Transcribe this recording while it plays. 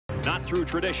not through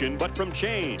tradition, but from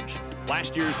change.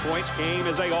 Last year's points came,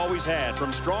 as they always had,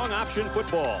 from strong option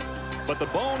football. But the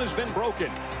bone has been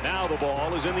broken. Now the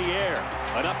ball is in the air,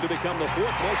 enough to become the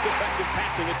 4th most effective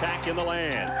passing attack in the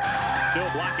land. Still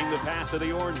blocking the path to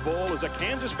the Orange Bowl is a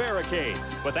Kansas barricade,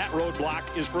 but that roadblock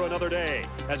is for another day,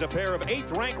 as a pair of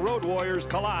 8th-ranked Road Warriors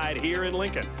collide here in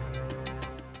Lincoln.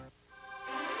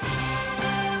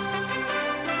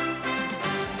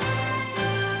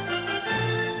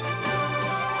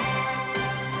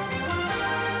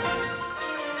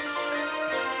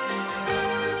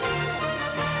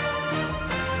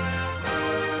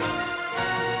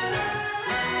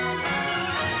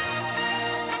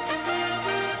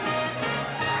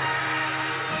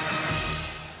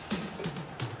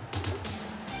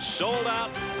 Sold out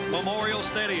Memorial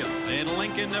Stadium in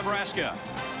Lincoln, Nebraska.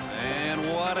 And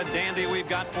what a dandy we've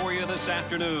got for you this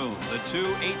afternoon. The 2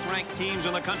 8th-ranked teams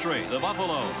in the country, the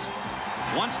Buffaloes,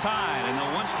 once tied, and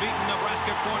the once-beaten Nebraska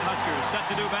Cornhuskers set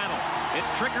to do battle. It's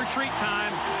trick-or-treat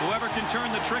time. Whoever can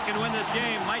turn the trick and win this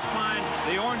game might find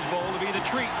the Orange Bowl to be the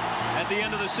treat at the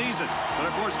end of the season. But,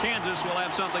 of course, Kansas will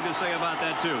have something to say about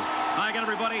that, too. Hi again,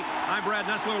 everybody. I'm Brad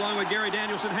Nessler along with Gary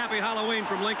Danielson. Happy Halloween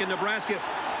from Lincoln, Nebraska.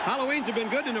 Halloweens have been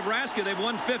good to Nebraska. They've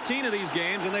won 15 of these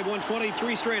games, and they've won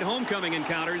 23 straight homecoming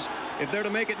encounters. If they're to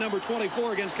make it number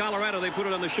 24 against Colorado, they put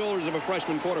it on the shoulders of a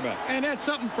freshman quarterback. And that's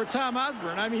something for Tom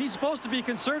Osborne. I mean, he's supposed to be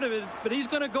conservative, but he's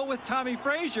going to go with Tommy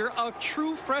Frazier, a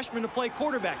true freshman, to play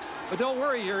quarterback. But don't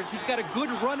worry here. He's got a good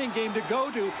running game to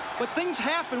go to. But things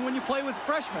happen when you play with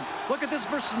freshmen. Look at this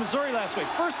versus Missouri last week.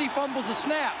 First, he fumbles a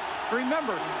snap.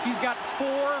 Remember, he's got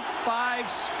 4.5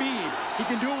 speed. He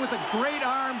can do it with a great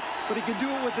arm, but he can do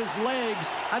it with his legs.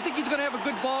 I think he's going to have a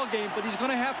good ball game, but he's going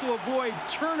to have to avoid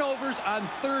turnovers on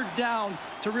 3rd down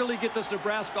to really get this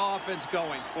Nebraska offense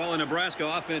going. Well, the Nebraska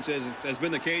offense has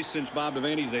been the case since Bob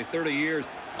Devaney's days, 30 years,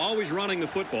 always running the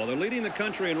football. They're leading the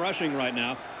country in rushing right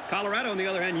now. Colorado, on the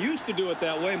other hand, used to do it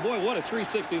that way. And boy, what a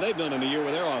 360 they've done in a year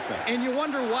with their offense. And you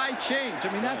wonder why change.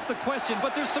 I mean, that's the question.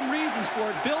 But there's some reasons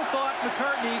for it. Bill thought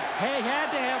McCartney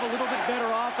had to have a little bit better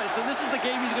offense. And this is the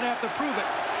game he's going to have to prove it.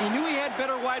 He knew he had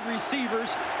better wide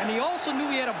receivers. And he also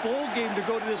knew he had a bowl game to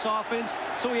go to this offense.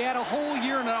 So he had a whole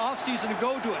year and an offseason to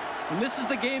go to it. And this is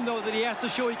the game, though, that he has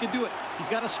to show he can do it. He's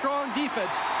got a strong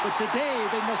defense. But today,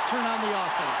 they must turn on the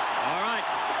offense. All right.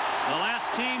 The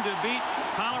last team to beat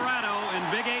Colorado in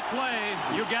Big 8 play,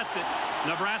 you guessed it,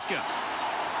 Nebraska.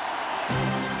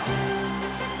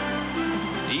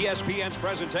 ESPN's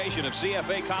presentation of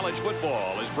CFA college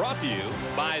football is brought to you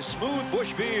by Smooth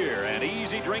Bush Beer and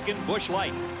Easy Drinking Bush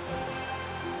Light.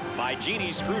 By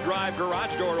Genie Screwdrive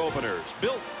Garage Door Openers,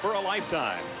 built for a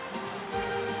lifetime.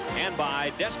 And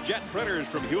by DeskJet Printers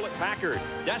from Hewlett-Packard.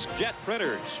 DeskJet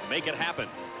Printers, make it happen.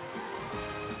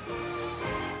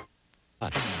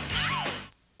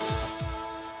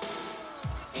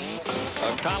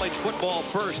 A college football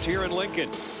first here in Lincoln.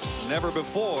 Never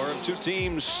before have 2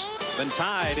 teams been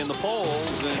tied in the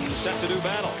polls and set to do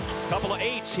battle. A couple of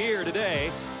 8s here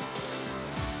today.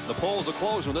 The polls will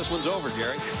close when this one's over,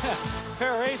 Gary.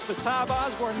 Pair of 8s, but Tom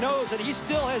Osborne knows that he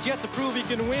still has yet to prove he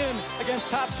can win against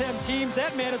top 10 teams.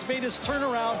 That man has made his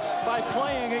turnaround by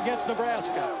playing against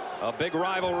Nebraska. A big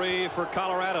rivalry for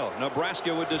Colorado.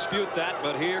 Nebraska would dispute that,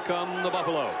 but here come the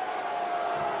Buffalo.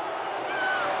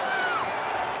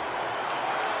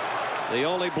 The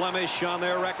only blemish on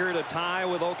their record, a tie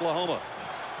with Oklahoma.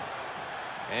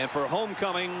 And for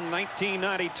homecoming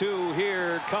 1992,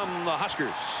 here come the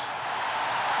Huskers.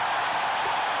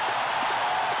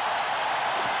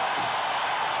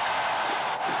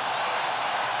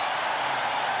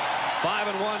 Five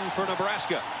and 1 for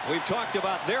Nebraska. We've talked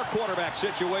about their quarterback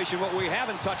situation. What we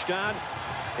haven't touched on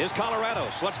is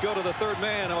Colorado's. Let's go to the 3rd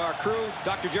man of our crew,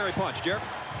 Dr. Jerry Punch. Jerry.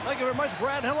 Thank you very much,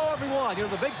 Brad. Hello, everyone. You know,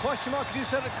 the big question mark, as you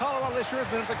said, at Colorado this year has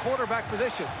been at the quarterback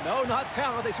position. No, not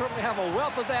talent. They certainly have a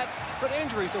wealth of that, but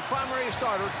injuries to primary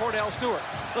starter Cordell Stewart.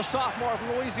 The sophomore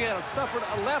from Louisiana suffered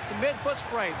a left mid-foot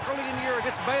sprain early in the year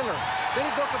against Baylor. Then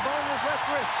he broke a bone in his left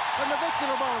wrist, and the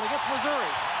victim bone against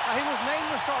Missouri. Now, he was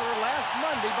named the starter last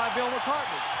Monday by Bill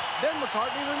McCartney. Then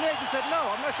McCartney reneged and said,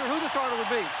 no, I'm not sure who the starter would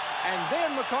be. And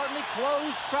then McCartney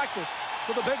closed practice.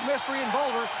 So the big mystery in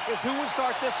Boulder is who would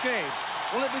start this game.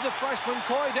 Will it be the freshman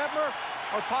Corey Detmer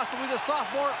or possibly the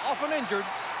sophomore, often injured,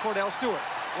 Cordell Stewart?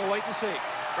 We'll wait and see.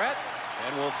 Brett?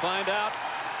 And we'll find out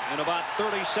in about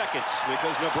 30 seconds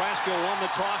because Nebraska won the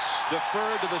toss,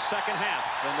 deferred to the second half.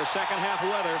 And the second half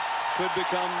weather could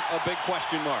become a big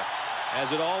question mark,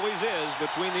 as it always is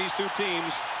between these 2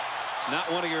 teams. It's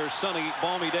not one of your sunny,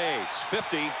 balmy days.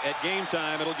 50 at game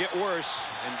time. It'll get worse.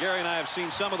 And Gary and I have seen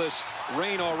some of this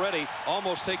rain already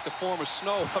almost take the form of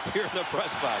snow up here in the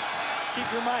press box. keep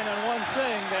your mind on one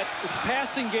thing, that the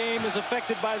passing game is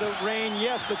affected by the rain,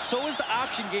 yes, but so is the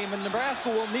option game, and Nebraska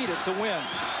will need it to win.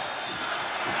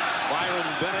 Byron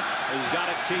Bennett has got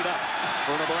it teed up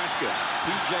for Nebraska.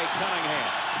 T.J.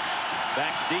 Cunningham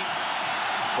back deep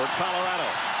for Colorado.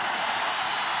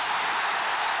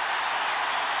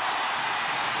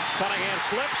 Cunningham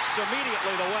slips.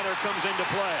 Immediately the weather comes into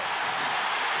play.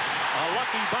 A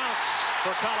lucky bounce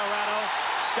for Colorado.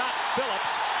 Scott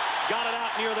Phillips got it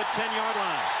out near the 10-yard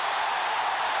line.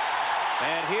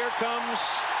 And here comes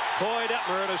Coy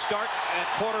Detmer to start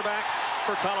at quarterback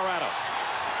for Colorado.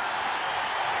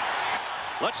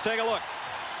 Let's take a look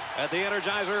at the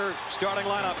Energizer starting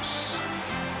lineups.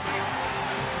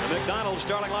 The McDonald's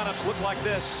starting lineups look like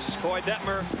this. Coy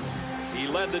Detmer, he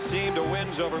led the team to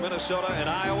wins over Minnesota and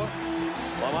Iowa.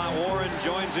 Lamont Warren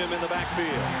joins him in the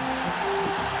backfield.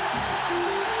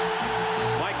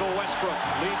 Michael Westbrook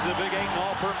leads the Big Eight in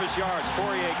all-purpose yards.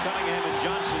 Fourier, Cunningham, and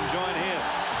Johnson join him.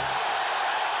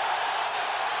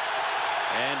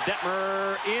 And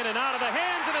Detmer in and out of the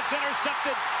hands, and it's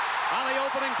intercepted on the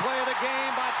opening play of the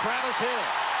game by Travis Hill.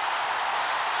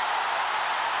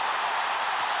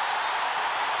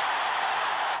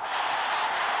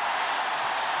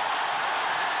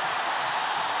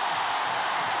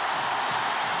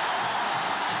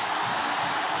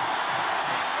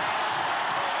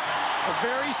 A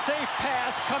very safe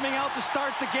pass coming out to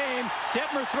start the game.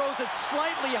 Detmer throws it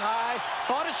slightly high.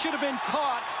 Thought it should have been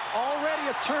caught. Already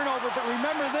a turnover, but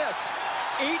remember this.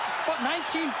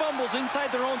 19 fumbles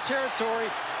inside their own territory.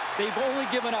 They've only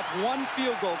given up 1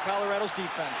 field goal, Colorado's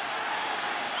defense.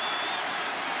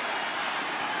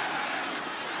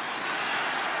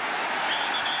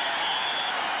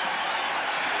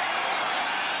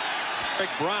 Rick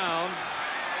Brown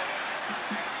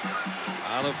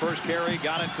on the first carry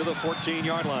got it to the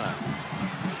 14-yard line.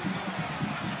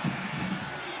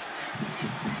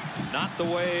 Not the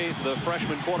way the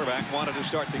freshman quarterback wanted to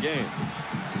start the game.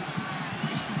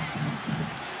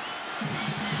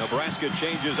 Nebraska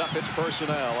changes up its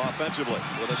personnel offensively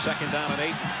with a 2nd down and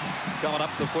 8 coming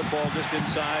up the football just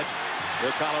inside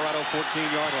the Colorado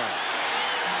 14-yard line.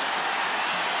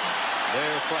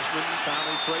 Their freshman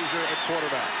Tommy Frazier at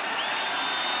quarterback.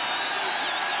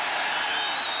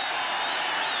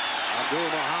 Abdul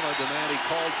Muhammad, the man he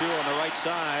called to on the right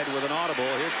side with an audible.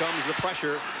 Here comes the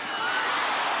pressure.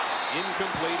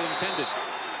 Incomplete intended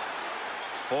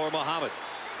for Muhammad.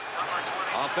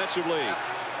 Offensively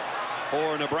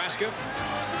for Nebraska,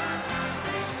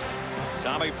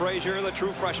 Tommy Frazier, the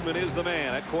true freshman, is the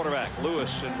man at quarterback.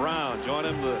 Lewis and Brown join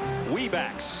him, the wee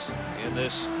backs in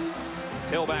this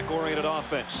tailback-oriented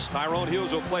offense. Tyrone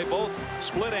Hughes will play both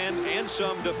split end and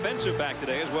some defensive back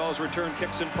today, as well as return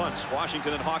kicks and punts.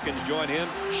 Washington and Hawkins join him.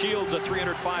 Shields, a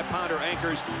 305-pounder,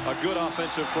 anchors a good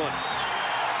offensive front.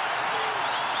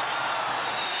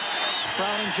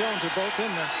 Brown and Jones are both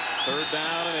in there. 3rd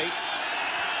down and 8.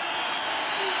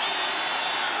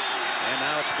 And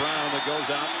now it's Brown that goes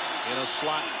out in a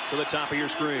slot to the top of your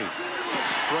screen.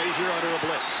 Frazier under a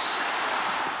blitz.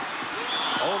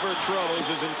 Overthrows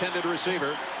his intended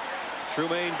receiver.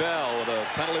 Trumaine Bell with a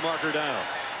penalty marker down.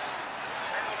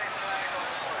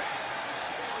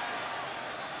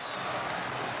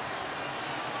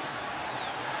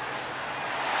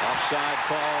 Offside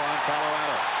call on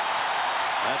Colorado.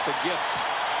 That's a gift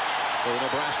for the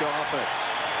Nebraska offense.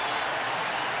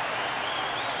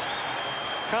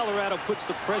 Colorado puts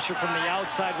the pressure from the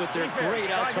outside with their great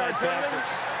outside backers.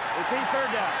 Repeat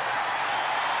 3rd down.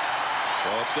 So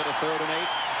instead of 3rd and 8,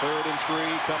 3rd and 3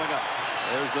 coming up.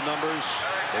 There's the numbers.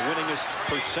 The winningest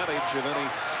percentage of any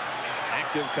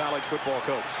active college football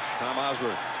coach, Tom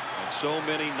Osborne. And so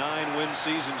many 9-win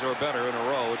seasons or better in a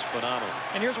row. It's phenomenal.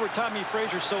 And here's where Tommy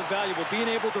Frazier's so valuable, being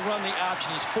able to run the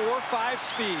option. He's 4.5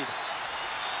 speed.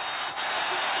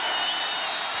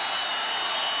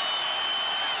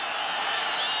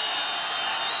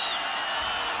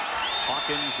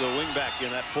 Hawkins, the wingback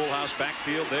in that full house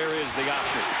backfield. There is the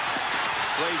option.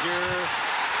 Frazier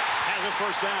has a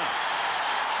 1st down.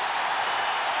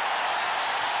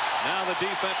 Now the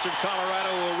defense of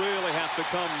Colorado will really have to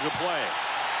come to play,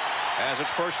 as it's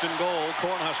 1st and goal,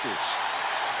 Cornhuskers.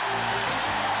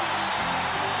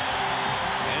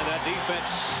 And that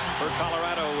defense for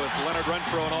Colorado with Leonard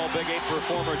Renfro, an all-Big 8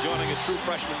 performer, joining a true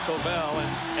freshman Cobell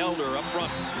and Elder up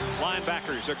front.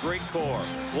 Linebackers, a great core.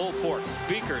 Woolford,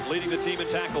 Beekert leading the team in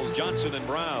tackles, Johnson and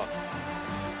Brown.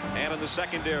 And in the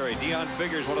secondary, Deion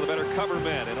Figures, one of the better cover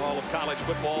men in all of college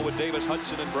football, with Davis,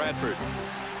 Hudson, and Bradford.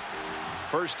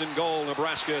 1st and goal,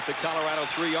 Nebraska at the Colorado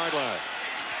 3-yard line.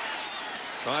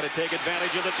 Trying to take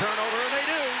advantage of the turnover, and they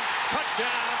do.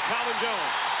 Touchdown, Calvin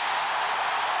Jones.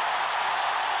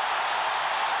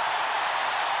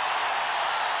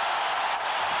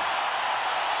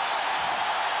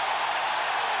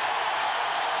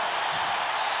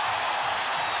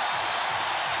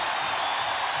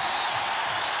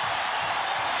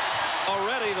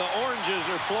 the oranges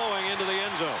are flowing into the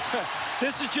end zone.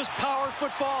 This is just power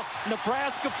football.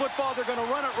 Nebraska football. They're going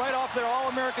to run it right off their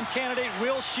All-American candidate,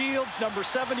 Will Shields, number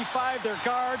 75, their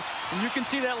guard. And you can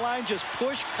see that line just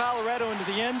push Colorado into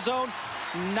the end zone.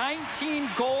 19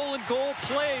 goal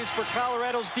plays for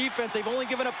Colorado's defense. They've only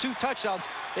given up 2 touchdowns.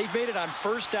 They've made it on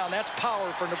first down. That's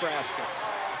power for Nebraska.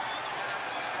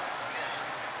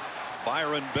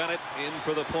 Byron Bennett in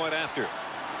for the point after.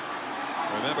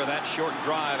 Remember, that short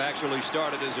drive actually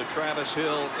started as a Travis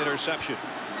Hill interception.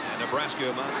 And Nebraska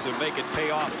about to make it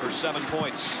pay off for 7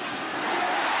 points.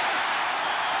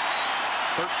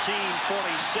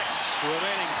 13:46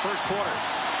 remaining first quarter.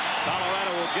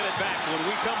 Colorado will get it back when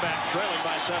we come back, trailing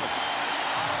by 7.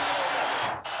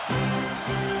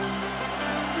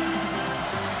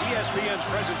 ESPN's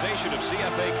presentation of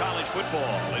CFA college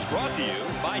football is brought to you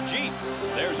by Jeep.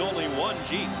 There's only one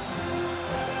Jeep.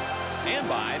 And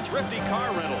by Thrifty Car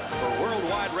Rental. For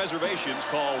worldwide reservations,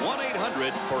 call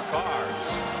 1-800-4CARS.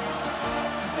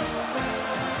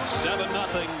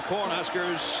 7-0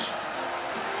 Cornhuskers.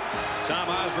 Tom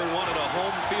Osborne wanted a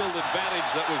home field advantage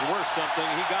that was worth something.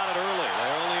 He got it early.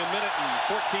 They're only a minute and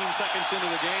 14 seconds into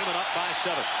the game and up by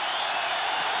 7.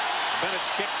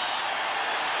 Bennett's kick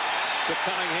to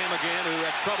Cunningham again, who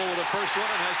had trouble with the first one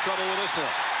and has trouble with this one.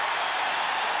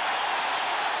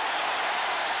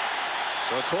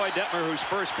 So Coy Detmer, whose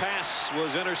first pass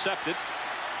was intercepted,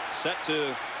 set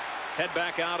to head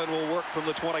back out and will work from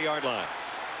the 20-yard line.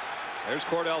 There's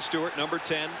Cordell Stewart, number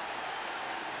 10.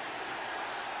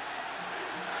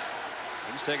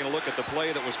 He's taking a look at the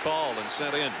play that was called and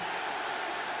sent in.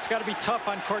 It's got to be tough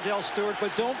on Cordell Stewart,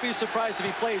 but don't be surprised if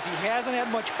he plays. He hasn't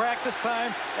had much practice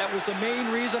time. That was the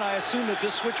main reason I assume that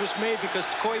this switch was made, because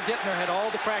Coy Detmer had all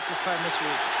the practice time this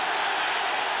week.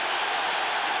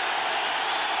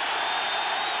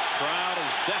 Crowd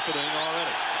is deafening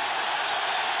already.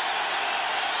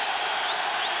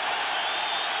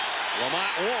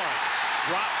 Lamont Warren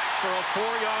dropped for a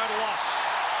 4-yard loss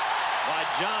by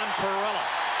John Perella.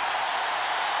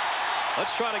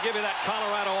 Let's try to give you that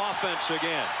Colorado offense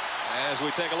again as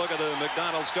we take a look at the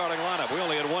McDonald's starting lineup. We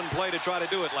only had one play to try to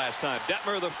do it last time.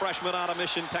 Detmer, the freshman out of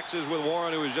Mission, Texas, with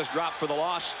Warren, who was just dropped for the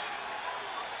loss.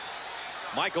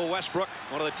 Michael Westbrook,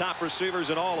 one of the top receivers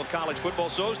in all of college football.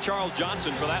 So is Charles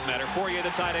Johnson, for that matter. Fourier,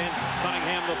 the tight end.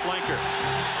 Cunningham, the flanker.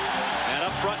 And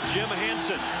up front, Jim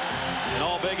Hansen, an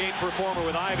all-Big 8 performer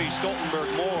with Ivy, Stoltenberg,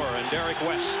 Moore, and Derek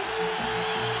West.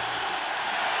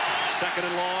 Second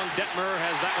and long. Detmer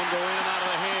has that one go in and out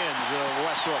of the hands of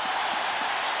Westbrook.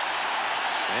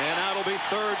 And that'll be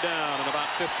third down and about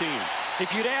 15.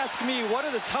 If you'd ask me what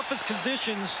are the toughest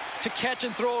conditions to catch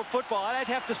and throw a football, I'd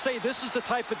have to say this is the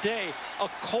type of day. A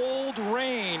cold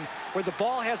rain where the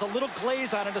ball has a little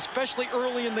glaze on it, especially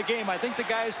early in the game. I think the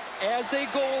guys, as they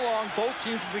go along, both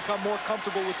teams will become more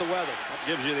comfortable with the weather. That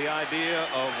gives you the idea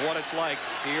of what it's like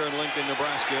here in Lincoln,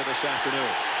 Nebraska this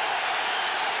afternoon.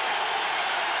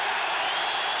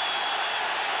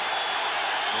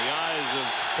 The eyes of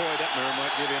Coy Detmer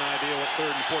might give you an idea what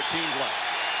 3rd and 14's like.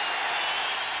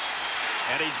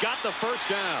 And he's got the first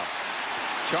down.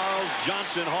 Charles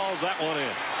Johnson hauls that one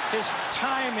in. His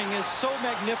timing is so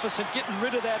magnificent, getting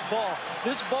rid of that ball.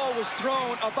 This ball was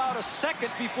thrown about a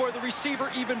second before the receiver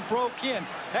even broke in.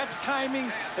 That's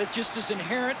timing that just is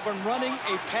inherent when running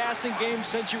a passing game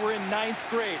since you were in 9th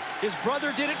grade. His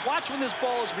brother did it. Watch when this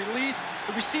ball is released.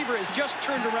 The receiver has just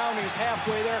turned around and he's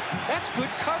halfway there. That's good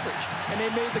coverage, and they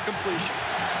made the completion.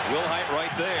 Wilhite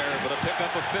right there, but a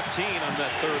pickup of 15 on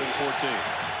that 3rd and 14.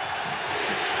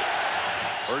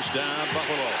 First down,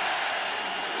 Buffalo.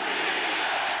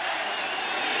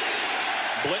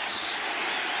 Blitz,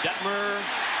 Detmer,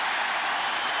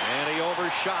 and he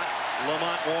overshot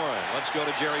Lamont Warren. Let's go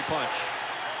to Jerry Punch.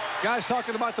 Guys,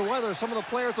 talking about the weather, some of the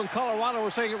players in Colorado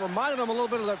were saying it reminded them a little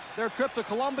bit of their trip to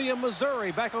Columbia,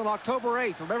 Missouri back on October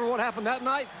 8th. Remember what happened that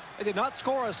night? They did not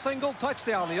score a single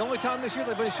touchdown. The only time this year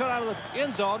they've been shut out of the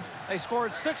end zone. They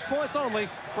scored 6 points only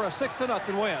for a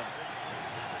 6-0 win.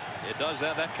 It does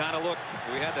have that kind of look.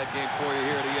 We had that game for you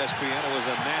here at ESPN. It was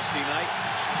a nasty night,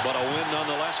 but a win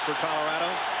nonetheless for Colorado.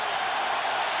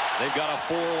 They've got a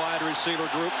 4-wide receiver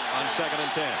group on 2nd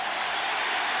and 10.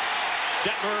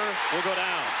 Detmer will go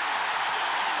down.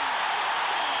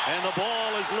 And the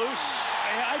ball is loose.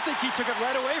 And I think he took it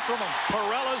right away from him.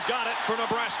 Perella's got it for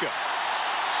Nebraska.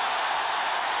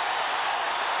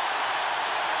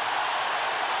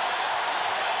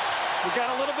 We've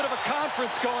got a little bit of a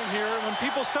conference going here. When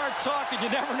people start talking, you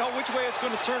never know which way it's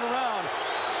going to turn around.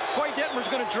 Coy Detmer's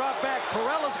going to drop back.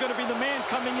 Perella's going to be the man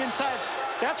coming inside.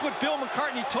 That's what Bill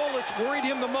McCartney told us worried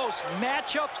him the most.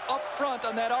 Matchups up front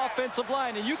on that offensive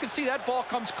line. And you can see that ball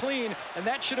comes clean, and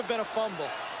that should have been a fumble.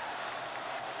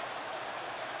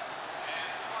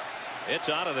 It's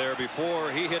out of there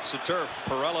before he hits the turf.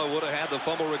 Perella would have had the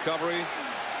fumble recovery.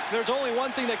 There's only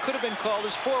one thing that could have been called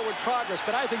is forward progress,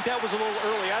 but I think that was a little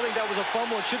early. I think that was a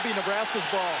fumble. It should be Nebraska's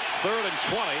ball. 3rd and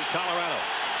 20, Colorado.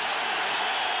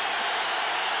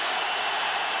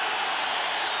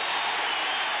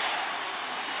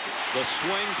 The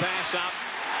swing pass out.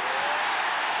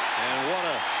 And what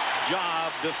a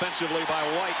job defensively by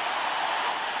White,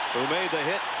 who made the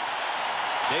hit.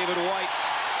 David White.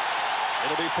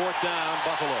 It'll be 4th down,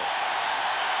 Buffalo.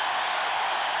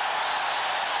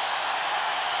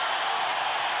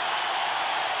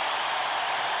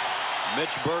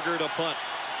 Mitch Berger to punt.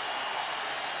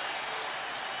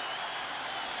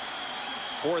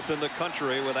 4th in the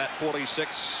country with that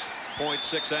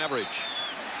 46.6 average.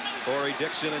 Corey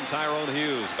Dixon and Tyrone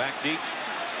Hughes back deep.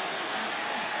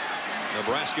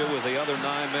 Nebraska with the other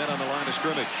 9 men on the line of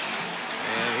scrimmage.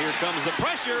 And here comes the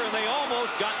pressure, and they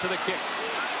almost got to the kick.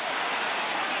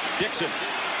 Dixon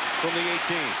from the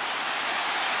 18.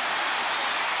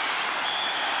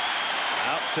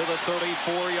 Out to the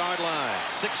 34-yard line.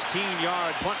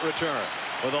 16-yard punt return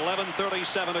with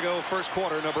 11:37 to go, first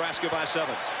quarter. Nebraska by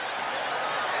 7.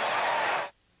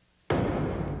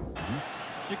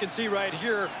 You can see right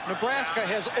here, Nebraska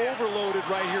has overloaded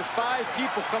right here. 5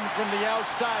 people coming from the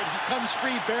outside. He comes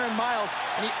free, Baron Miles,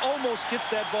 and he almost gets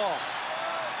that ball.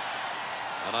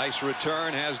 A nice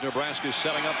return has Nebraska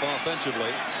setting up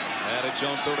offensively at its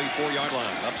own 34-yard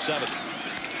line. Up 7.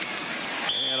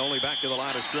 And only back to the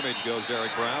line of scrimmage goes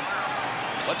Derek Brown.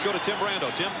 Let's go to Tim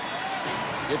Brando. Tim.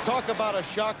 You talk about a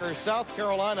shocker. South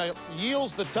Carolina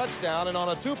yields the touchdown, and on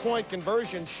a 2-point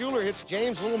conversion, Schuler hits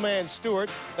James Littleman Stewart.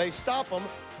 They stop him.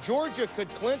 Georgia could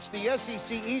clinch the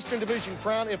SEC Eastern Division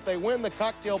crown if they win the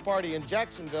cocktail party in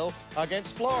Jacksonville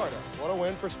against Florida. What a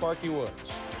win for Sparky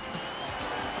Woods.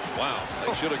 Wow,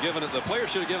 they should have given it. The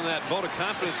players should have given that vote of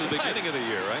confidence at the beginning of the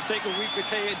year, right? Just take a week or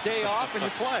a day off and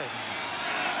you play.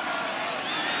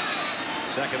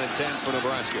 2nd and 10 for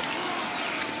Nebraska.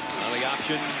 On the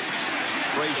option,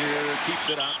 Frazier keeps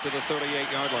it out to the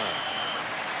 38-yard line.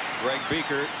 Greg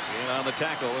Beaker in on the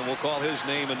tackle, and we'll call his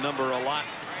name and number a lot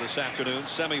this afternoon.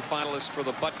 Semi-finalist for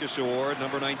the Butkus Award,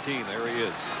 number 19. There he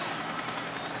is.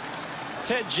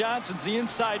 Ted Johnson's the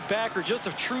inside backer, just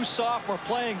a true sophomore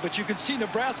playing, but you can see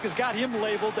Nebraska's got him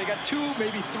labeled. They got 2,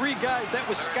 maybe 3 guys. That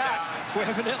was Scott, who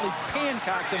evidently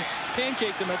pancaked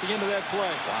him at the end of that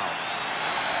play. Wow.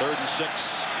 3rd and 6.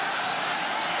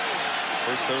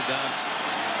 First 3rd down.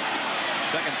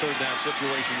 Second 3rd down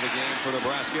situation of the game for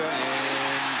Nebraska,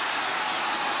 and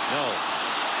no.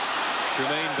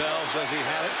 Tremaine Bell says he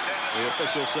had it. The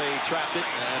officials say he trapped it,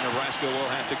 and Nebraska will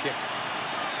have to kick.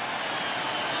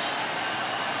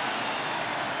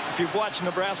 If you've watched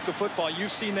Nebraska football,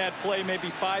 you've seen that play maybe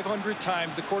 500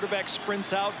 times. The quarterback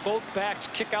sprints out, both backs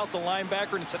kick out the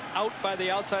linebacker, and it's an out by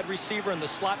the outside receiver, and the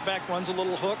slot back runs a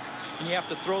little hook, and you have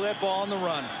to throw that ball on the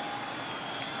run.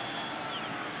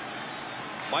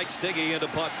 Mike Stiggy into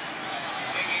punt.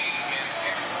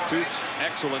 2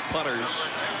 excellent punters.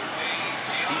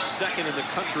 He's 2nd in the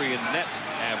country in net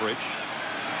average.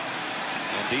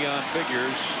 And Dion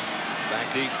Figures back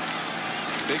deep.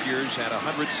 Figures had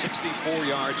 164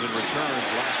 yards in returns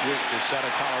last week to set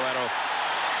a Colorado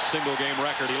single game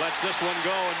record. He lets this one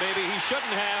go, and maybe he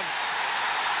shouldn't have.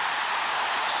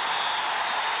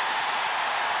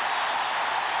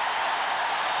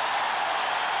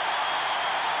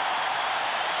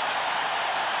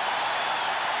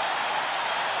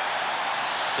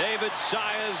 David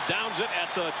Saez downs it at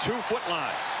the 2-foot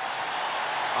line.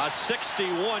 A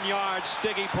 61-yard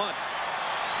Stiggy punt.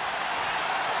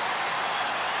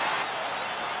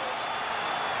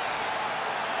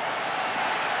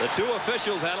 The 2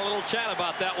 officials had a little chat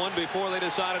about that one before they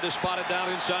decided to spot it down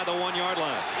inside the 1-yard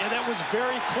line. Yeah, that was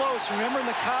very close. Remember, in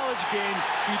the college game,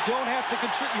 you don't have to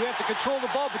control. You have to control the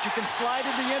ball, but you can slide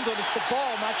in the end zone. It's the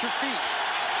ball, not your feet.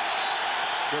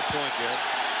 Good point, Garrett.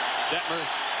 Detmer.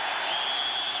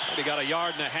 He got a 1.5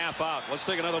 yards out. Let's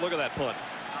take another look at that punt.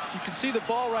 You can see the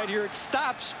ball right here. It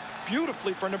stops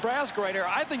beautifully for Nebraska right here.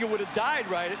 I think it would have died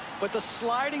right, but the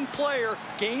sliding player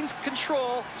gains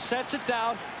control, sets it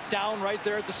down right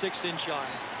there at the 6-inch line.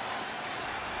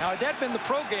 Now, had that been the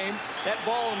pro game, that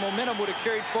ball and momentum would have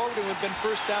carried forward and would have been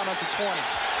first down at the 20.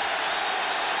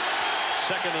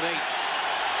 2nd and 8.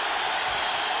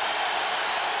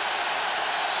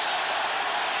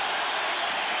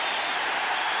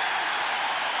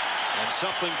 And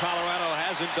something Colorado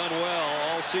hasn't done well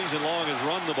all season long is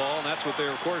run the ball, and that's what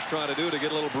they're, of course, trying to do to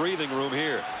get a little breathing room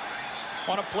here.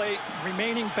 Want to play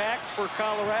remaining back for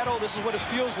Colorado? This is what it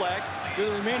feels like. You're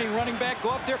the remaining running back. Go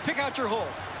up there, pick out your hole.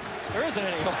 There isn't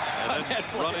any hole. And then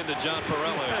run into John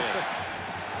Perella again.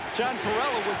 John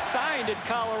Perella was signed in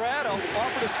Colorado,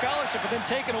 offered a scholarship, and then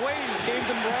taken away. He came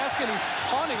to Nebraska, and he's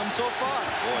haunting them so far.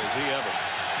 Boy, is he ever.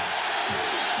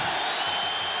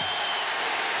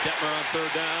 Detmer on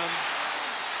third down.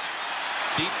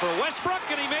 Deep for Westbrook,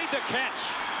 and he made the catch.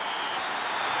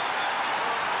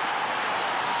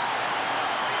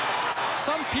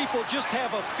 Some people just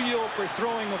have a feel for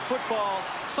throwing a football,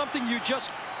 something you just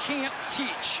can't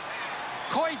teach.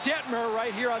 Coy Detmer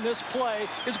right here on this play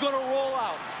is going to roll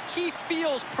out. He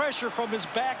feels pressure from his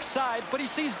backside, but he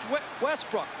sees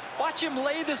Westbrook. Watch him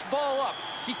lay this ball up.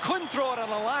 He couldn't throw it on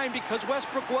the line because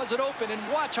Westbrook wasn't open, and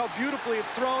watch how beautifully it's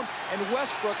thrown, and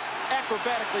Westbrook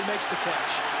acrobatically makes the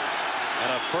catch.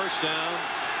 And a first down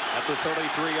at the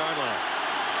 33-yard line.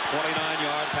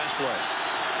 29-yard pass play.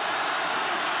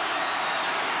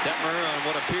 Detmer on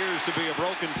what appears to be a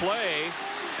broken play,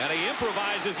 and he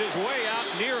improvises his way out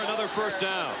near another first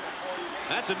down.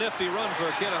 That's a nifty run for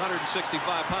a kid 165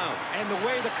 pounds. And the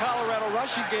way the Colorado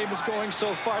rushing game is going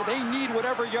so far, they need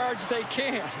whatever yards they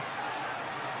can.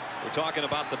 We're talking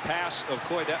about the pass of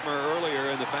Coy Detmer earlier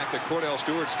and the fact that Cordell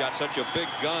Stewart's got such a big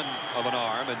gun of an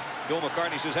arm. And Bill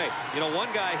McCartney says, hey, you know,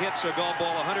 one guy hits a golf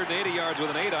ball 180 yards with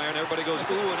an 8-iron. Everybody goes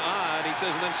ooh and ah. And he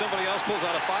says, and then somebody else pulls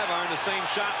out a 5-iron, the same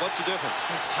shot. What's the difference?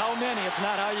 It's how many. It's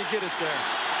not how you get it there.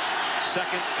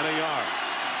 Second and a yard.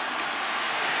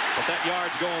 But that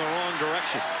yard's going the wrong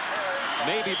direction.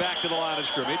 Maybe back to the line of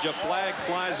scrimmage. A flag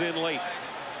flies in late.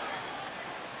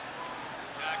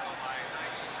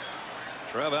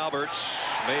 Trev Alberts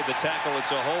made the tackle.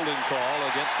 It's a holding call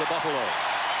against the Buffaloes.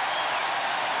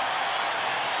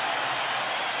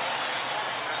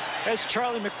 That's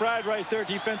Charlie McBride right there,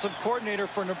 defensive coordinator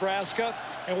for Nebraska.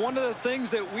 And one of the things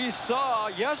that we saw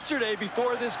yesterday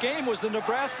before this game was the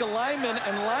Nebraska linemen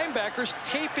and linebackers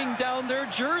taping down their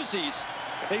jerseys.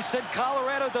 They said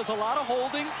Colorado does a lot of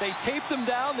holding. They taped them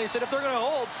down. They said if they're going to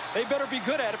hold, they better be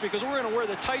good at it because we're going to wear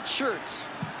the tight shirts.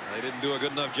 They didn't do a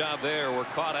good enough job there. We're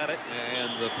caught at it, and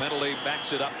the penalty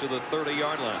backs it up to the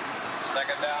 30-yard line.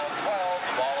 Second down, 12.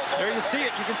 The ball is there you see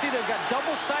it. You can see they've got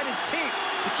double-sided tape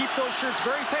to keep those shirts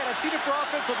very tight. I've seen it for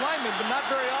offensive linemen, but not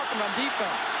very often on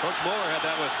defense. Coach Moore had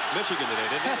that with Michigan today,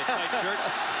 didn't he? The tight shirt.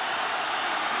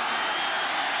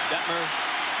 Detmer,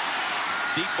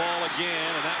 deep ball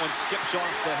again, and that one skips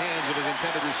off the hands of his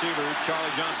intended receiver,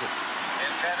 Charlie Johnson.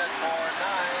 intended for 9.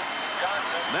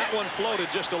 Johnson. That one floated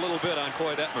just a little bit on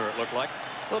Coy Detmer, it looked like.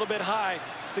 A little bit high.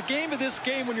 The game of this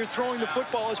game when you're throwing the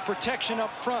football is protection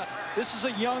up front. This is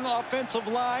a young offensive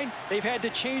line. They've had to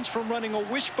change from running a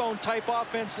wishbone type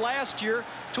offense last year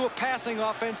to a passing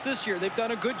offense this year. They've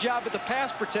done a good job at the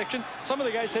pass protection. Some of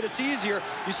the guys said it's easier.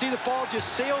 You see the ball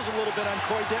just sails a little bit on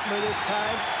Coy Detmer this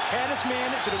time. Had his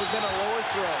man, but it would have been a lower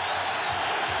throw.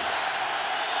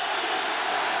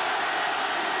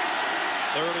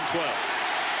 Third and 12.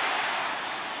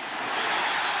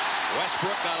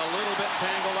 Westbrook got a little bit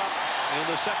tangled up in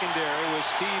the secondary with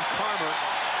Steve Palmer,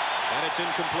 and it's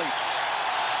incomplete.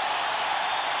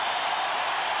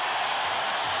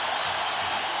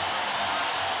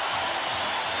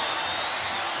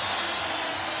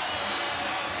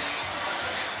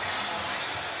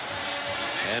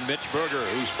 And Mitch Berger,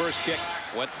 whose first kick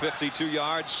went 52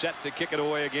 yards, set to kick it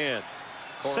away again.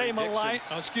 Same alignment.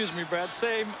 Oh, excuse me, Brad.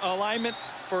 Same alignment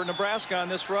for Nebraska on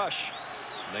this rush.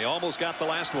 And they almost got the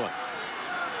last one.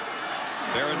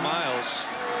 Baron Miles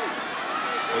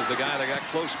was the guy that got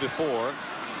close before.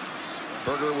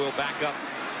 Berger will back up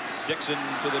Dixon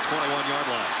to the 21-yard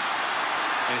line.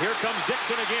 And here comes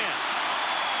Dixon again.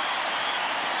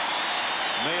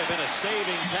 May have been a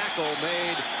saving tackle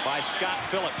made by Scott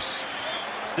Phillips.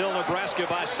 Still Nebraska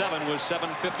by 7 with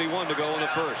 7:51 to go in the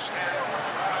first.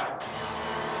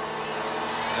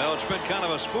 Well, it's been kind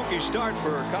of a spooky start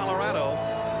for Colorado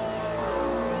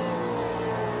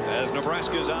as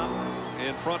Nebraska's out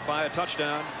in front by a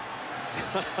touchdown.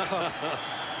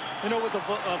 You know, with the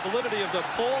validity of the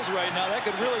polls right now, that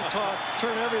could really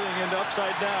turn everything into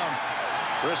upside down.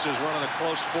 Chris is running a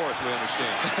close fourth, we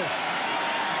understand.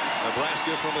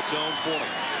 Nebraska from its own 40.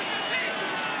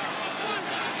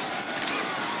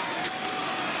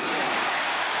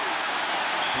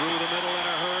 Through the middle in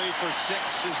a hurry for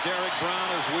 6 is Derek Brown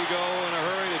as we go in a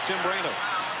hurry to Tim Brando.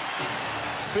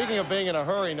 Speaking of being in a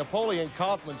hurry, Napoleon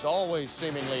Kaufman's always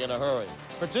seemingly in a hurry,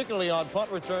 particularly on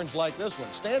punt returns like this one.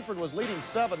 Stanford was leading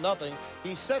 7-0.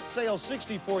 He set sail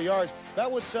 64 yards. That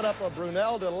would set up a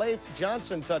Brunel to Leif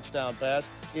Johnson touchdown pass.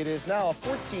 It is now a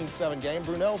 14-7 game.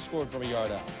 Brunel scored from a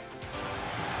yard out.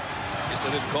 Guess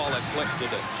I didn't call that click,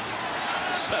 did it?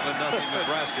 7-0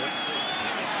 Nebraska.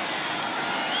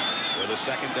 With a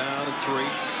second down and 3.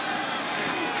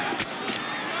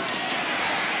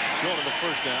 Short of the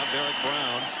first down, Derek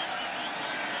Brown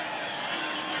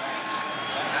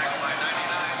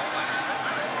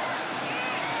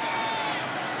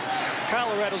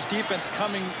Colorado's defense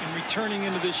coming and returning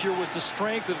into this year was the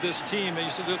strength of this team. And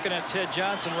you're looking at Ted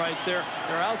Johnson right there.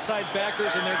 Their outside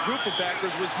backers and their group of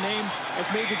backers was named as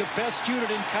maybe the best unit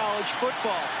in college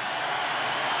football.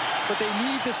 But they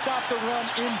need to stop the run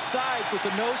inside with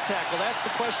the nose tackle. That's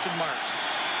the question mark.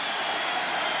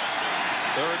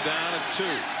 3rd down and 2.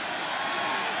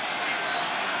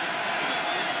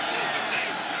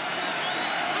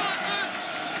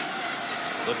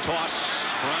 The toss.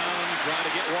 Brown trying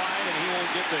to get wide, and he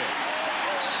won't get there.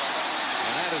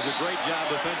 And that is a great job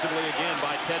defensively again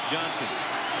by Ted Johnson.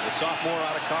 The sophomore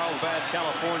out of Carlsbad,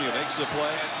 California, makes the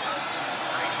play.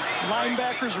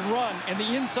 Linebackers run, and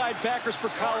the inside backers for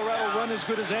Colorado run as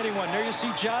good as anyone. There you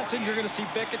see Johnson. You're going to see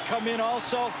Beckett come in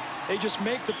also. They just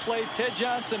make the play. Ted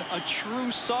Johnson, a true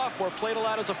sophomore, played a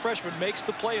lot as a freshman, makes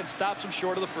the play and stops him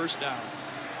short of the 1st down.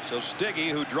 So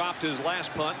Stiggy, who dropped his last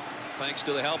punt, thanks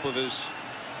to the help of his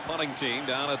punting team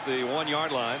down at the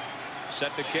 1-yard line,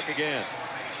 set to kick again.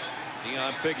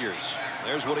 Dion Figures.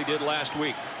 There's what he did last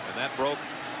week, and that broke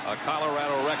a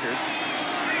Colorado record.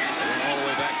 They went all the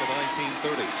way back to the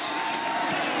 1930s.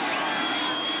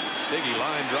 Stiggy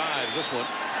line drives this one.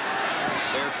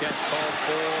 Fair catch called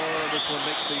for. This one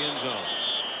makes the end zone.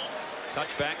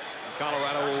 Touchback.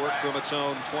 Colorado will work from its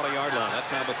own 20-yard line. That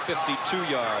time a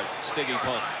 52-yard Stiggy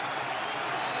punt.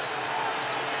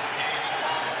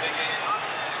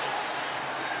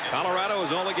 Colorado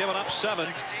has only given up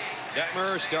 7.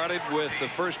 Detmer started with the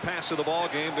first pass of the ball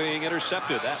game being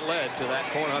intercepted. That led to that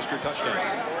Cornhusker touchdown.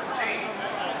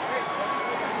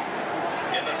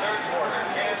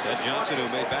 Ted Johnson, who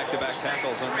made back-to-back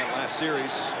tackles on that last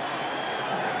series.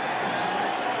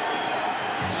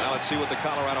 Now let's see what the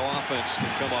Colorado offense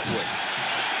can come up with.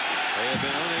 They have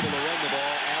been unable to run the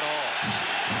ball at all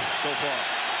so far.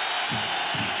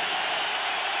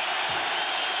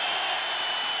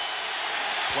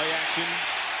 Play action.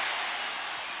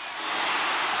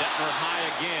 Detmer high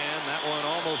again. That one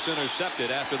almost intercepted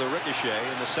after the ricochet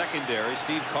in the secondary.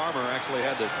 Steve Carmer actually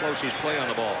had the closest play on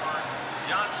the ball.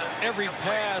 Every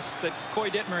pass that Coy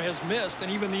Detmer has missed, and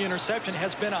even the interception,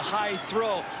 has been a high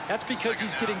throw. That's because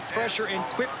he's getting pressure and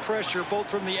quick pressure, both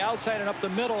from the outside and up the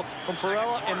middle from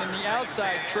Perella, and then the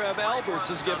outside, Trev Alberts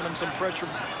is giving him some pressure.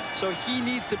 So he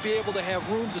needs to be able to have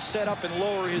room to set up and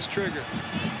lower his trigger.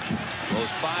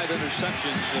 Those 5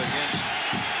 interceptions against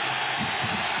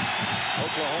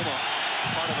Oklahoma,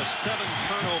 part of a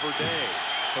 7-turnover day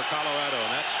for Colorado,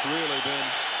 and that's really been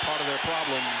part of their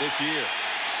problem this year.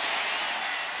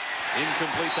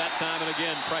 Incomplete that time, and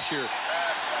again pressure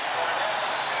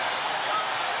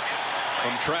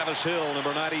from Travis Hill,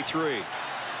 number 93.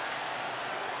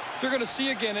 You're going to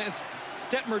see again, it's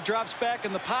Detmer drops back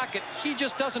in the pocket. He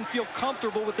just doesn't feel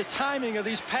comfortable with the timing of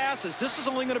these passes. This is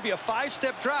only going to be a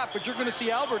 5-step drop, but you're going to see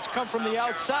Alberts come from the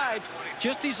outside.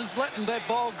 Just as he's letting that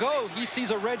ball go, he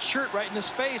sees a red shirt right in his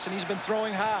face, and he's been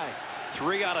throwing high.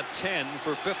 3 out of 10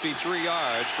 for 53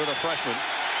 yards for the freshman,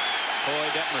 Coy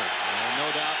Detmer. And no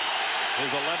doubt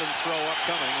his 11th throw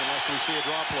upcoming unless we see a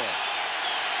draw play.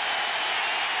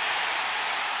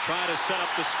 Trying to set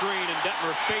up the screen, and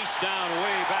Detmer face down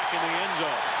way back in the end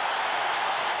zone.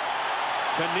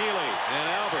 Keneally and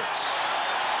Alberts.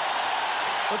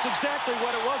 That's exactly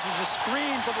what it was a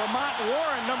screen, but Lamont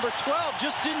Warren, number 12,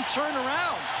 just didn't turn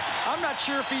around. I'm not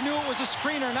sure if he knew it was a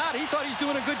screen or not. He thought he's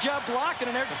doing a good job blocking,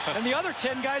 and the other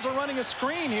 10 guys are running a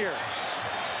screen here.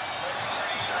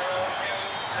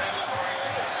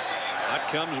 Out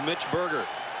comes Mitch Berger.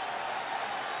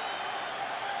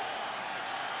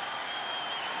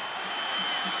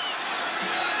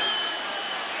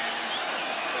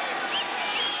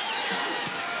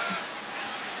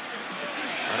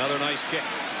 Another nice kick.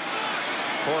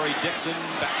 Corey Dixon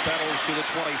backpedals to the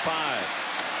 25.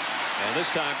 And this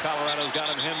time Colorado's got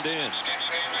him hemmed in.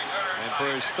 And for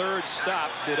his 3rd stop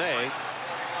today,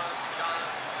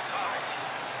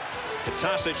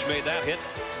 Katasic made that hit.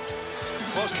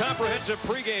 Most comprehensive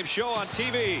pregame show on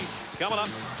TV coming up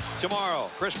tomorrow.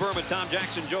 Chris Berman, Tom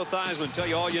Jackson, Joe Theismann tell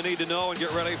you all you need to know and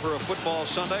get ready for a football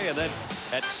Sunday. And then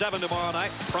at 7 tomorrow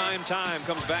night, prime time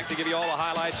comes back to give you all the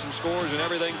highlights and scores and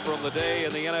everything from the day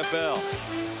in the NFL.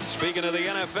 Speaking of the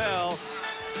NFL,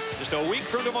 just a week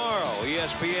from tomorrow,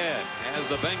 ESPN has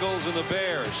the Bengals and the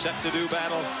Bears set to do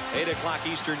battle. 8 o'clock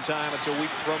Eastern time. It's a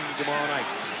week from tomorrow night.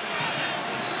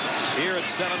 Here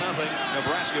it's 7-0.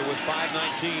 Nebraska with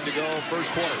 5:19 to go, first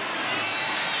quarter.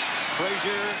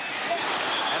 Frazier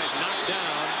had it knocked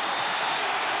down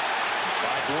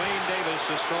by Dwayne Davis,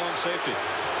 a strong safety.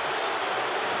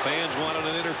 Fans wanted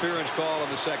an interference call in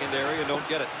the secondary and don't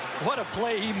get it. What a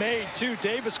play he made, too.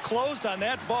 Davis closed on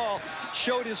that ball,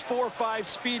 showed his 4.5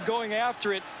 speed going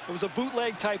after it. It was a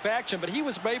bootleg type action, but he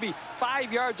was maybe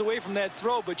 5 yards away from that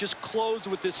throw, but just closed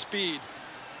with his speed.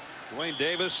 Dwayne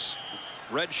Davis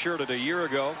redshirted a year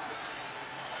ago.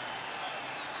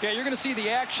 Yeah, you're going to see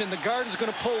the action. The guard is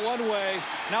going to pull one way.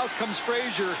 Now comes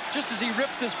Frazier. Just as he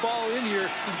rips this ball in here,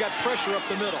 he's got pressure up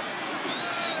the middle.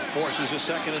 Forces a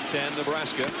 2nd and 10,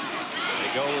 Nebraska. They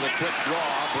go with a quick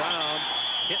draw. Brown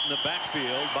hit in the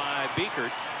backfield by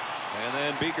Beekert. And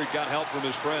then Beekert got help from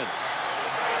his friends.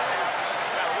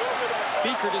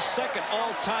 Beekert is 2nd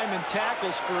all-time in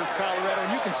tackles for Colorado,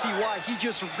 and you can see why. He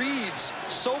just reads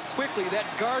so quickly that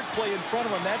guard play in front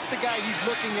of him. That's the guy he's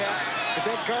looking at. If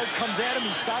that guard comes at him,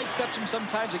 he sidesteps him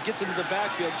sometimes. It gets into the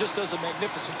backfield. Just does a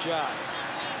magnificent job.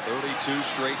 32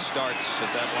 straight starts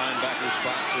at that linebacker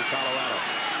spot for Colorado.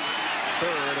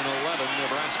 3rd and 11,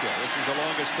 Nebraska. This is the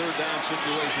longest 3rd down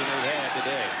situation they've had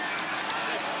today.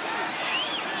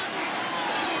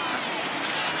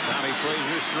 Tommy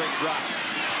Frazier, straight drop.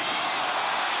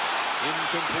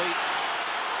 Incomplete.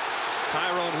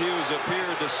 Tyrone Hughes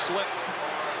appeared to slip.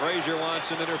 Frazier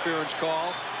wants an interference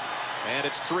call, and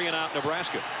it's 3 and out,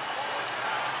 Nebraska.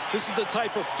 This is the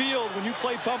type of field when you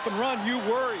play bump and run, you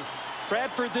worry.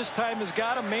 Bradford this time has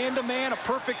got him man-to-man. A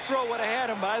perfect throw would have had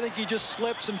him, but I think he just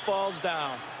slips and falls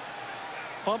down.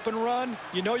 Bump and run,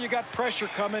 you know you got pressure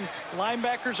coming.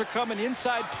 Linebackers are coming,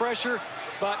 inside pressure,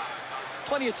 but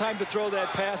plenty of time to throw that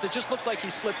pass. It just looked like he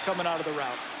slipped coming out of the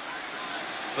route.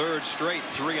 3rd straight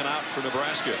 3 and out for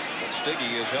Nebraska. But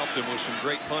Stiggy has helped him with some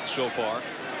great punts so far.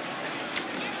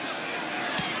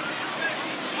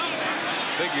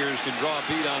 Figures can draw a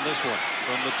beat on this one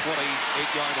from the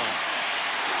 28-yard line.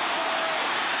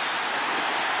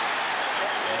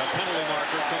 And a penalty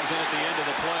marker comes in at the end of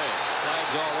the play.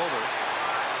 Flags all over.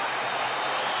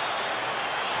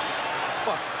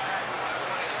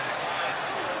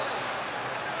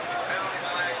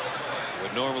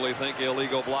 Would normally think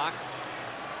illegal block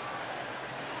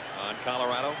on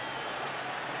Colorado.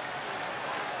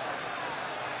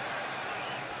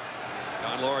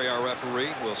 John Laurie, our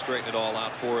referee, will straighten it all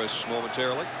out for us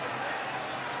momentarily.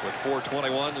 With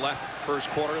 4:21 left first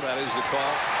quarter, that is the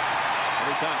call.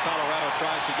 Every time Colorado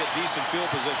tries to get decent field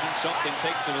position, something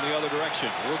takes them in the other direction.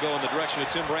 We'll go in the direction of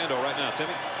Tim Brando right now.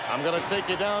 Timmy? I'm going to take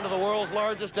you down to the world's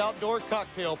largest outdoor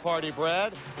cocktail party,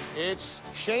 Brad. It's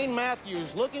Shane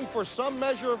Matthews looking for some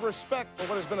measure of respect for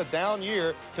what has been a down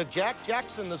year to Jack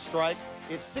Jackson, the strike.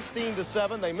 It's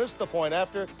 16-7. They missed the point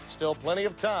after. Still plenty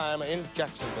of time in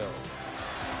Jacksonville.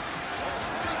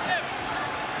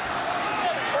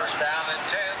 First down and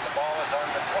 10. The ball is on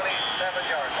the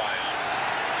 27-yard line.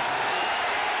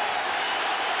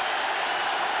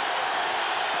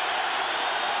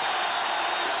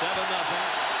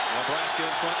 7-0. Nebraska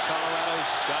in front.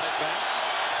 Colorado's got it back.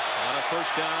 On a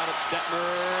first down, it's Detmer,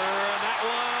 and that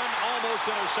one almost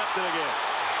intercepted again.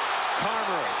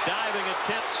 Carmer diving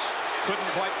attempts,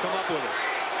 couldn't quite come up with it.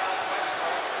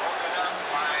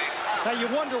 Now you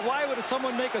wonder why would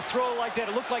someone make a throw like that?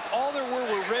 It looked like all there were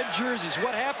red jerseys.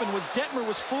 What happened was Detmer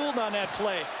was fooled on that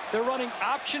play. They're running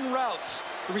option routes.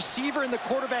 The receiver and the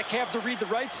quarterback have to read the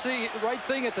right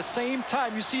thing at the same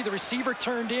time. You see the receiver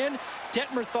turned in.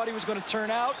 Detmer thought he was going to turn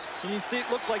out, and you see it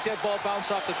looked like that ball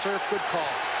bounced off the turf. Good call.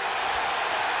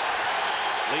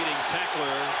 Leading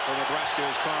tackler for Nebraska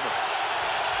is Carmer.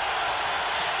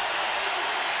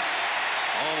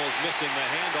 Almost missing the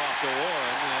handoff to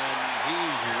Warren, and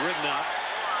he's ridden out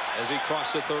as he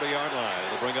crossed the 30-yard line.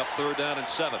 It'll bring up 3rd down and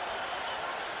 7.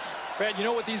 Brad, you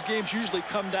know what these games usually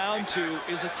come down to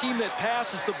is a team that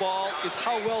passes the ball. It's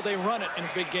how well they run it in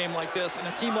a big game like this. And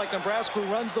a team like Nebraska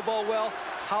who runs the ball well,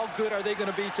 how good are they going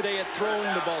to be today at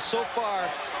throwing the ball? So far,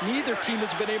 neither team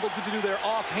has been able to do their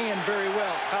offhand very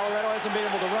well. Colorado hasn't been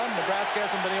able to run. Nebraska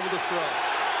hasn't been able to throw.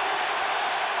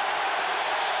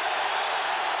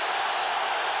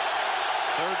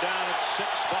 Third down at 6,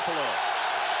 Buffalo.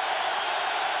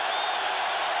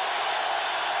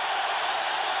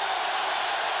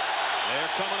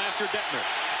 They're coming after Detmer.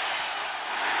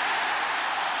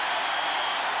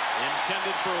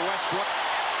 Intended for Westbrook.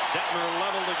 Detmer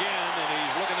leveled again, and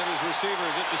he's looking at his receiver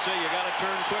as if to say, you got to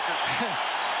turn quicker.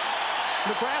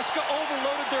 Nebraska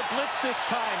overloaded their blitz this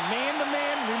time.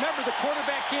 Man-to-man. Remember, the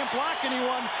quarterback can't block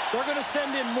anyone. They're going to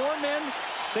send in more men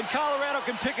than Colorado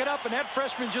can pick it up, and that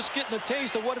freshman just getting a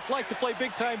taste of what it's like to play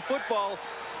big-time football.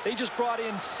 They just brought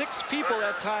in 6 people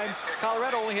that time.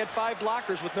 Colorado only had 5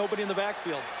 blockers with nobody in the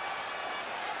backfield.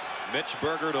 Mitch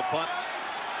Berger to punt.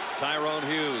 Tyrone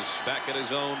Hughes back at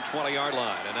his own 20-yard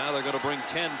line. And now they're going to bring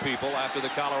 10 people after the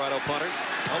Colorado punter.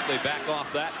 Oh, they back off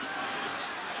that.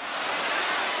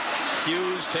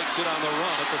 Hughes takes it on the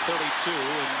run at the 32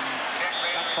 and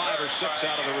got 5 or 6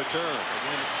 out of the return.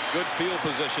 Again, good field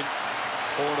position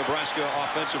for Nebraska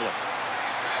offensively.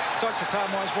 Talked to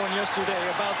Tom Osborne yesterday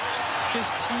about his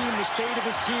team, the state of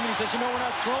his team. He says, you know, we're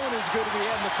not throwing as good as we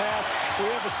had in the past. We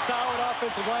have a solid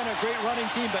offensive line, a great running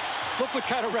team, but look what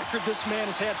kind of record this man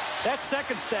has had. That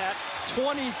second stat,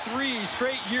 23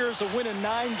 straight years of winning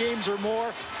 9 games or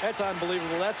more. That's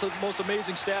unbelievable. That's the most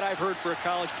amazing stat I've heard for a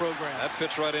college program. That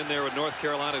fits right in there with North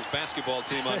Carolina's basketball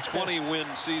team on 20-win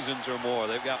seasons or more.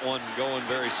 They've got one going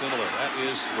very similar. That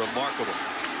is remarkable.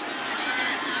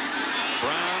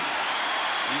 Brown,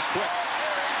 he's quick.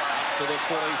 To the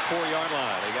 44-yard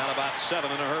line. They got about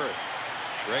 7 in a hurry.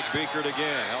 Greg Biekert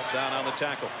again helped down on the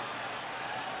tackle.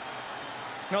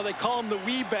 No, they call them the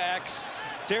wee backs.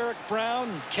 Derek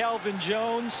Brown and Calvin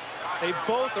Jones. They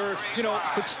both are, you know,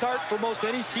 could start for most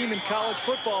any team in college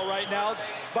football right now.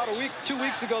 About a week, 2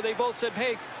 weeks ago, they both said,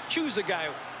 hey, choose a guy.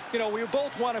 You know, we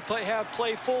both want to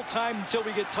play full time until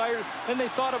we get tired. Then they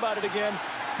thought about it again.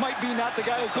 Might be not the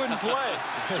guy who couldn't play.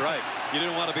 That's right. You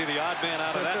didn't want to be the odd man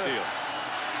out of that deal.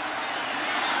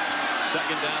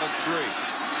 Second down and 3.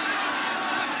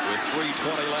 With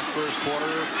 3:20 left first quarter,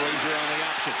 Frazier on the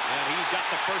option. And he's got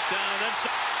the first down and then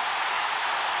some.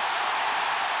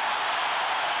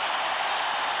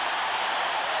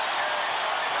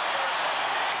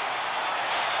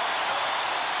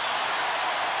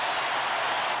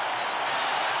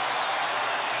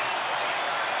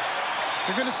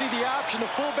 You're going to see the option. The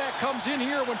fullback comes in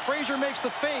here when Frazier makes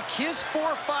the fake. His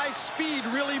 4.5 speed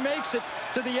really makes it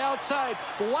to the outside.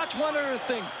 But watch one other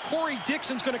thing. Corey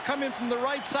Dixon's going to come in from the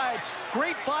right side.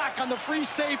 Great block on the free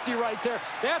safety right there.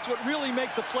 That's what really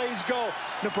makes the plays go.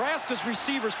 Nebraska's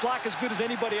receivers block as good as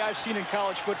anybody I've seen in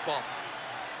college football.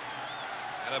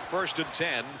 And a 1st and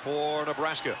 10 for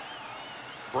Nebraska.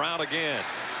 Brown again.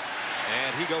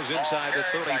 And he goes inside the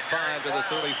 35 to the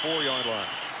 34-yard line.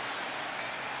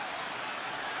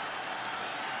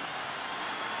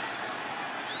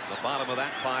 The bottom of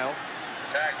that pile.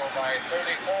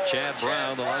 Chad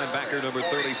Brown, the linebacker, number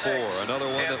 34. Another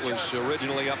one that was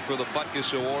originally up for the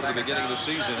Butkus Award at the beginning of the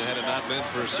season. Had it not been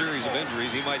for a series of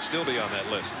injuries, he might still be on that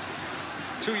list.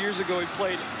 2 years ago, he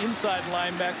played inside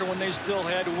linebacker when they still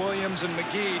had Williams and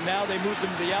McGee. Now they moved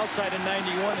him to the outside in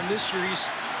 '91, and this year he's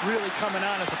really coming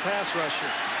on as a pass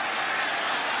rusher.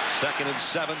 2nd and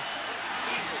 7.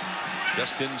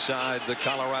 Just inside the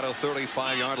Colorado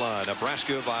 35-yard line.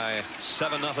 Nebraska by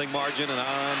 7-0 margin, and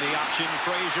on the option,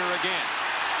 Frazier again.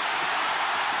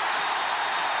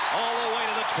 All the way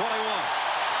to the 21.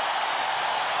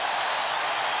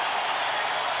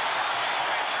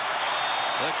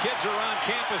 The kids around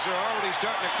campus are already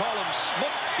starting to call him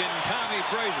Smoke and Tommy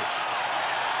Frazier.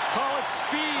 Call it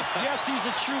speed. Yes, he's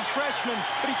a true freshman,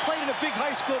 but he played in a big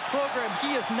high school program.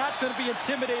 He is not going to be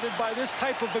intimidated by this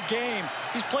type of a game.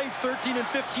 He's played 13 and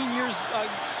 15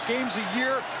 games a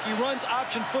year. He runs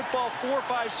option football,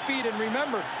 4.5 speed. And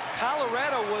remember,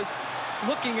 Colorado was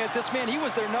looking at this man. He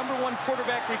was their #1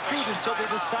 quarterback recruit until they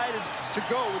decided to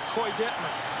go with Coy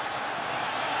Detmer.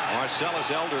 Marcellus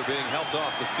Elder being helped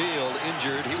off the field,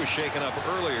 injured. He was shaken up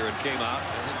earlier and came out,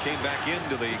 and then came back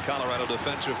into the Colorado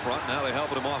defensive front. Now they're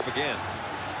helping him off again.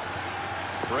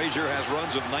 Frazier has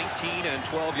runs of 19 and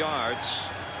 12 yards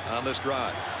on this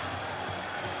drive.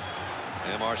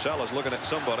 And Marcellus looking at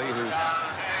somebody who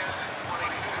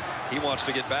he wants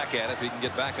to get back at if he can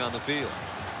get back on the field.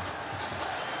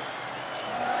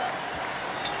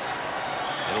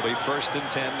 It'll be 1st and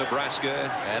 10,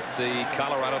 Nebraska at the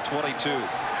Colorado 22.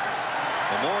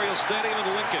 Memorial Stadium in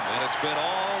Lincoln, and it's been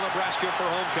all Nebraska for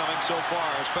homecoming so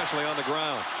far, especially on the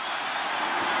ground.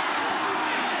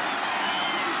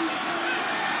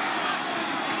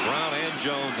 Brown and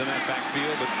Jones in that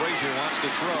backfield, but Frazier wants to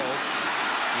throw.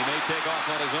 He may take off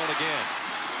on his own again.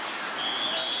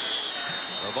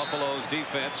 The Buffalo's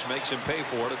defense makes him pay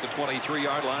for it at the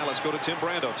 23-yard line. Let's go to Tim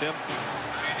Brando. Tim.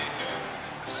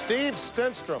 Steve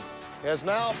Stenstrom has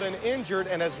now been injured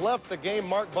and has left the game.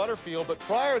 Mark Butterfield, but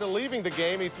prior to leaving the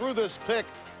game, he threw this pick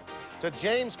to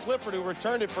James Clifford, who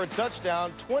returned it for a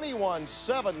touchdown.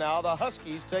 21-7 now. The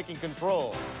Huskies taking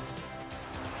control.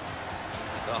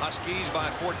 The Huskies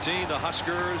by 14, the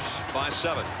Huskers by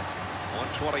 7.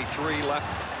 1:23 left.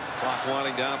 Clock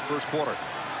winding down first quarter.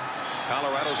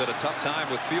 Colorado's had a tough time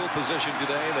with field position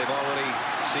today. They've already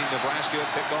seen Nebraska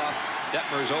pick off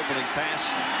Detmer's opening pass.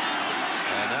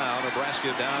 And now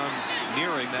Nebraska down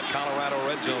nearing that Colorado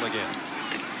red zone again.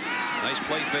 Nice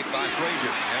play fake by Frazier.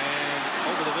 And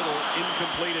over the middle,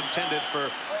 incomplete, intended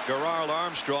for Gerard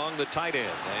Armstrong, the tight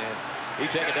end. And he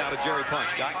take it down to Jerry Punch.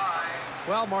 Doc?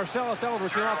 Well, Marcellus Elder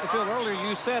came off the field earlier.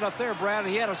 You said up there, Brad,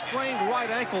 he had a sprained right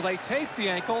ankle. They taped the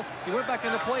ankle. He went back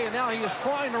into play, and now he is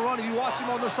trying to run. You watch him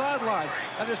on the sidelines.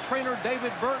 That is trainer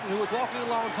David Burton, who was walking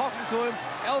along talking to him.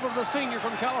 Elder, the senior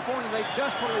from California, they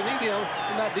desperately need him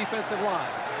in that defensive line.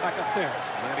 Back upstairs.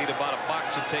 They need about a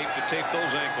box of tape to tape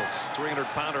those ankles.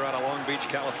 300-pounder out of Long Beach,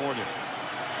 California.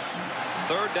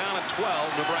 Third down at 12,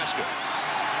 Nebraska.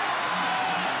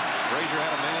 Frazier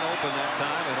had a man open that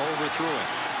time and overthrew him.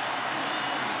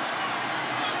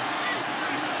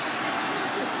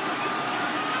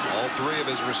 All three of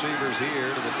his receivers here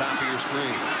to the top of your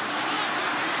screen.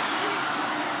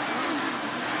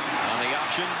 On the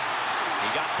option, he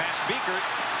got past Beekert.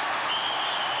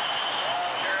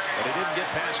 But he didn't get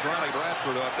past Ronnie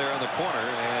Bradford out there in the corner,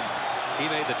 and he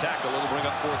made the tackle. It'll bring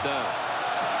up fourth down.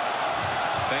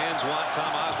 Fans want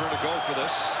Tom Osborne to go for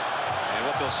this, and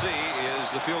what they'll see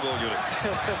is the field goal unit.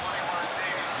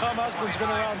 Tom Osborne's been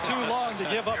around too long to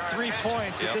give up 3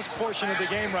 points at this portion of the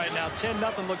game right now.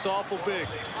 10-0 looks awful big.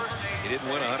 He didn't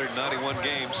win 191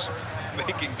 games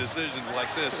making decisions like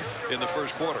this in the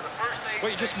first quarter. Well,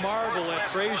 you just marvel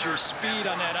at Frazier's speed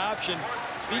on that option.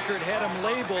 Beekert had him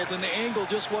labeled, and the angle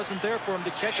just wasn't there for him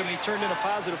to catch him. He turned in a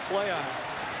positive play on it.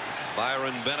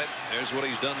 Byron Bennett, there's what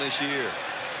he's done this year.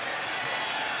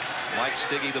 Mike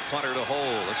Stiggy, the punter, to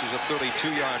hold. This is a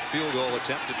 32-yard field goal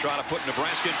attempt to try to put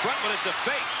Nebraska in front, but it's a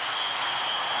fake.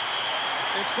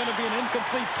 It's going to be an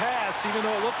incomplete pass, even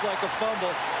though it looked like a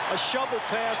fumble. A shovel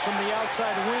pass from the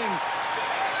outside wing.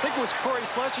 I think it was Corey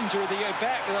Schlesinger, the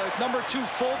number 2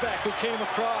 fullback, who came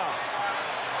across.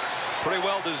 Pretty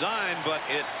well designed, but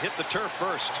it hit the turf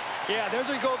first. Yeah,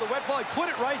 there's where you go. The wet ball, he put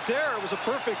it right there. It was a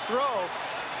perfect throw.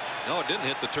 No, it didn't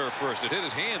hit the turf first. It hit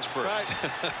his hands first. Right.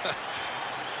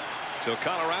 So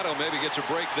Colorado maybe gets a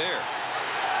break there.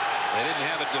 They didn't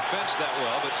have a defense that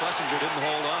well, but Schlesinger didn't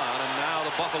hold on, and now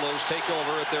the Buffaloes take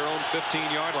over at their own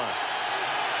 15-yard line.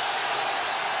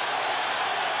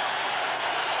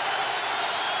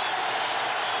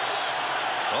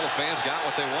 Well, the fans got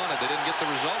what they wanted. They didn't get the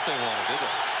result they wanted, did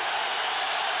they?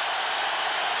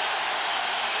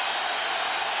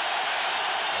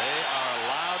 They are a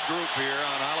loud group here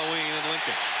on Halloween in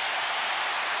Lincoln.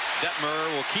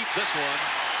 Detmer will keep this one.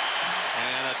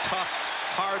 And a tough,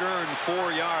 hard-earned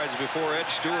 4 yards before Ed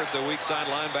Stewart, the weak side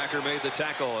linebacker, made the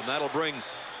tackle. And that'll bring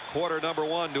quarter number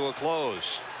 1 to a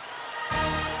close.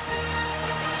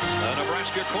 The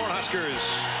Nebraska Cornhuskers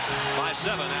by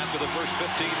 7 after the first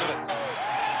 15 minutes.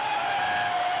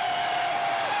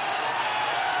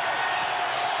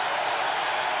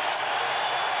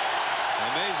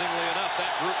 Amazingly enough,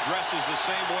 that group dresses the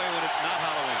same way when it's not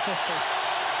Halloween.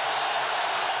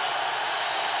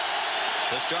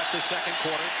 To start the second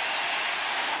quarter,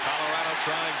 Colorado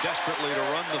trying desperately to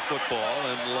run the football,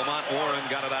 and Lamont Warren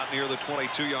got it out near the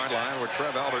 22-yard line where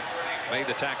Trev Albert made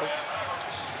the tackle.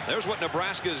 There's what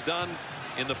Nebraska has done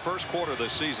in the first quarter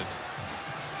this season.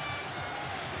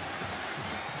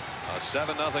 A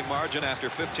 7-0 margin after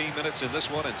 15 minutes in this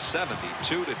one, and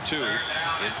 72-2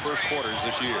 in first quarters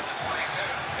this year.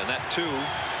 And that 2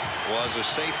 was a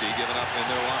safety given up in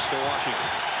their loss to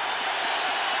Washington.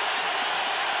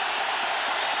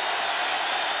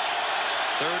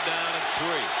 Third down and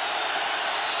 3.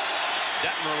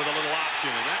 Detmer with a little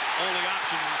option, and that only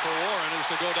option for Warren is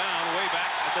to go down way back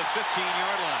at the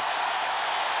 15-yard line.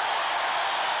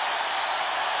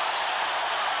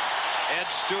 Ed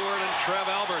Stewart and Trev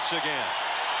Alberts again.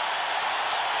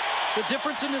 The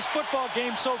difference in this football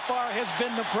game so far has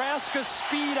been Nebraska's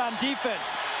speed on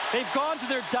defense. They've gone to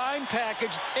their dime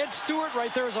package. Ed Stewart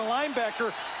right there is a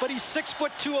linebacker, but he's 6'2",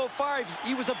 205.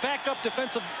 He was a backup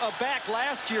defensive back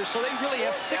last year, so they really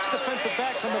have 6 defensive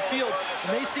backs on the field,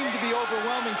 and they seem to be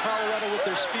overwhelming Colorado with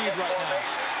their speed right now.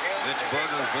 Mitch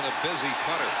Berger's been a busy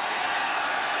punter.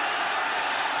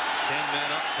 10 men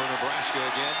up for Nebraska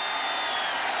again.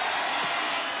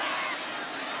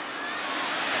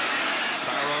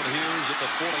 Tyrone Hughes at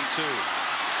the 42.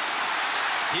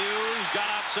 Hughes got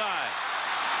outside.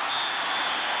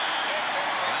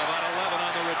 About 11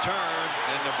 on the return,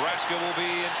 and Nebraska will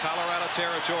be in Colorado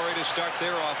territory to start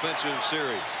their offensive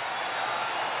series.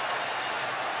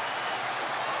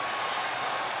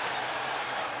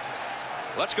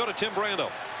 Let's go to Tim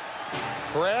Brando.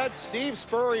 Brad, Steve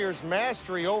Spurrier's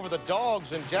mastery over the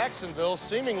Dogs in Jacksonville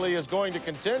seemingly is going to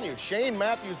continue. Shane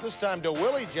Matthews this time to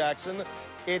Willie Jackson.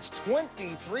 It's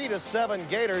 23-7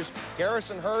 Gators.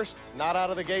 Garrison Hurst not out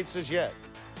of the gates as yet.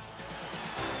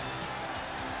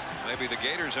 Maybe the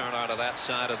Gators aren't out of that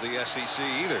side of the SEC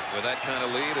either, with that kind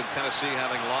of lead, and Tennessee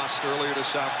having lost earlier to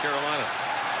South Carolina.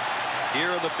 Here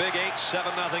in the Big 8,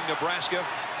 7-0 Nebraska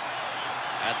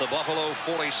at the Buffalo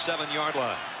 47-yard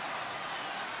line.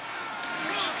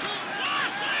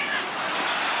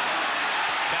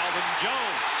 Calvin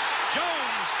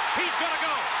Jones, he's going to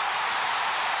go.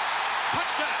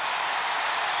 Touchdown.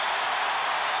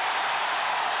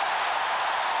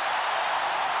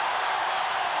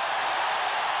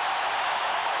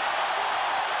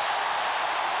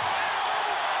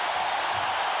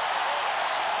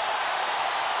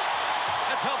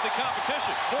 Healthy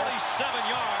competition. 47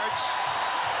 yards.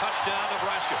 Touchdown,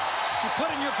 Nebraska. You put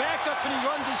in your backup and he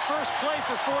runs his first play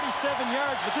for 47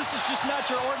 yards, but this is just not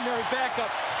your ordinary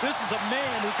backup. This is a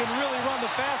man who can really run,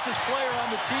 the fastest player on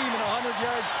the team in a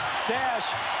 100-yard dash.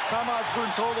 Tom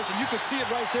Osborne told us, and you could see it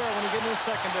right there when he get in his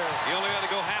secondary. He only had to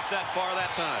go half that far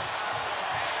that time.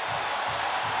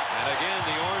 And again,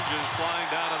 the Oranges flying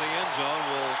down in the end zone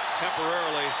will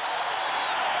temporarily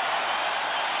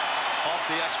halt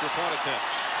the extra point attempt.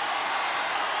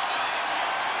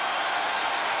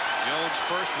 Jones'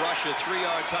 first rush, a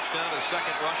 3-yard touchdown. His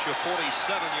second rush, a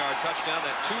 47-yard touchdown.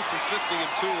 That 2 for 50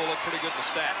 and 2 will look pretty good in the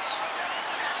stats.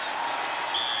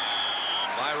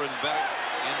 Byron Bennett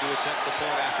in to attempt the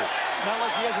point after. It's not like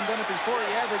he hasn't done it before.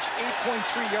 He averaged 8.3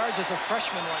 yards as a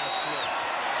freshman last year.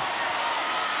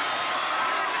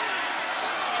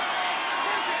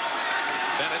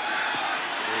 Bennett,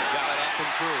 he got it up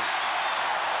and through.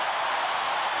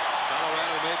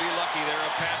 Colorado may be lucky they're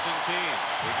a passing team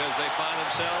because they find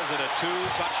themselves in a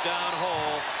 2-touchdown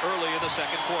hole early in the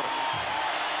second quarter.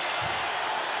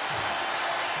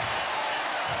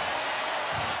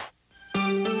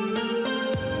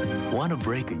 Want to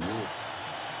break a rule?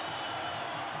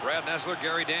 Brad Nessler,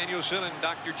 Gary Danielson, and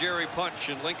Dr. Jerry Punch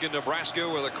in Lincoln, Nebraska,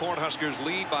 where the Cornhuskers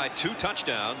lead by 2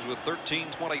 touchdowns with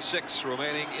 13:26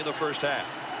 remaining in the first half.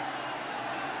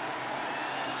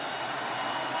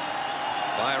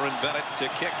 Byron Bennett to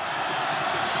kick.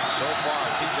 So far,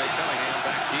 T.J. Cunningham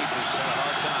back deep has had a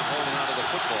hard time holding onto the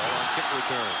football on kick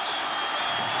returns.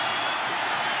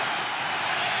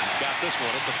 He's got this one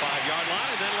at the 5-yard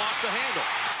line and then lost the handle.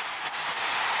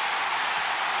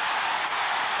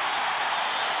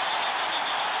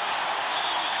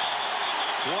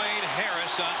 Dwayne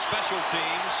Harris on special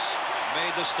teams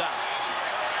made the stop.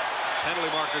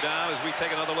 Penalty marker down as we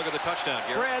take another look at the touchdown,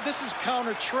 Gary. Brad, this is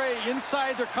counter Trey.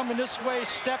 Inside, they're coming this way,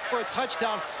 step for a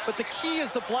touchdown. But the key is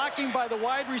the blocking by the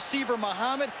wide receiver,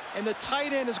 Muhammad, and the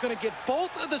tight end is going to get both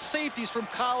of the safeties from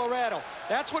Colorado.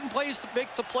 That's what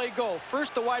makes the play go.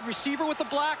 First, the wide receiver with the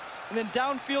block, and then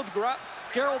downfield,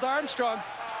 Gerald Armstrong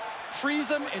frees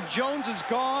him, and Jones is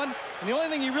gone. And the only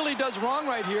thing he really does wrong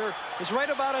right here is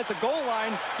right about at the goal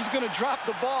line, he's going to drop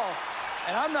the ball.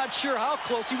 And I'm not sure how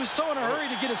close. He was so in a hurry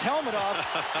to get his helmet off.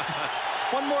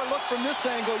 One more look from this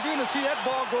angle. You're going to see that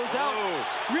ball goes out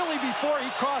really before he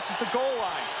crosses the goal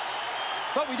line.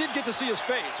 But we did get to see his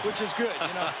face, which is good,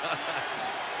 you know.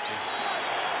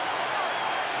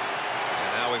 And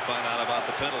now we find out about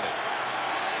the penalty.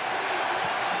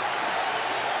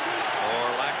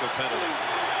 Or lack of penalty.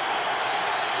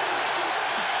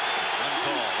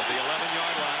 Uncalled at the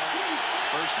 11-yard line.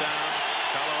 First down.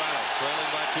 Colorado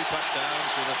trailing by 2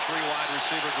 touchdowns with a 3-wide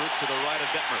receiver group to the right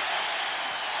of Detmer.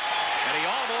 And he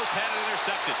almost had it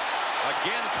intercepted.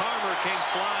 Again, Carmer came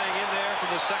flying in there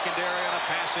from the secondary on a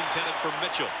pass intended for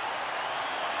Mitchell.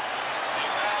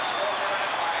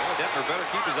 Well, Detmer better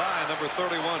keep his eye on number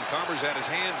 31. Carmer's had his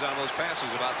hands on those passes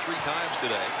about 3 times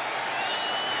today.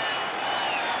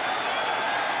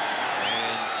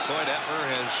 And Coy Detmer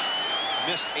has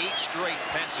missed 8 straight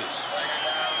passes.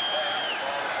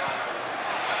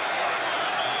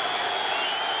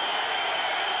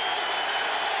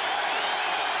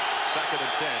 Second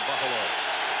and 10, Buffalo.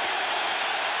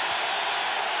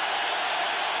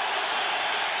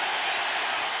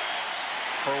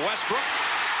 For Westbrook,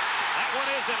 that one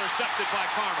is intercepted by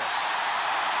Carmer.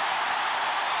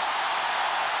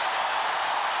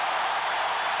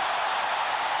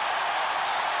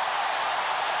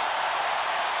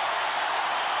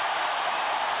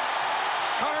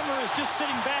 Carmer is just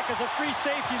sitting back as a free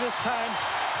safety this time,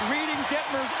 reading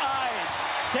Detmer's eyes.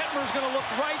 Detmer's going to look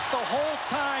right the whole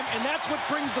time, and that's what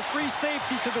brings the free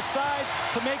safety to the side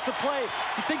to make the play.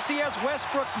 He thinks he has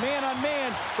Westbrook man on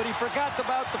man, but he forgot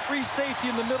about the free safety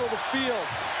in the middle of the field.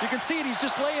 You can see it, he's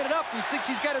just laying it up. He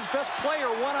thinks he's got his best player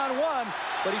one-on-one,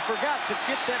 but he forgot to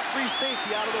get that free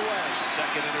safety out of the way.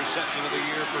 Second interception of the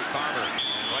year for Carmer.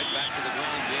 And right back to the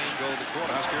ground game go the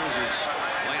Cornhuskers as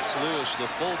Lance Lewis, the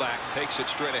fullback, takes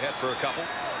it straight ahead for a couple.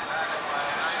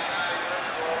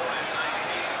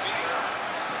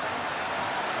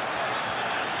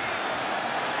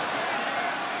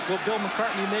 will Bill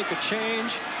McCartney make a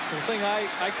change? The thing I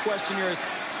question here is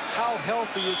how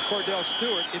healthy is Cordell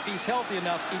Stewart? If he's healthy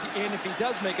enough, and if he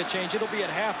does make a change, it'll be at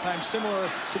halftime,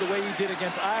 similar to the way he did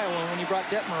against Iowa when he brought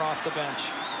Detmer off the bench.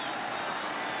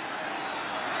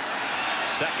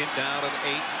 Second down and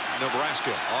 8.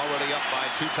 Nebraska already up by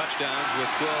 2 touchdowns with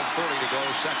 12:30 to go,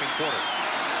 second quarter.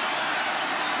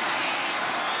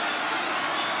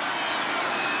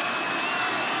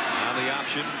 Now the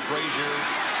option, Frazier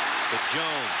to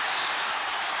Jones.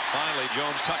 Finally,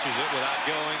 Jones touches it without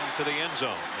going to the end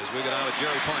zone as we go down to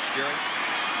Jerry Punch. Jerry.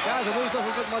 Guys, the news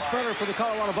doesn't get much better for the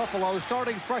Colorado Buffaloes.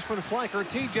 Starting freshman flanker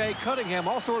T.J. Cunningham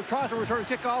also tries to return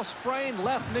kickoff, sprained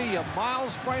left knee, a mild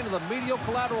sprain of the medial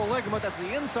collateral ligament. That's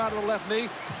the inside of the left knee.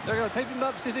 They're going to tape him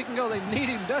up, see if he can go. They need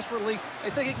him desperately. They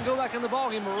think he can go back in the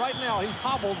ballgame, but right now he's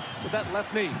hobbled with that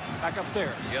left knee back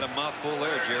upstairs. You got a mouthful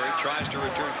there, Jerry. Tries to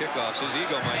return kickoffs. His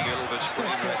ego might be a little bit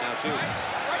sprained right now, too.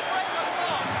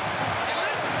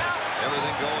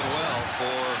 Everything going well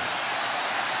for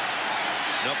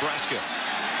Nebraska.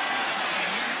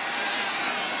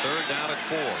 Third down at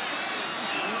 4.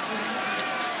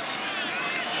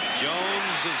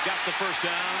 Jones has got the first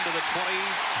down to the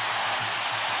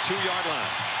 22-yard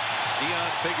line. Dion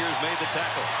Figures made the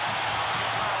tackle.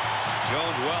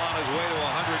 Jones well on his way to a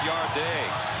 100-yard day.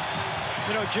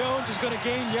 You know, Jones is going to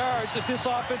gain yards if this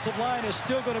offensive line is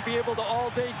still going to be able to all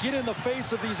day get in the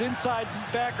face of these inside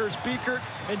backers, Beekert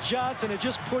and Johnson, and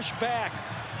just push back.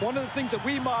 One of the things that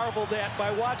we marveled at by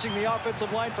watching the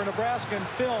offensive line for Nebraska in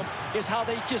film is how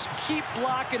they just keep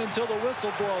blocking until the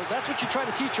whistle blows. That's what you try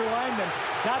to teach your linemen,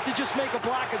 not to just make a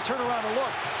block and turn around and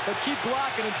look, but keep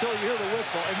blocking until you hear the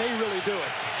whistle, and they really do it.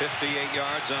 58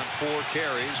 yards on 4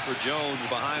 carries for Jones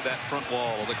behind that front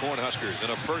wall of the Cornhuskers,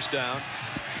 and a first down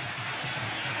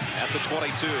at the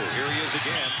 22. Here he is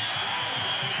again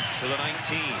to the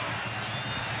 19.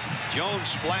 Jones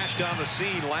splashed on the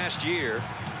scene last year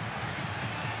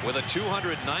with a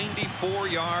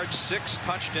 294-yard,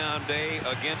 6-touchdown day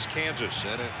against Kansas.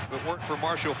 And if it weren't for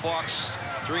Marshall Faulk's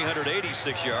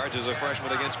 386 yards as a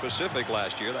freshman against Pacific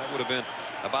last year, that would have been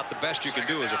about the best you can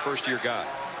do as a first-year guy.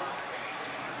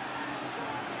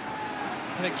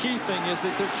 And the key thing is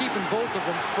that they're keeping both of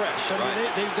them fresh. I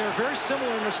mean, they're very similar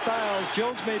in their styles.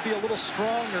 Jones may be a little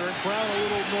stronger and Brown a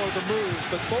little more the moves,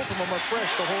 but both of them are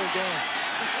fresh the whole game.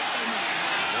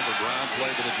 Remember, Brown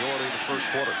played the majority of the first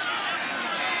quarter.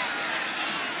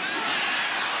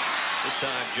 This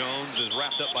time Jones is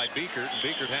wrapped up by Beekert, and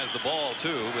Beekert has the ball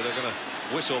too, but they're going to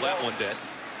whistle that one dead.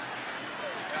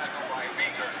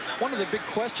 One of the big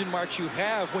question marks you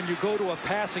have when you go to a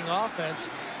passing offense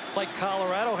like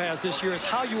Colorado has this year is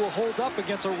how you will hold up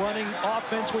against a running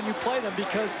offense when you play them,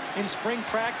 because in spring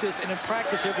practice and in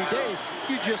practice every day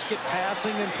you just get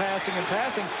passing and passing and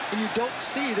passing, and you don't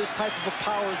see this type of a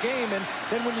power game. And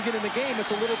then when you get in the game,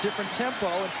 it's a little different tempo,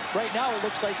 and right now it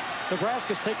looks like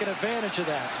Nebraska's taking advantage of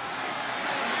that.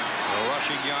 The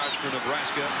rushing yards for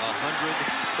Nebraska,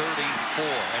 134.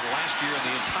 And last year in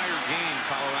the entire game,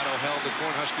 Colorado held the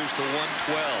Cornhuskers to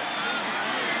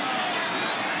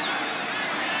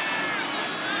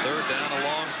 112. Third down, a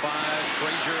long 5.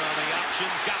 Frazier on the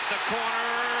options, got the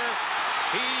corner.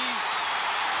 He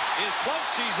is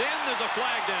close. He's in. There's a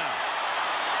flag down.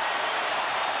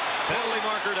 Penalty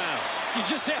marker down. You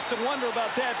just have to wonder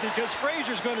about that, because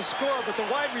Frazier's going to score, but the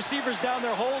wide receiver's down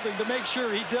there holding to make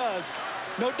sure he does.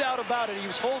 No doubt about it. He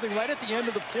was holding right at the end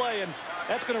of the play, and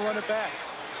that's going to run it back.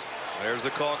 There's the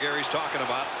call Gary's talking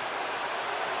about.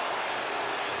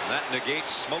 And that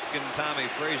negates Smoking Tommy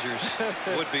Frazier's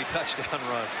would-be touchdown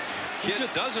run. Kid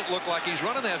doesn't look like he's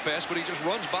running that fast, but he just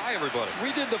runs by everybody.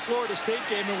 We did the Florida State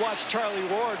game and watched Charlie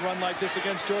Ward run like this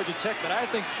against Georgia Tech, but I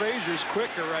think Frazier's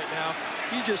quicker right now.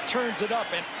 He just turns it up,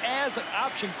 and as an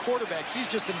option quarterback, he's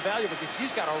just invaluable because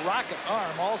he's got a rocket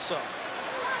arm also.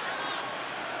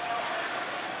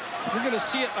 You're going to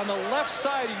see it on the left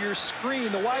side of your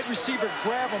screen. The wide receiver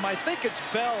grab him. I think it's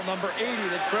Bell, number 80,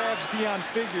 that grabs Dion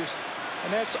Figures.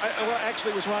 And that's, well,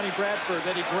 actually it was Ronnie Bradford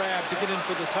that he grabbed to get in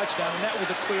for the touchdown, and that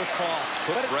was a clear call.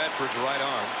 But Bradford's right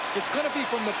arm. It's going to be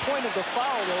from the point of the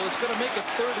foul, though. It's going to make it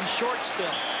 3rd and short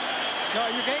still. No,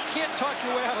 you can't talk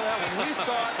your way out of that one. We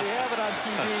saw it. We have it on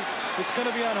TV. It's going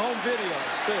to be on home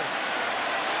videos, too.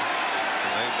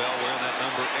 Ray Bell wearing that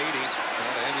number 80.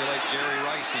 Trying to emulate Jerry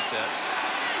Rice, he says.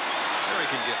 Jerry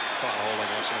can get caught holding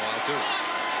once in a while, too.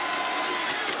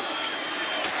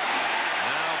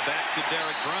 Now back to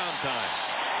Derek Brown time.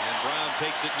 And Brown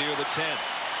takes it near the 10.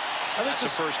 That's a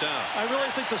first down. I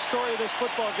really think the story of this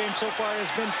football game so far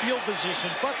has been field position.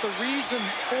 But the reason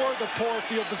for the poor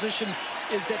field position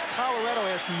is that Colorado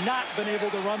has not been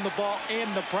able to run the ball, and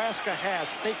Nebraska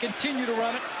has. They continue to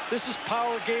run it. This is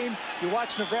power game. You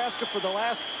watch Nebraska for the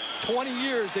last 20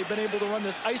 years. They've been able to run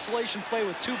this isolation play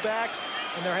with 2 backs,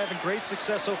 and they're having great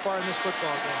success so far in this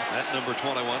football game. That number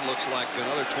 21 looks like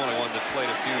another 21 that played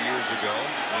a few years ago.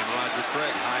 And Roger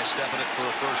Craig high-stepping it for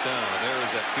a first down. And there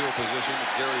is that field position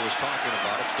that Gary was talking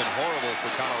about. It's been horrible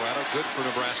for Colorado, good for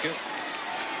Nebraska.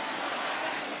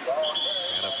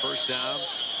 And a first down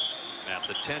at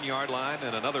the 10-yard line,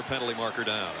 and another penalty marker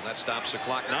down, and that stops the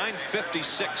clock.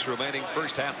 9:56 remaining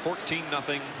first half.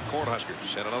 14-0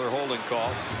 Cornhuskers, and another holding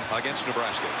call against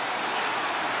Nebraska.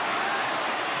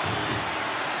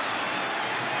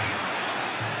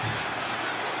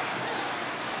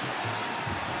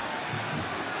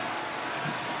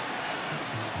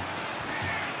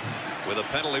 With a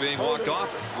penalty being walked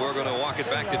off, we're going to walk it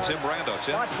back to Tim Brando.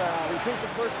 Tim.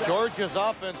 Georgia's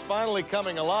offense finally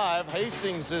coming alive.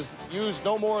 Hastings is used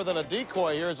no more than a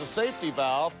decoy here as a safety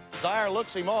valve. Zaire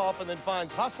looks him off and then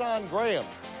finds Hassan Graham.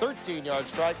 13-yard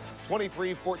strike,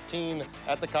 23-14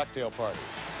 at the cocktail party.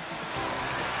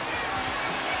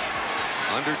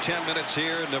 Under 10 minutes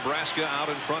here. Nebraska out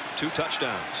in front, 2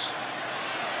 touchdowns.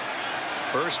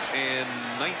 1st and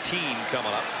 19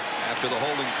 coming up after the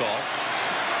holding call.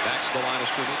 Backs the line of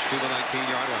scrimmage to the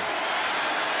 19-yard line.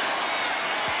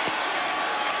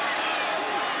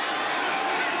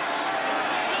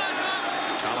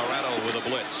 Colorado with a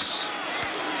blitz.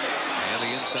 And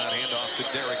the inside handoff to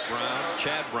Derek Brown.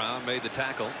 Chad Brown made the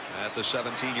tackle at the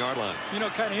 17-yard line. You know,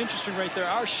 kind of interesting right there.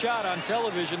 Our shot on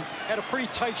television had a pretty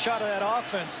tight shot of that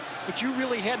offense, but you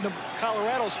really had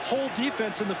Colorado's whole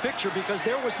defense in the picture because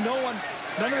there was no one.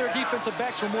 None of their defensive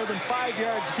backs were more than 5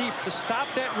 yards deep. To stop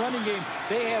that running game,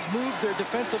 they have moved their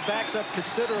defensive backs up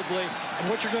considerably. And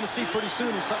what you're going to see pretty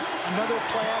soon is another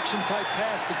play-action type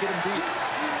pass to get them deep.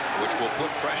 Which will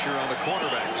put pressure on the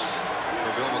cornerbacks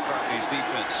for Bill McCartney's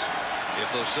defense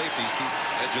if those safeties keep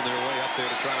edging their way up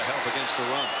there to try to help against the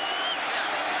run.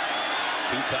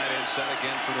 2 tight ends set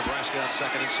again for Nebraska on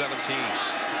 2nd and 17.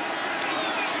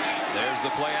 There's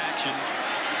the play action.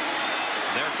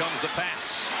 There comes the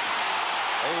pass.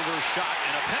 Overshot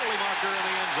and a penalty marker in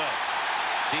the end zone.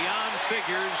 Deion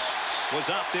Figures was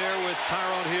out there with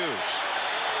Tyrone Hughes.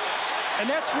 And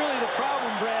that's really the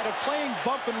problem, Brad, of playing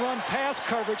bump and run pass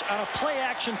coverage on a play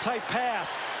action type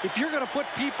pass. If you're going to put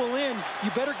people in, you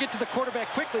better get to the quarterback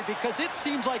quickly because it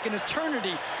seems like an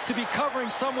eternity to be covering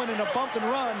someone in a bump and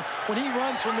run when he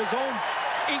runs from his own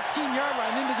 18-yard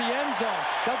line into the end zone.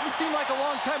 Doesn't seem like a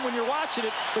long time when you're watching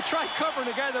it, but try covering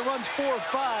a guy that runs 4 or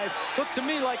 5. Looked to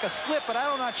me like a slip, but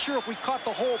I'm not sure if we caught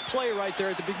the whole play right there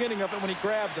at the beginning of it when he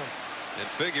grabbed him. And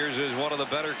Figures is one of the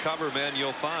better cover men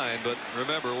you'll find, but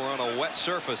remember, we're on a wet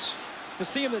surface. You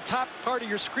see him the top part of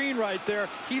your screen right there.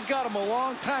 He's got him a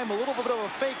long time, a little bit of a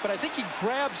fake, but I think he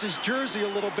grabs his jersey a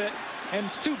little bit, and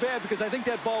it's too bad because I think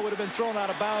that ball would have been thrown out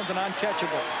of bounds and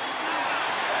uncatchable.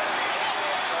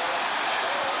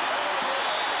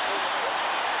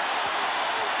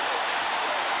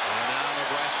 And now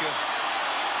Nebraska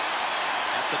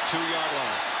at the 2-yard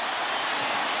line.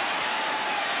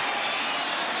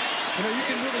 You know, you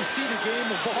can really see the game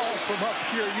evolve from up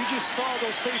here. You just saw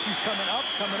those safeties coming up,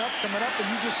 and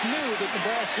you just knew that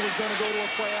Nebraska was going to go to a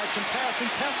play-action pass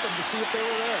and test them to see if they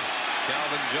were there.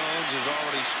 Calvin Jones has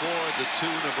already scored the 2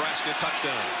 Nebraska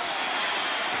touchdowns.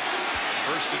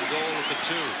 1st and goal at the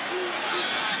 2.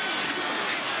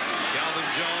 Calvin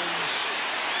Jones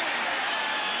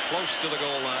close to the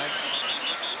goal line.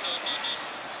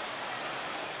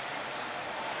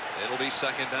 It'll be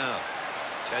 2nd down.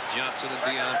 Ted Johnson and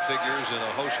Deion Figures and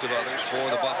a host of others for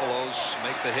the Buffaloes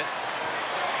make the hit.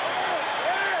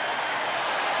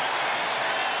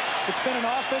 It's been an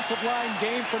offensive line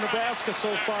game for Nebraska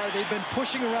so far. They've been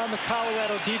pushing around the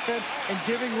Colorado defense and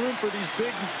giving room for these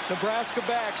big Nebraska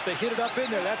backs to hit it up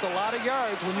in there. That's a lot of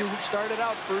yards when you started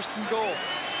out 1st and goal.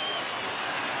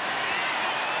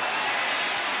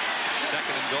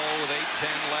 2nd and goal with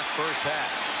 8:10 left first half.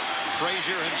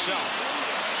 Frazier himself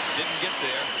didn't get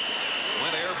there.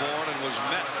 Went airborne and was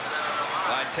met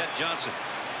by Ted Johnson.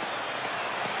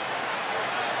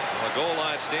 Well, a goal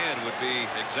line stand would be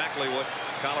exactly what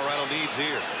Colorado needs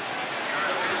here.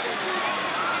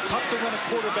 Tough to run a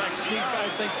quarterback sneak, I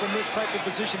think, from this type of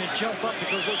position and jump up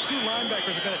because those 2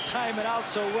 linebackers are going to time it out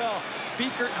so well.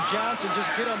 Beekert and Johnson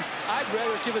just get them. I'd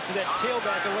rather give it to that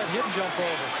tailback and let him jump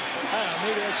over. I don't know,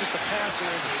 maybe that's just a passer.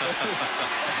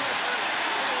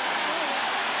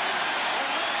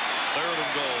 3rd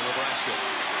and goal, Nebraska.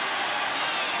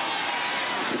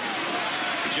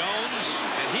 Jones,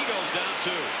 and he goes down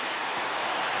too.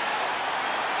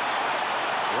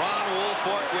 Ron Wolf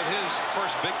for it with his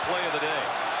first big play of the day.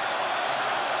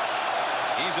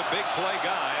 He's a big play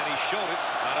guy, and he showed it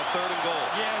on a 3rd and goal.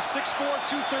 Yeah, 6'4",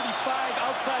 235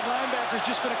 outside linebacker is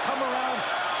just going to come around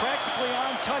practically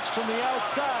untouched from the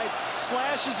outside,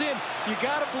 slashes in. You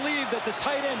got to believe that the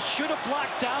tight end should have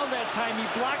blocked down that time. He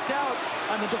blocked out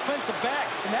on the defensive back,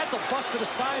 and that's a busted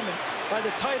assignment by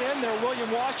the tight end there, William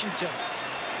Washington.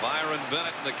 Byron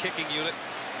Bennett in the kicking unit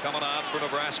coming on for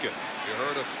Nebraska. You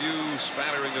heard a few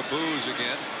spattering of boos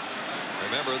again.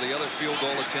 Remember, the other field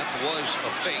goal attempt was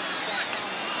a fake.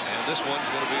 And this one's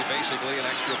going to be basically an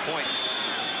extra point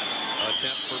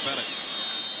attempt for Bennett.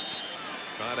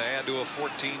 Trying to add to a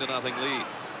 14-0 lead.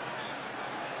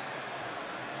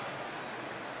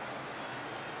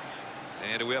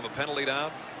 And do we have a penalty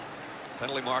down?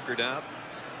 Penalty marker down?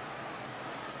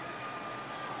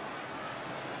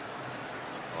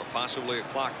 Or possibly a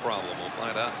clock problem. We'll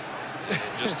find out in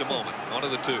just a moment. One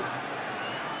of the two.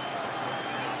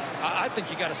 I think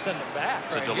you got to send it back.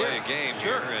 It's a delay of game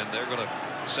here, and they're going to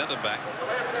send him back.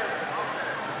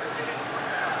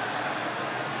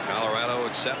 Colorado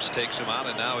accepts, takes him out,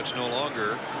 and now it's no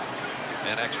longer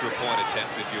an extra point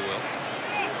attempt, if you will,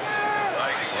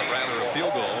 but rather a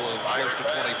field goal of close to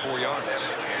 24 yards.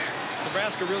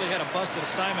 Nebraska really had a busted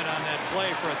assignment on that play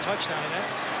for a touchdown, and that,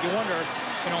 you wonder,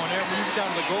 you know, when you get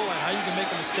down to the goal line, how you can make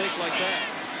a mistake like that.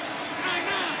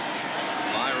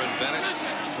 Byron Bennett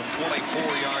from 24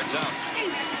 yards out,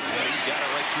 and he's got it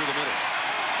right through the middle.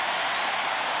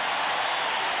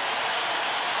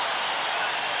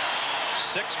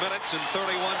 Six minutes and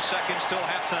 31 seconds till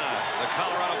halftime. The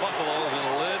Colorado Buffaloes in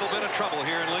a little bit of trouble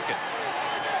here in Lincoln.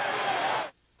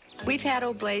 We've had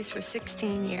Oblays for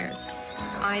 16 years.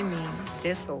 I mean,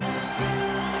 this old.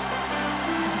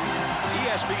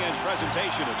 ESPN's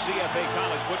presentation of CFA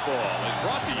College football is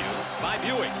brought to you by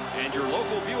Buick and your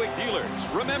local Buick dealers.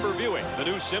 Remember Buick, the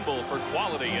new symbol for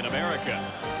quality in America.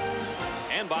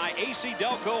 And by AC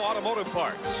Delco Automotive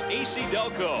Parts. AC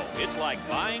Delco, it's like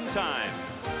buying time.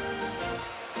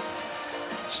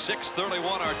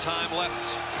 6:31 our time left.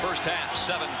 First half,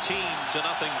 17-0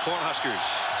 Cornhuskers.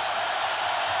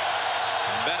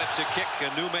 Bennett to kick, a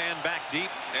new man back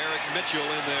deep. Eric Mitchell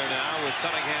in there now with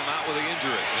Cunningham out with the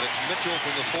injury. And it's Mitchell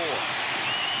from the 4.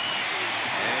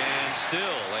 And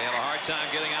still, they have a hard time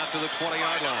getting out to the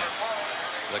 20-yard line.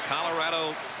 The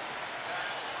Colorado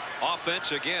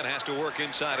offense, again, has to work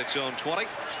inside its own 20.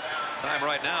 Time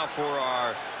right now for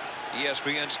our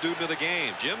ESPN student of the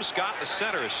game. Jim Scott, the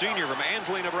center, a senior from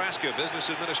Ansley, Nebraska,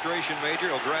 business administration major.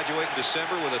 He'll graduate in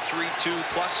December with a 3.2+.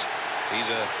 He's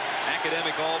a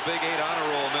academic all-Big 8 honor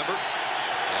roll member.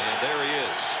 And there he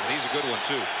is. And he's a good one,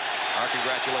 too. Our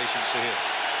congratulations to him.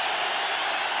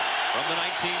 From the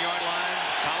 19-yard line,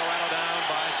 Colorado down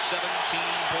by 17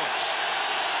 points.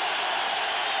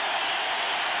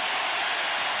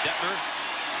 Detmer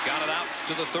got it out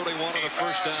to the 31 of the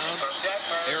first down.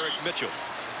 Eric Mitchell.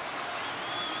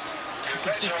 You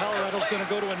can see Colorado's going to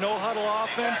go to a no-huddle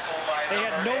offense. They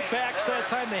had no backs that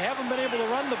time. They haven't been able to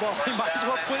run the ball. They might as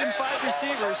well put in 5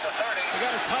 receivers. They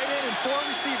got a tight end and 4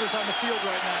 receivers on the field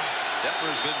right now.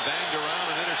 Detmer's been banged around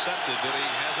and intercepted, but he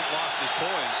hasn't lost his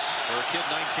poise. For a kid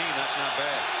 19, that's not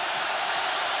bad.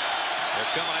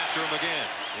 They're coming after him again.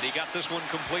 And he got this one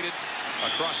completed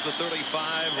across the 35.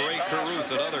 Ray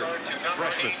Caruth, another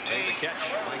freshman, made the catch.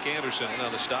 Mike Anderson,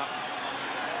 another stop.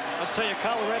 I'll tell you,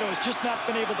 Colorado has just not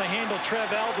been able to handle Trev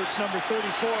Alberts, number 34.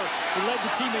 He led the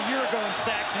team a year ago in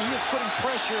sacks, and he is putting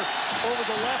pressure over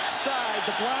the left side,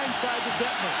 the blind side to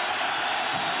Detmer.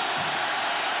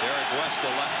 Derek West, the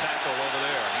left tackle over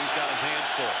there, and he's got his hands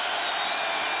full.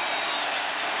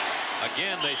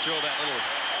 Again, they throw that little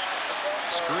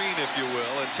screen, if you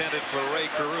will, intended for Ray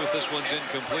Caruth. This one's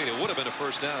incomplete. It would have been a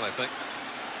first down, I think.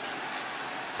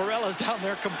 Perella's down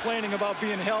there complaining about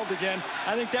being held again.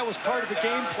 I think that was part of the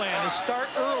game plan, to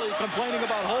start early complaining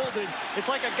about holding.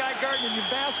 It's like a guy guarding you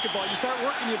basketball. You start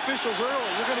working the officials early,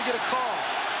 you're going to get a call.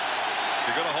 If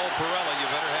you're going to hold Perella, you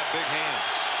better have big hands.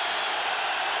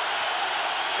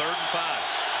 3rd and 5.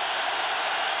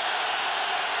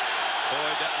 Boy,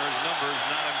 Detmer's numbers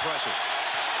not impressive.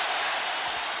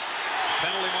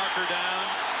 Penalty marker down.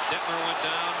 Detmer went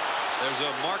down. There's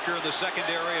a marker in the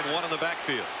secondary and one in the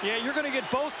backfield. Yeah, you're going to get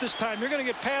both this time. You're going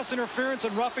to get pass interference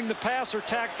and roughing the passer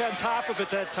tacked on top of it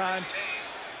that time.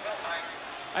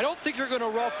 I don't think you're going to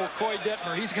ruffle Coy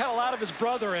Detmer. He's got a lot of his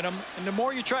brother in him, and the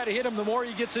more you try to hit him, the more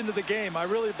he gets into the game. I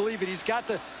really believe it. He's got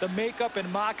the makeup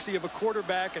and moxie of a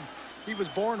quarterback, and he was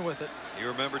born with it. You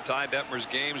remember Ty Detmer's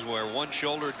games where one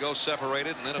shoulder would go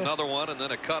separated and then another one and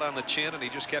then a cut on the chin, and he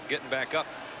just kept getting back up.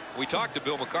 We talked to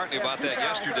Bill McCartney about that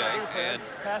yesterday, and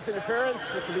pass interference,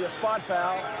 which will be a spot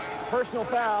foul, personal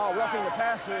foul, roughing the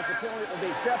passer, the penalty will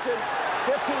be accepted.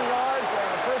 15 yards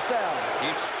and a first down. He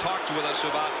talked with us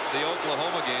about the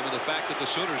Oklahoma game and the fact that the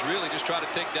Sooners really just try to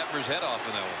take Detmer's head off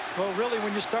in that one. Well, really,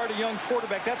 when you start a young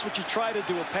quarterback, that's what you try to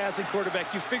do, a passing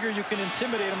quarterback. You figure you can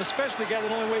intimidate him, especially a guy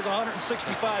that only weighs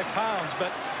 165 pounds.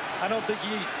 But I don't think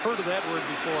he heard of that word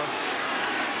before.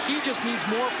 He just needs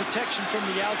more protection from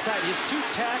the outside. His two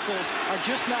tackles are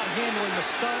just not handling the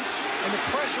stunts, and the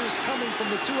pressure is coming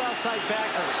from the two outside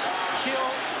backers, Kill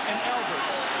and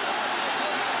Alberts.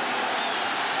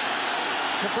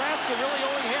 Nebraska really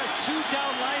only has 2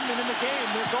 down linemen in the game.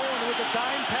 They're going with a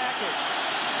dime package.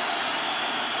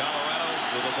 Colorado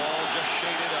with the ball just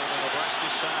shaded on the Nebraska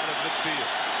side of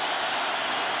midfield.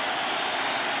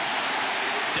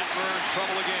 Detmer in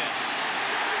trouble again.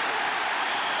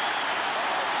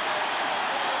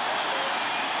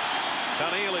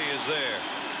 Connealy is there,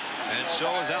 and so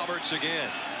is Alberts again.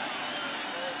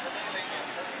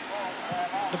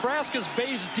 Nebraska's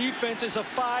base defense is a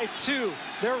 5-2.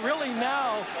 They're really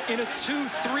now in a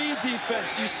 2-3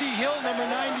 defense. You see Hill, number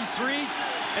 93,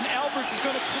 and Alberts is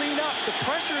going to clean up. The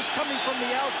pressure is coming from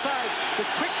the outside. The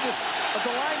quickness of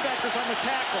the linebackers on the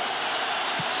tackles.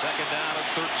 Second down and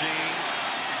 13.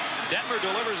 Detmer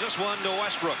delivers this one to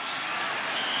Westbrook.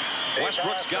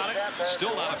 Westbrook's got it.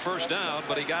 Still not a first down,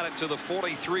 but he got it to the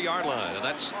 43-yard line, and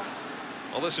that's,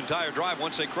 well, this entire drive,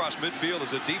 once they cross midfield,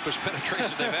 is the deepest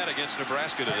penetration they've had against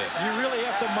Nebraska today. You really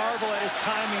have to marvel at his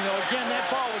timing, though. Again, that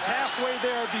ball was halfway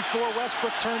there before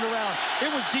Westbrook turned around. It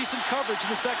was decent coverage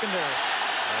in the secondary.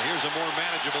 Here's a more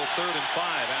manageable 3rd and 5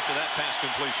 after that pass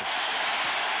completion.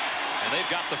 And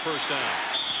they've got the first down.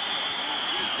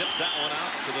 He zips that one out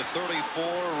to the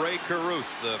 34, Ray Caruth,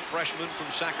 the freshman from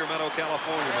Sacramento,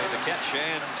 California, made the catch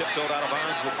and tiptoed out of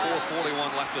bounds with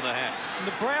 4:41 left in the half.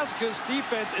 Nebraska's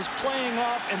defense is playing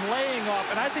off and laying off,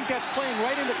 and I think that's playing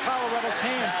right into Colorado's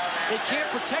hands. They can't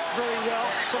protect very well,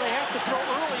 so they have to throw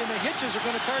early, and the hitches are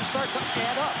going to start to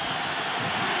add up.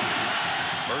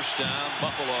 First down,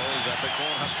 Buffaloes at the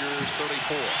Cornhuskers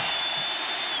 34.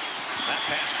 That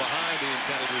pass behind the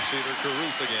intended receiver,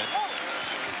 Caruth again.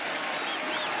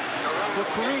 Well,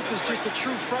 Caruth is just a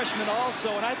true freshman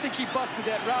also, and I think he busted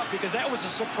that route because that was a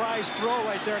surprise throw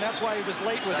right there, and that's why he was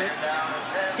late with it.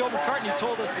 Bill McCartney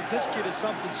told us that this kid is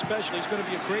something special. He's going to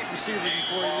be a great receiver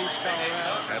before he leaves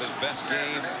Colorado. Had his best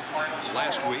game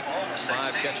last week.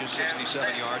 5 catches, 67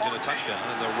 yards, and a touchdown.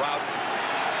 And the route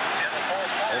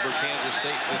over Kansas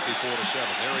State, 54-7.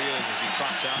 There he is as he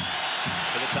trots out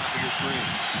to the top of your screen.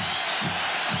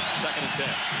 2nd and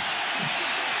 10.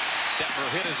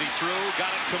 Detmer hit as he threw, got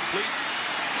it complete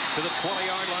to the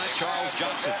 20-yard line, Charles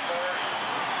Johnson.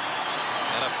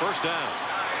 And a first down.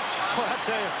 Well, I'll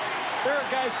tell you, there are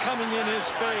guys coming in his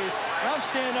face. I'm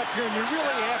standing up here, and you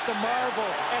really have to marvel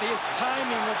at his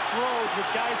timing of throws with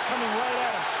guys coming right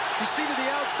at him. You see to the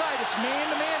outside, it's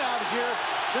man-to-man out here.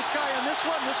 This guy on this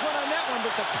one on that one,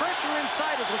 but the pressure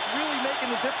inside is what's really making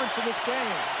the difference in this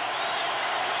game.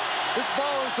 This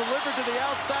ball is delivered to the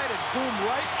outside and boom,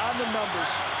 right on the numbers.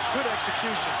 Good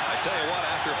execution. I tell you what,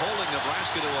 after holding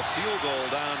Nebraska to a field goal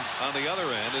down on the other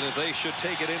end, and if they should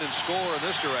take it in and score in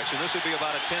this direction, this would be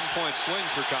about a 10-point swing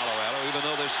for Colorado, even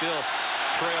though they still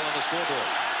trail on the scoreboard.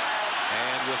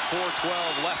 And with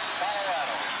 4:12 left,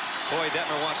 boy,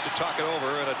 Detmer wants to talk it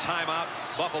over at a timeout.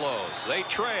 Buffaloes. They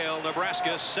trail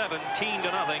Nebraska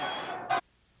 17-0.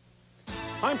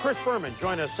 I'm Chris Berman.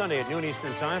 Join us Sunday at noon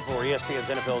Eastern Time for ESPN's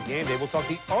NFL Game Day. We'll talk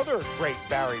the other great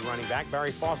Barry running back,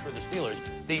 Barry Foster of the Steelers,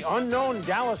 the unknown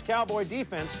Dallas Cowboy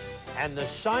defense, and the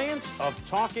science of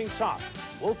talking tough.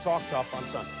 We'll talk tough on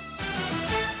Sunday.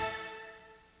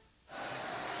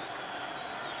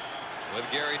 With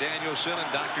Gary Danielson and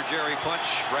Dr. Jerry Punch,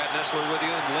 Brad Nessler with you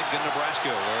in Lincoln,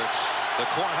 Nebraska, where it's the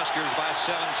Cornhuskers by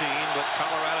 17, but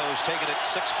Colorado has taken it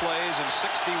 6 plays and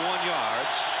 61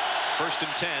 yards. 1st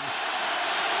and 10.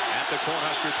 At the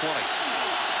Cornhusker 20.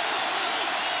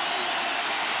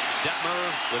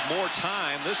 Detmer with more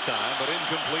time this time, but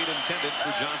incomplete, intended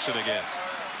for Johnson again.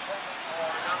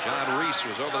 John Reese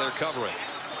was over there covering.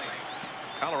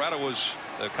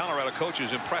 The Colorado coach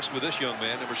is impressed with this young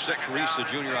man, number 6, Reese, the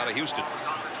junior out of Houston.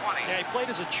 Yeah, he played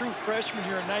as a true freshman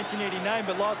here in 1989,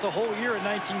 but lost a whole year in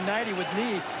 1990 with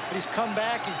knee. But he's come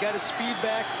back, he's got his speed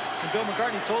back, and Bill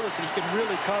McCartney told us that he can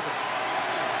really cover.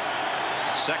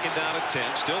 2nd down and 10.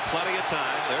 Still plenty of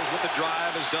time. There's what the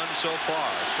drive has done so far.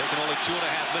 It's taken only 2.5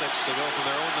 minutes to go from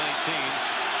their own 19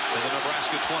 to the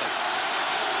Nebraska 20.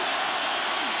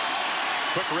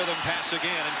 Quick rhythm pass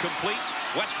again and complete.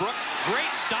 Westbrook,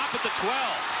 great stop at the 12.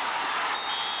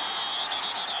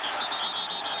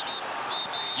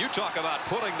 You talk about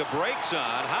putting the brakes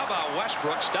on. How about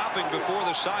Westbrook stopping before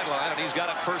the sideline, and he's got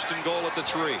it 1st and goal at the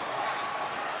 3.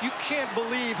 You can't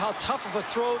believe how tough of a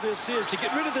throw this is. To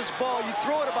get rid of this ball, you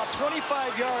throw it about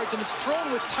 25 yards, and it's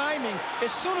thrown with timing.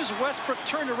 As soon as Westbrook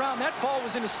turned around, that ball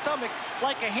was in his stomach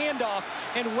like a handoff,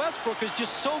 and Westbrook is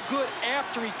just so good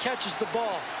after he catches the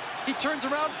ball. He turns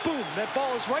around, boom, that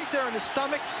ball is right there in his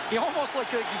stomach. He almost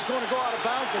like he's going to go out of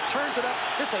bounds, but turns it up.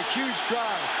 It's a huge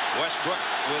drive. Westbrook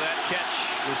with that catch,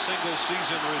 the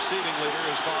single-season receiving leader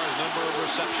as far as number of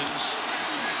receptions.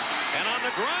 And on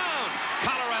the ground,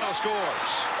 Colorado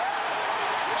scores.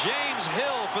 James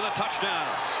Hill for the touchdown.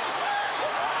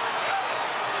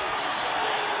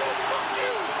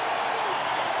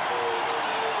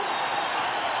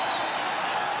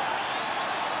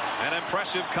 An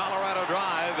impressive Colorado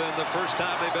drive, and the first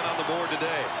time they've been on the board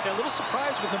today. Yeah, a little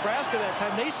surprised with Nebraska that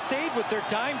time. They stayed with their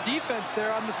dime defense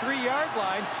there on the 3-yard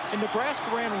line, and Nebraska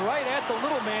ran right at the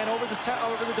little man over the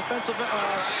defensive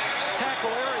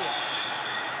tackle area.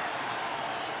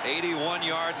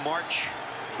 81-yard march.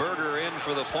 Berger in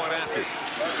for the point after.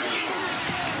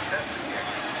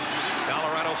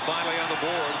 Colorado finally on the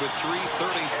board with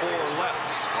 3:34 left,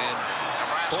 and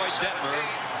Boyd Detmer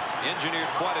engineered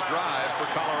quite a drive for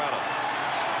Colorado.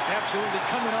 Absolutely,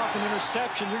 coming off an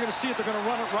interception. You're going to see it. They're going to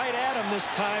run it right at him this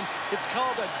time. It's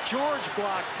called a George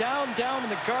block. Down,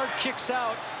 and the guard kicks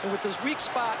out. And with this weak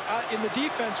spot in the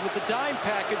defense with the dime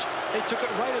package, they took it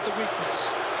right at the weakness.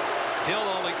 Hill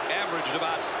only averaged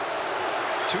about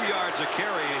 2 yards a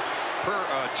carry per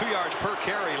 2 yards per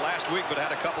carry last week, but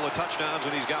had a couple of touchdowns,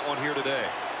 and he's got one here today.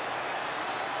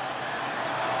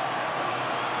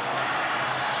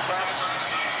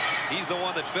 He's the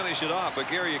one that finished it off, but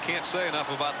Gary, you can't say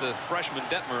enough about the freshman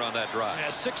Detmer on that drive. Yeah,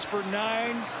 6 for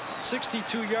 9,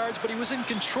 62 yards, but he was in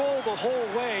control the whole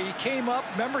way. He came up.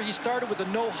 Remember, he started with a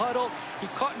no huddle. He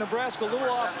caught Nebraska a little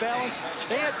off balance.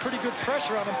 They had pretty good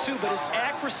pressure on him too, but his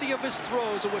accuracy of his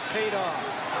throws are what paid off.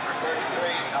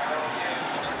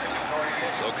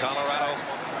 So Colorado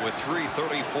with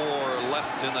 3:34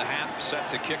 left in the half,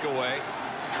 set to kick away,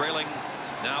 trailing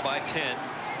now by 10.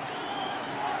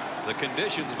 The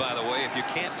conditions, by the way, if you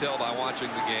can't tell by watching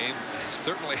the game,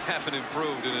 certainly haven't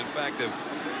improved, and in fact have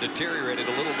deteriorated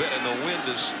a little bit, and the wind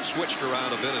has switched around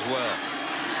a bit as well.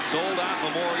 Sold out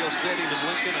Memorial Stadium in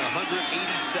Lincoln, 187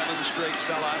 straight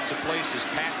sellouts. The place is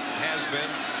packed, has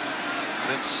been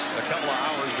since a couple of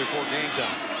hours before game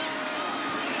time.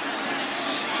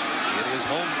 It is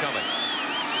homecoming.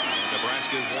 And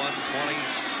Nebraska's won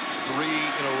 23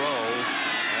 in a row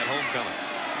at homecoming.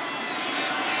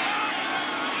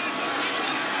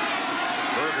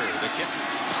 Berger, the kick.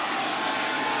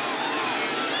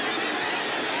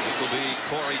 This will be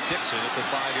Corey Dixon at the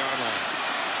 5-yard line.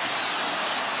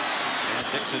 And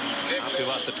Dixon out to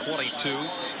about the 22.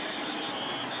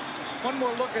 One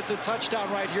more look at the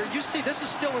touchdown right here. You see, this is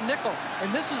still a nickel,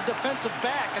 and this is defensive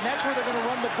back, and that's where they're going to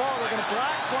run the ball. They're going to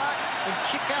block, and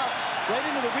kick out right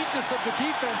into the weakness of the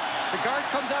defense. The guard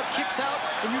comes out, kicks out,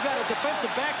 and you got a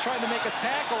defensive back trying to make a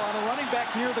tackle on a running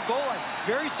back near the goal line.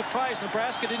 Very surprised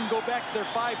Nebraska didn't go back to their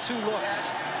 5-2 look.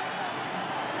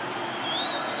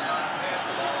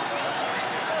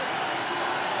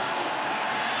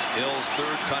 Hill's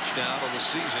 3rd touchdown of the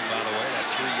season, by the way, that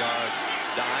 3-yard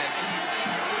dive.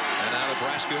 And now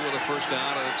Nebraska with a first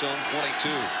down at its own 22.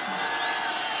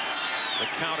 The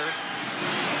counter.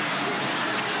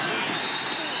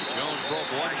 Jones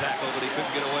broke one tackle, but he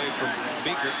couldn't get away from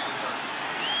Beekert.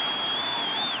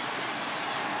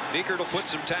 Beekert will put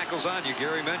some tackles on you.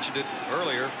 Gary mentioned it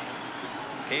earlier.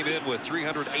 Came in with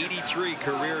 383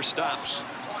 career stops.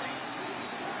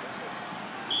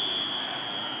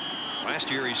 Last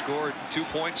year he scored 2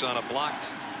 points on a blocked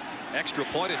extra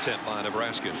point attempt by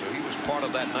Nebraska, so he was part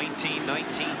of that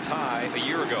 19-19 tie a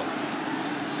year ago.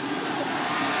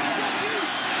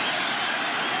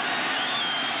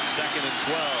 Second and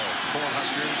 12,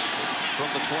 Cornhuskers from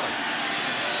the 20.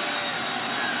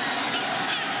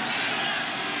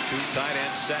 2 tight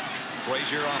end set.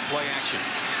 Frazier on play action.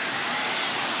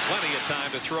 Plenty of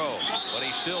time to throw, but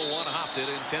he still one-hopped it,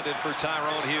 intended for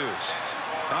Tyrone Hughes.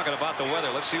 Talking about the weather,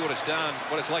 let's see what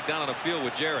it's like down on the field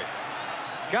with Jerry.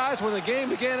 Guys, when the game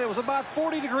began, it was about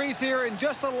 40 degrees here and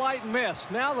just a light mist.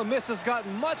 Now the mist has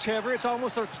gotten much heavier. It's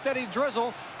almost a steady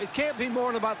drizzle. It can't be more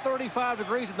than about 35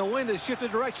 degrees, and the wind has shifted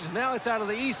directions. Now it's out of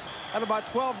the east at about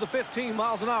 12 to 15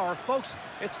 miles an hour. Folks,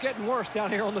 it's getting worse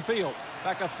down here on the field.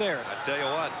 Back upstairs. I tell you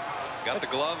what, got the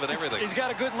glove and everything. He's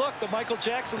got a good look, the Michael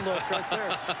Jackson look right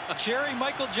there. Jerry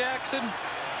Michael Jackson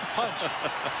punch.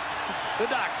 The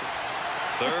doctor.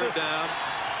 3rd down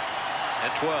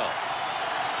and 12.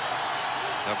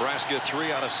 Nebraska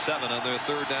 3 out of 7 on their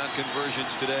third down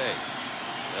conversions today.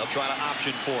 They'll try to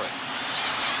option for it.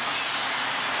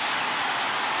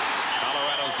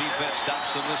 Colorado's defense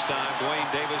stops them this time.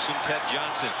 Dwayne Davis and Ted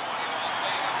Johnson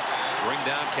bring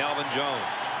down Calvin Jones.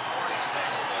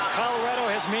 Colorado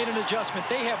has made an adjustment.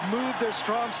 They have moved their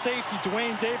strong safety,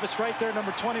 Dwayne Davis, right there,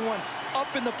 number 21,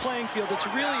 up in the playing field. It's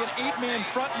really an 8-man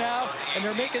front now, and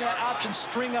they're making that option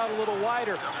string out a little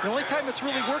wider. The only time it's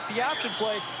really worked the option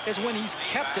play is when he's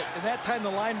kept it, and that time the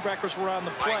linebackers were on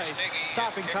the play,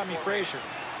 stopping Tommy Frazier.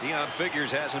 Deion Figures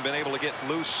hasn't been able to get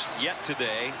loose yet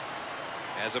today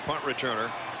as a punt returner,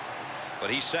 but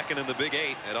he's second in the Big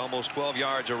 8 at almost 12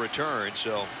 yards a return,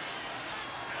 so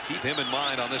keep him in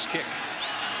mind on this kick.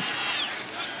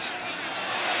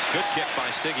 Good kick by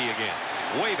Stiggy again.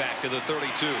 Way back to the 32.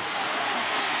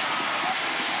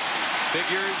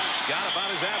 Figures got about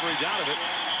his average out of it.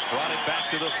 Brought it back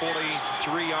to the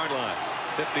 43-yard line.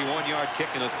 51-yard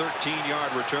kick and a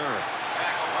 13-yard return.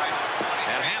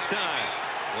 At halftime,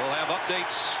 we'll have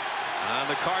updates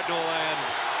on the Cardinal and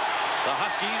the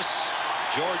Huskies.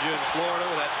 Georgia and Florida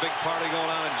with that big party going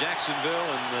on in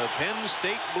Jacksonville, and the Penn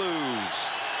State Blues.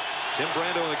 Tim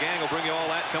Brando and the gang will bring you all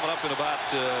that coming up in about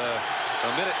a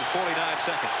minute and 49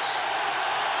 seconds.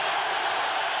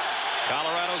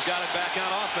 Colorado's got it back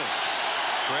on offense,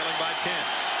 trailing by 10.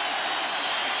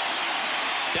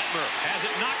 Detmer has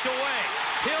it knocked away.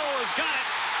 Hill has got it.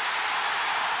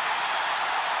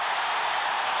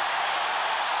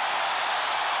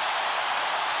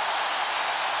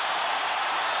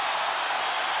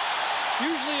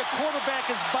 Usually a quarterback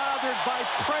is bothered by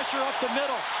pressure up the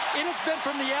middle. It has been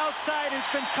from the outside. It's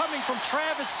been coming from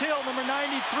Travis Hill, number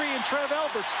 93, and Trev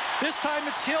Alberts. This time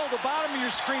it's Hill, the bottom of your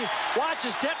screen. Watch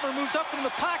as Detmer moves up into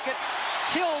the pocket.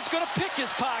 Hill's going to pick his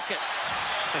pocket.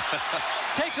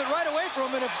 Takes it right away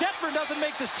from him, and if Detmer doesn't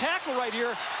make this tackle right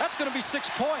here, that's going to be 6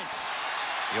 points.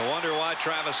 You wonder why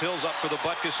Travis Hill's up for the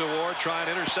Butkus Award, trying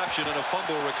interception and a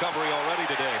fumble recovery already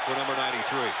today for number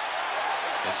 93.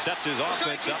 It sets his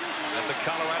offense up at the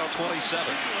Colorado 27.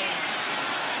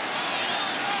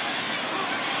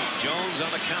 Jones on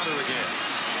the counter again.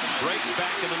 Breaks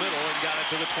back in the middle and got it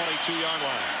to the 22-yard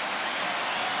line.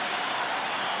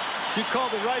 You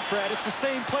called it right, Brad. It's the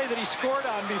same play that he scored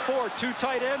on before. 2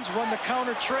 tight ends run the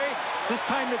counter tray. This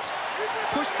time it's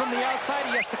pushed from the outside.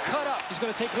 He has to cut up. He's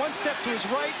going to take 1 step to his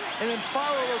right and then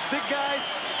follow those big guys.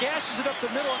 Gashes it up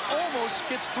the middle and almost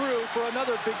gets through for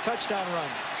another big touchdown run.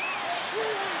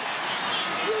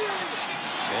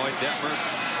 Boyd Detmer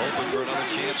hoping for another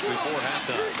chance before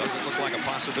halftime. Doesn't look like a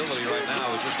possibility right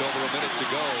now. With just over a minute to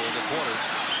go in the quarter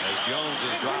as Jones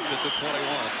is dropped at the 21.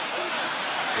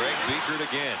 Greg Biekert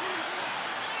again.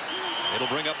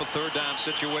 It'll bring up a third down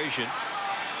situation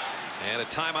and a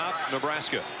timeout.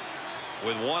 Nebraska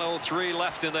with 1:03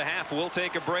 left in the half. We'll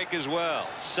take a break as well.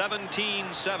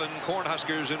 17-7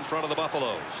 Cornhuskers in front of the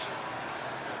Buffaloes.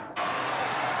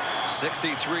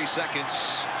 63 seconds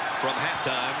from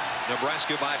halftime.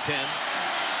 Nebraska by 10.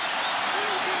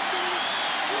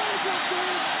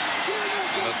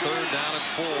 And a third down and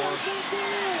 4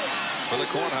 for the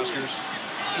Cornhuskers.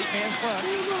 8-man front.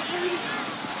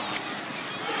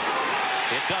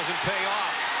 It doesn't pay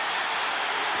off.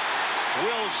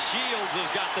 Will Shields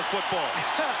has got the football.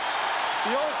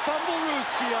 The old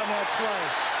fumble-rooski on that play.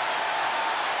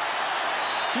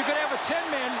 You could have a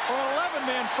 10-man or an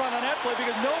 11-man front on that play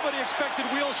because nobody expected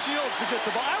Will Shields to get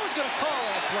the ball. I was going to call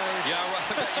that play. Yeah, right.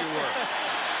 I bet you were.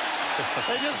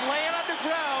 They just lay it on the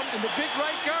ground, and the big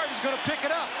right guard is going to pick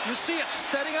it up. You see it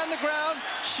steady on the ground.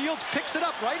 Shields picks it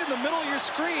up right in the middle of your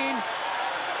screen.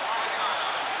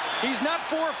 He's not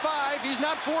 4'5", he's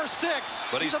not 4'6",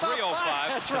 but he's 305.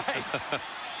 That's right.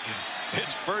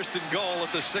 It's first and goal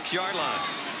at the 6-yard line.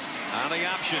 On the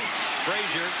option,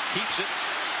 Frazier keeps it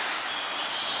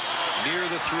near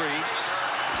the 3.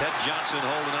 Ted Johnson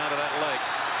holding on to that leg.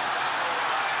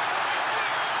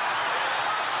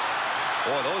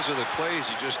 Boy, those are the plays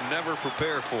you just never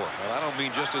prepare for. And I don't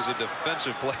mean just as a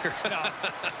defensive player. No.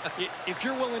 If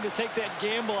you're willing to take that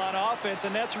gamble on offense,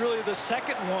 and that's really the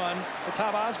second one that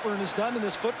Tom Osborne has done in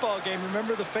this football game.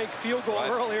 Remember the fake field goal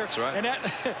earlier? That's right. And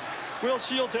that Will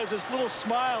Shields has this little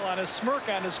smile on his smirk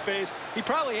on his face. He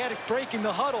probably had it breaking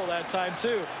the huddle that time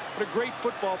too. What a great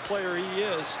football player he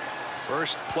is.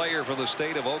 First player from the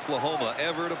state of Oklahoma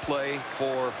ever to play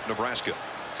for Nebraska.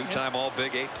 Two-time all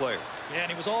Big 8 player. Yeah,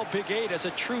 and he was all Big 8 as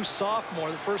a true sophomore.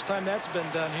 The first time that's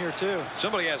been done here too.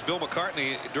 Somebody asked Bill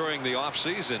McCartney during the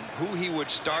offseason who he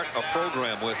would start a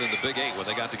program with in the Big 8 when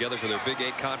they got together for their Big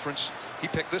 8 conference. He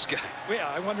picked this guy. Yeah,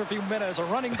 I wonder if he meant as a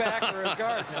running back or a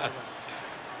guard.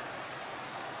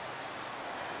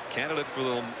 candidate for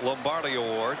the Lombardi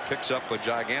Award, picks up a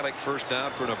gigantic first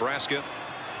down for Nebraska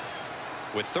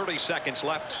with 30 seconds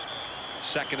left.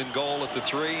 Second and goal at the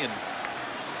 3, and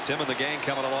Tim and the gang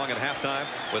coming along at halftime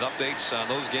with updates on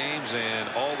those games and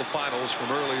all the finals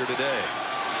from earlier today.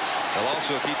 They'll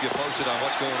also keep you posted on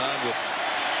what's going on with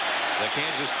the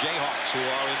Kansas Jayhawks, who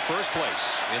are in first place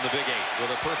in the Big 8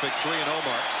 with a perfect 3-0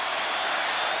 mark.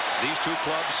 These two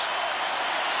clubs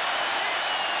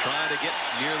trying to get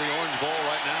near the Orange Bowl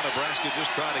right now. Nebraska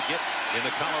just trying to get in the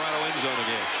Colorado end zone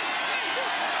again.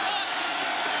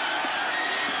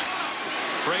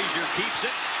 Frazier keeps it.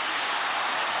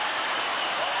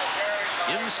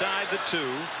 Inside the 2.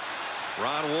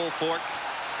 Ron Woolfolk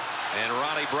and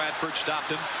Ronnie Bradford stopped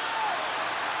him.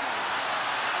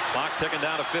 Clock ticking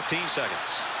down to 15 seconds.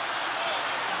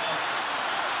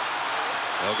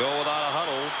 They'll go without a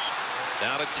huddle.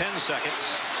 Down to 10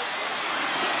 seconds.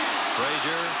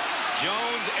 Frazier.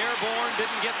 Jones airborne,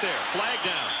 didn't get there. Flag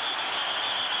down.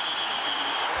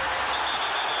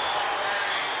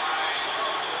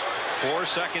 Four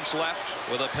seconds left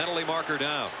with a penalty marker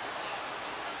down.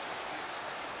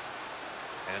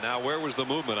 And now where was the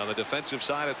movement, on the defensive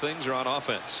side of things or on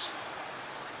offense?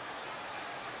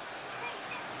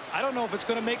 I don't know if it's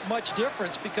going to make much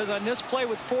difference, because on this play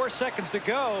with 4 seconds to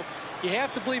go, you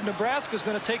have to believe Nebraska is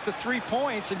going to take the 3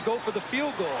 points and go for the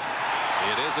field goal.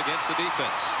 It is against the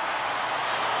defense.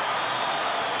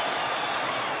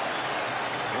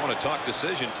 You want to talk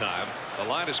decision time. The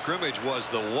line of scrimmage was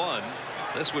the 1.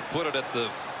 This would put it at the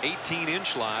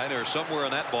 18-inch line or somewhere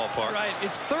in that ballpark. Right.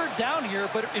 It's 3rd down here,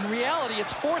 but in reality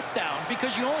it's 4th down,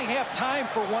 because you only have time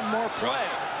for one more play.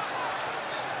 Right.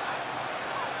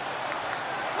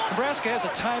 Nebraska has a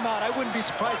timeout. I wouldn't be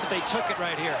surprised if they took it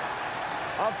right here.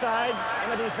 Offside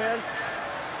on the defense.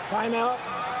 Timeout.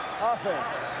 Offense.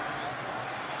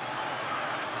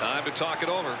 Time to talk it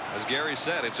over. As Gary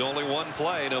said, it's only one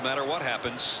play no matter what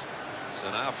happens. So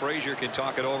now Frazier can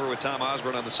talk it over with Tom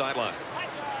Osborne on the sideline.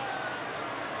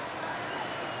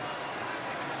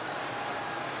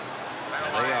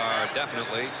 And they are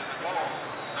definitely.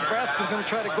 Nebraska's going to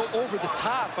try to go over the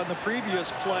top on the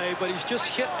previous play, but he's just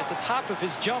hit at the top of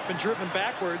his jump and driven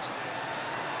backwards.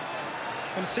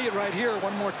 Going to see it right here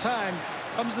one more time.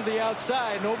 Comes to the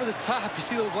outside and over the top. You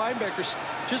see those linebackers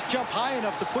just jump high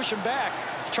enough to push him back.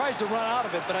 He tries to run out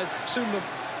of it, but I assume the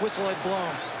whistle had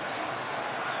blown.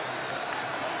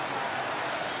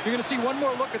 You're going to see one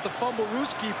more look at the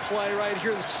Fumblerooski play right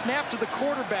here. The snap to the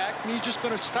quarterback, and he's just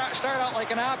going to start out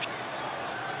like an option.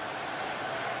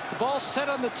 The ball's set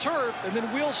on the turf, and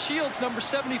then Will Shields, number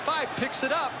 75, picks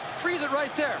it up, frees it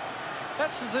right there.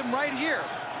 That's him right here.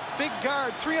 Big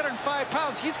guard, 305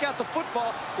 pounds. He's got the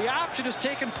football. The option is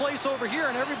taking place over here,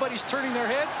 and everybody's turning their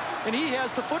heads, and he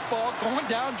has the football going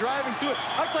down, driving through it.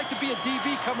 I'd like to be a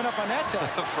DB coming up on that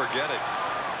tackle. Forget it.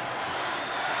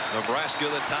 Nebraska,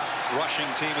 the top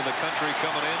rushing team in the country,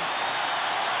 coming in,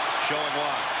 showing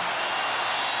why.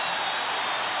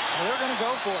 They're going to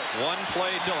go for it. One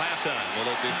play till halftime. Will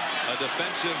it be a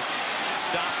defensive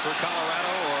stop for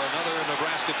Colorado or another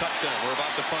Nebraska touchdown? We're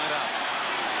about to find out.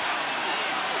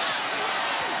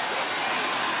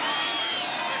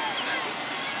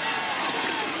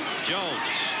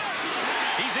 Jones.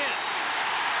 He's in.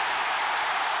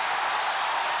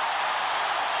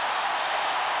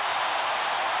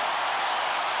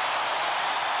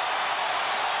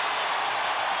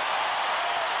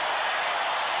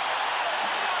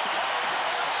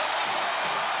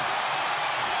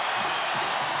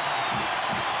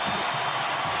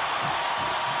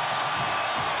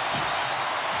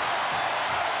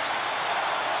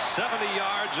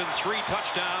 And 3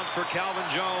 touchdowns for Calvin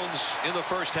Jones in the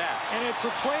first half. And it's a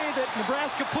play that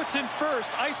Nebraska puts in first.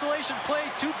 Isolation play,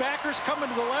 2 backers coming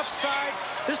to the left side.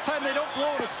 This time they don't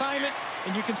blow an assignment,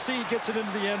 and you can see he gets it into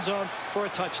the end zone for a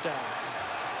touchdown.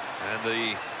 And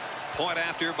the point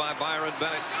after by Byron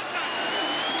Bennett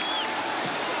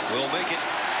will make it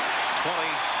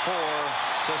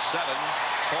 24-7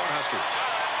 Cornhuskers.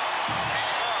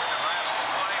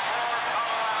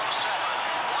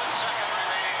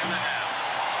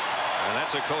 And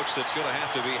that's a coach that's going to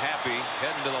have to be happy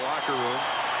heading to the locker room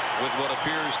with what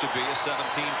appears to be a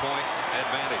 17-point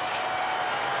advantage.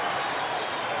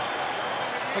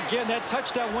 Again, that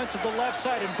touchdown went to the left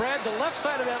side. And Brad, the left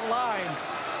side of that line,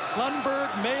 Lundberg,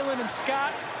 Malin, and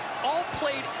Scott all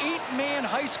played 8-man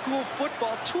high school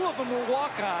football. 2 of them were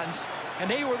walk-ons, and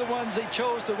they were the ones they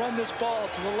chose to run this ball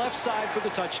to the left side for the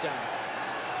touchdown.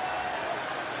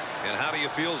 And how do you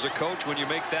feel as a coach when you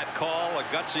make that call, a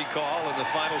gutsy call in the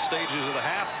final stages of the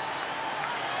half?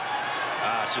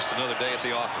 It's just another day at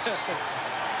the office.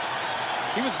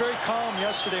 He was very calm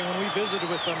yesterday when we visited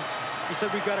with him. He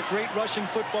said we've got a great rushing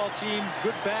football team,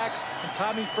 good backs, and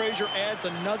Tommy Frazier adds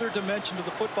another dimension to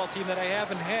the football team that I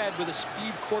haven't had with a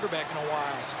speed quarterback in a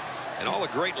while. And all the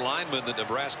great linemen that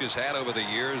Nebraska's had over the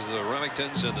years, the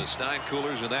Remingtons and the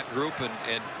Steinkuhlers and that group,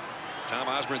 and Tom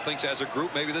Osborne thinks as a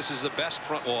group maybe this is the best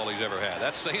front wall he's ever had.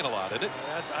 That's saying a lot, isn't it?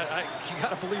 You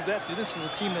got to believe that, dude. This is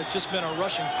a team that's just been a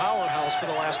rushing powerhouse for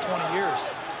the last 20 years.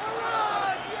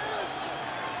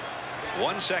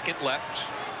 1 second left,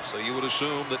 so you would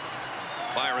assume that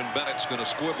Byron Bennett's going to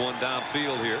squib one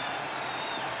downfield here.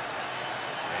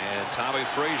 And Tommy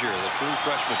Frazier, the true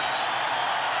freshman,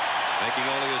 making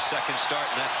only his second start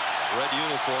in that red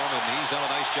uniform, and he's done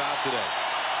a nice job today.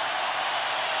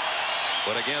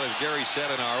 But again, as Gary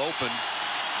said in our open,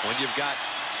 when you've got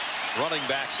running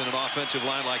backs in an offensive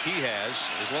line like he has,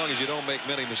 as long as you don't make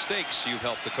many mistakes, you've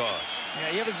helped the cause.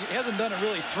 Yeah, he hasn't done it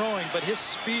really throwing, but his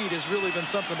speed has really been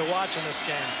something to watch in this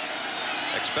game.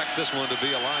 Expect this one to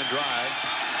be a line drive.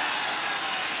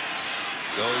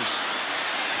 Goes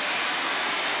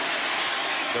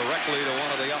directly to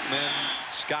one of the up men,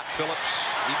 Scott Phillips.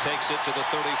 He takes it to the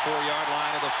 34-yard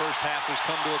line, and the first half has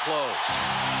come to a close.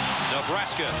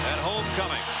 Nebraska at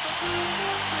homecoming,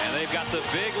 and they've got the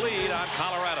big lead on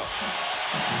Colorado.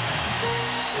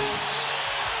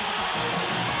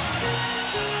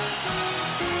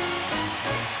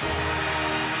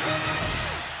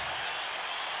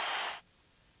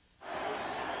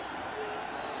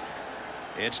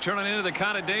 It's turning into the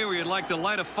kind of day where you'd like to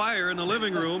light a fire in the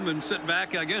living room and sit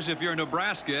back, I guess, if you're in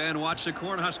Nebraska, and watch the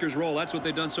Cornhuskers roll. That's what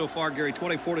they've done so far, Gary.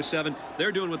 24-7.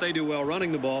 They're doing what they do well,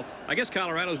 running the ball. I guess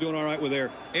Colorado's doing all right with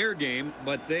their air game,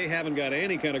 but they haven't got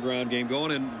any kind of ground game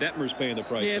going, and Detmer's paying the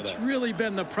price for that. It's really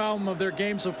been the problem of their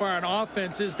game so far on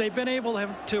offense is they've been able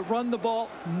to run the ball.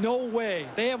 No way.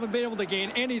 They haven't been able to gain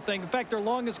anything. In fact, their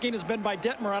longest gain has been by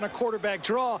Detmer on a quarterback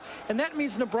draw, and that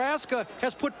means Nebraska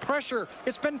has put pressure.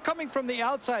 It's been coming from the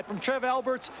outside, from Trev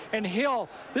Alberts and Hill.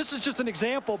 This is just an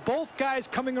example. Both guys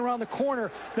coming around the corner.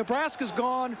 Nebraska's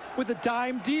gone with a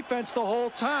dime defense the whole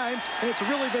time, and it's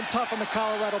really been tough on the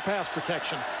Colorado pass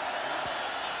protection.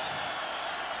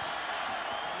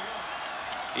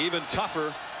 Even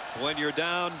tougher when you're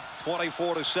down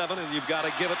 24-7 and you've got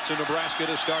to give it to Nebraska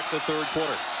to start the third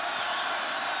quarter.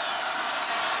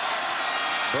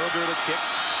 Berger to kick.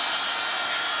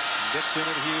 Dixon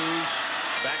and Hughes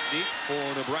back deep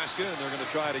for Nebraska, and they're going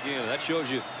to try it again. That shows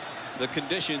you the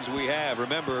conditions we have.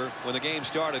 Remember, when the game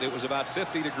started, it was about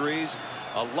 50 degrees,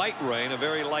 a light rain, a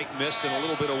very light mist, and a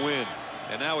little bit of wind.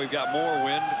 And now we've got more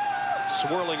wind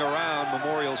swirling around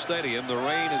Memorial Stadium. The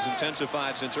rain has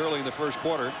intensified since early in the first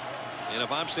quarter. And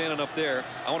if I'm standing up there,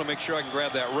 I want to make sure I can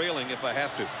grab that railing if I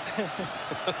have to.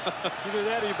 Either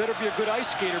that or you better be a good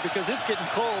ice skater, because it's getting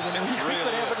cold, and we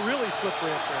could have it really slippery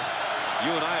up there. You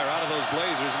and I are out of those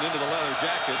blazers and into the leather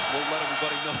jackets. We'll let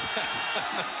everybody know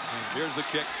that. Here's the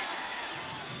kick.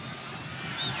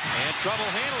 And trouble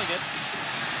handling it.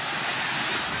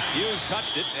 Hughes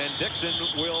touched it, and Dixon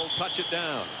will touch it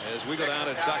down as we go down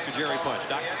to Dr. Jerry Punch.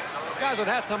 Doctor? Guys, at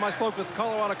halftime, I spoke with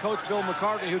Colorado coach Bill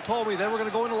McCartney, who told me they were going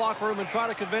to go in the locker room and try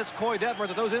to convince Coy Detmer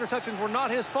that those interceptions were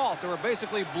not his fault. They were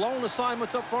basically blown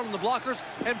assignments up front in the blockers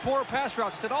and poor pass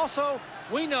routes. He said, also,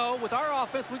 we know with our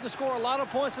offense we can score a lot of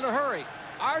points in a hurry.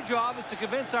 Our job is to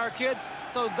convince our kids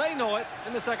so they know it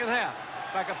in the second half.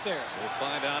 Back upstairs. We'll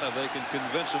find out if they can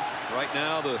convince them. Right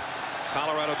now, the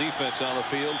Colorado defense on the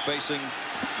field facing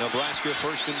Nebraska,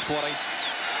 1st and 20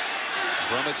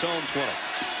 from its own 20.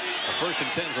 A 1st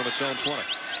and 10 from its own 20.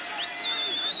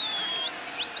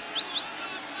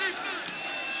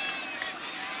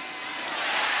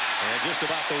 And just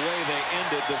about the way they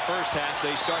ended the first half,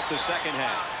 they start the second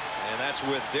half. And that's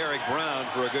with Derek Brown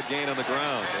for a good gain on the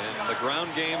ground. And the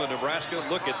ground game of Nebraska,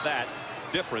 look at that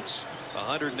difference.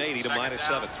 180 to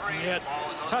 -7. Yeah,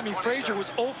 Tommy Frazier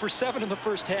was 0 for 7 in the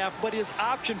first half, but his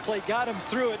option play got him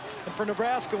through it. And for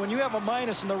Nebraska, when you have a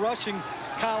minus in the rushing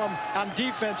column on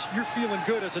defense, you're feeling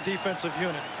good as a defensive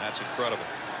unit. That's incredible.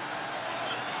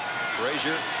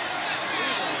 Frazier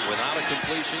without a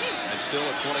completion and still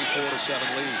a 24-7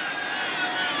 lead.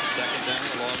 2nd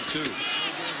down along 2.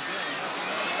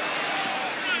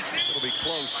 It'll be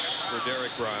close for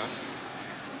Derek Brown.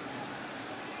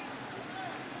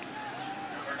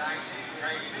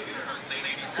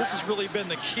 This has really been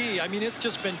the key. I mean, it's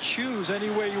just been choose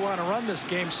any way you want to run this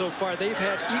game so far. They've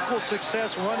had equal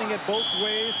success running it both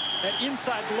ways. That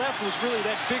inside left was really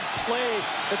that big play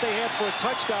that they had for a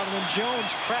touchdown when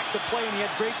Jones cracked the play and he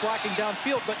had great blocking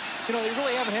downfield. But, you know, they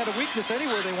really haven't had a weakness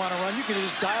anywhere they want to run. You can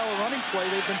just dial a running play.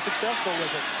 They've been successful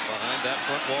with it. Behind that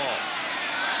front wall.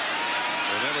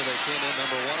 Remember, they came in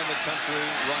 #1 in the country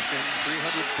rushing,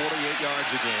 348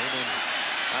 yards a game, and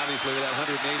Obviously, with that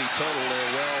 180 total,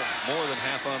 they're well more than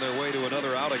half on their way to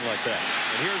another outing like that.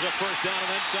 And here's a first down and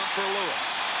then some for Lewis.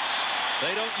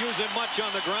 They don't use him much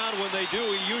on the ground. When they do,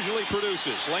 he usually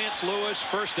produces. Lance Lewis,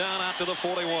 first down out to the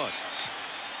 41.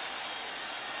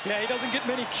 Yeah, he doesn't get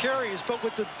many carries, but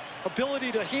with the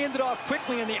ability to hand it off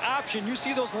quickly in the option, you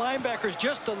see those linebackers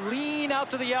just to lean out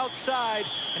to the outside,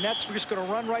 and that's just going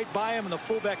to run right by him, and the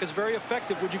fullback is very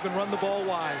effective when you can run the ball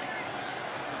wide.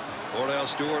 Cordell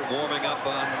Stewart warming up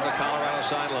on the Colorado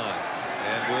sideline.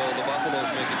 And will the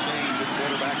Buffaloes make a change at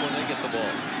quarterback when they get the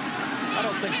ball? I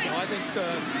don't think so. I think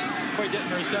Coy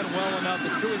Detmer has done well enough.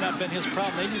 It's really not been his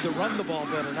problem. They need to run the ball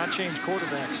better, not change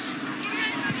quarterbacks.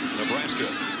 Nebraska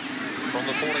from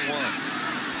the 41.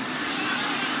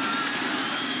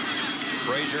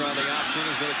 Frazier on the option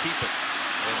is going to keep it.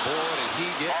 And boy, did he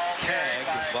get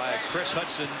tagged by Chris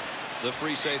Hudson, the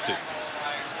free safety.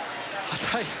 I'll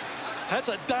tell you, that's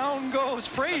a down goes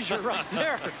Frazier right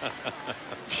there.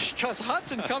 Because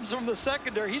Hudson comes from the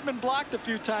secondary. He's been blocked a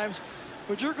few times,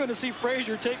 but you're going to see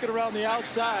Frazier take it around the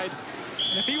outside.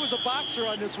 And if he was a boxer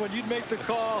on this one, you'd make the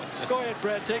call. Go ahead,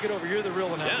 Brad, take it over. You're the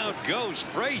real announcer. Down goes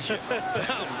Frazier.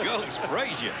 Down goes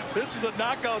Frazier. This is a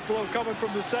knockout blow coming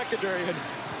from the secondary, and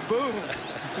boom.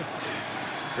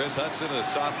 Chris Hudson, a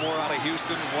sophomore out of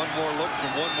Houston, one more look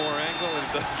from one more angle, and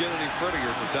it doesn't get any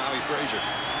prettier for Tommy Frazier.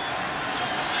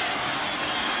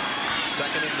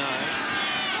 2nd and 9.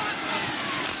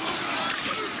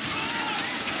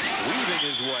 Weaving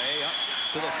his way up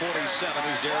to the 47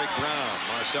 is Derek Brown.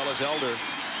 Marcellus Elder,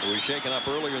 who was shaken up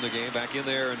earlier in the game, back in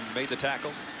there and made the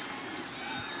tackle.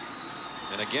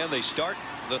 And again, they start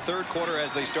the third quarter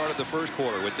as they started the first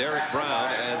quarter, with Derek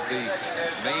Brown as the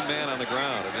main man on the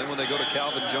ground. And then when they go to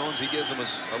Calvin Jones, he gives them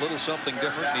a little something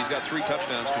different, and he's got 3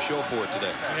 touchdowns to show for it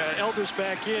today. Yeah, Elder's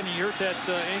back in. He hurt that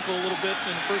ankle a little bit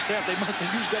in the first half. They must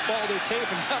have used up all their tape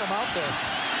and got him out there.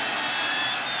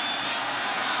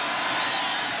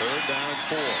 3rd down and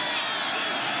 4.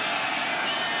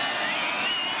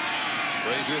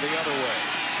 Frazier the other way.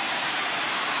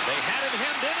 They had him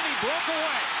hemmed in, and he broke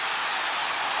away.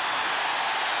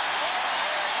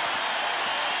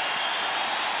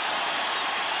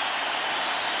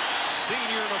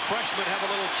 Senior and a freshman have a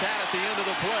little chat at the end of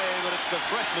the play, but it's the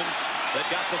freshman that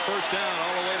got the first down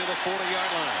all the way to the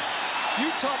 40-yard line.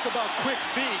 You talk about quick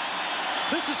feet.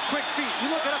 This is quick feet. You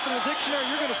look it up in the dictionary,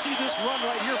 you're going to see this run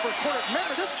right here for a quarter.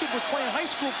 Remember, this kid was playing high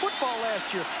school football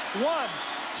last year. 1,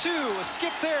 2, a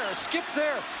skip there, a skip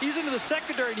there. He's into the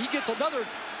secondary, and he gets another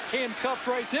handcuffed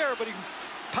right there, but he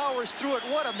powers through it.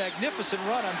 What a magnificent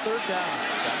run on 3rd down.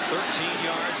 Got 13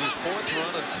 yards, his 4th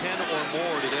run of 10 or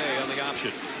more today on the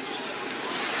option.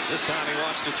 This time he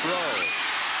wants to throw.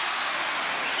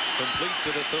 Complete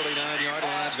to the 39-yard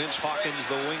line. Vince Hawkins,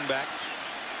 the wingback.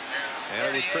 And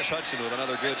it was Chris Hudson with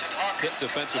another good hit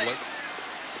defensively.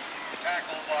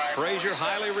 Frazier,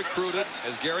 highly recruited,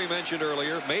 as Gary mentioned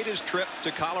earlier, made his trip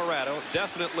to Colorado.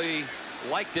 Definitely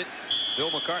liked it. Bill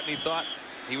McCartney thought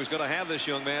he was going to have this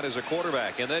young man as a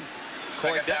quarterback. And then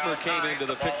Coy Detmer came into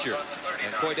the picture.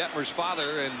 And Coy Detmer's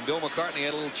father and Bill McCartney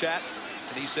had a little chat.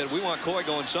 And he said, we want Coy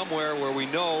going somewhere where we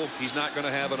know he's not going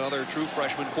to have another true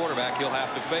freshman quarterback he'll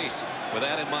have to face. With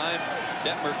that in mind,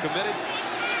 Detmer committed.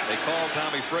 They called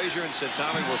Tommy Frazier and said,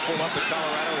 Tommy, we're full up at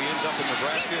Colorado. He ends up in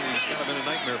Nebraska, and he's kind of been a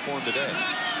nightmare for him today.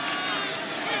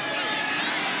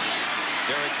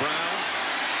 Derek Brown.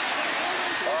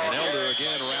 And Elder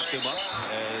again wrapped him up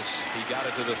as he got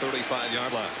it to the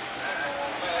 35-yard line.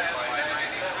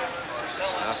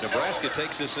 Now, if Nebraska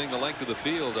takes this thing the length of the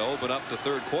field to open up the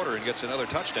 3rd quarter and gets another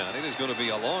touchdown, it is going to be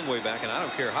a long way back, and I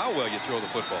don't care how well you throw the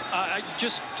football. I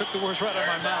just took the words right out of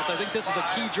my mouth. I think this is a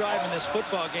key drive in this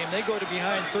football game. They go to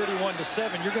behind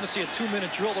 31-7. You're going to see a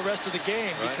 2-minute drill the rest of the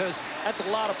game, right? Because that's a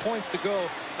lot of points to go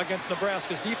against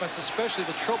Nebraska's defense, especially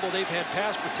the trouble they've had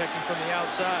pass protecting from the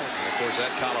outside. And of course,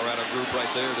 that Colorado group right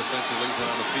there defensively been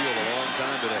on the field a long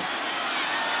time today.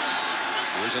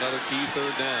 Here's another key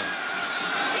 3rd down.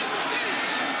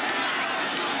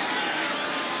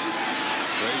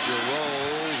 Frazier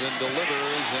rolls and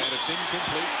delivers, and it's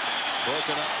incomplete.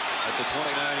 Broken up at the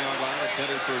 29-yard line,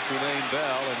 intended for Trumaine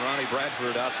Bell, and Ronnie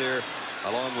Bradford out there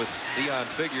along with Deion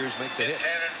Figures make the hit.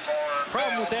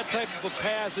 Problem with that type of a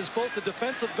pass is both the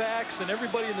defensive backs and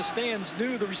everybody in the stands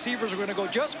knew the receivers were going to go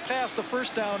just past the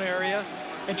 1st down area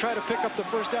and try to pick up the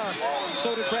 1st down.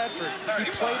 So did Bradford.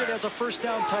 He played it as a 1st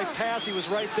down type pass. He was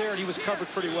right there, and he was covered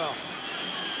pretty well.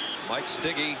 Mike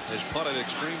Stiggy has punted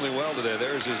extremely well today.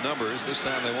 There's his numbers. This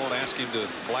time they won't ask him to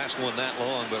blast one that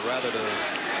long, but rather to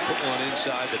put one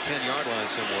inside the 10-yard line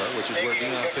somewhere, which is where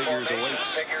Deion Figures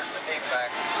awaits.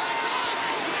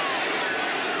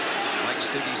 Mike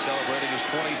Stiggy celebrating his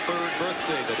 23rd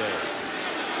birthday today.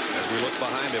 As we look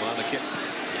behind him on the kick.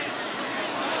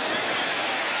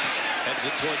 Heads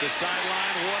it toward the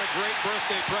sideline. What a great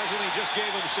birthday present he just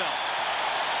gave himself.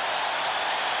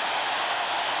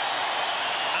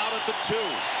 Out at the 2.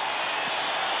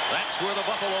 That's where the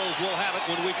Buffaloes will have it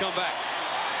when we come back.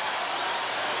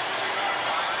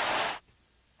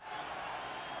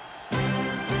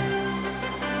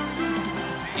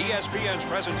 ESPN's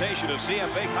presentation of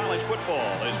CFA college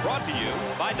football is brought to you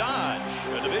by Dodge,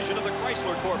 a division of the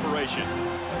Chrysler Corporation.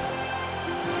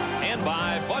 And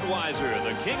by Budweiser,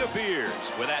 the king of beers.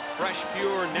 With that fresh,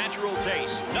 pure, natural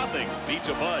taste, nothing beats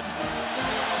a Bud.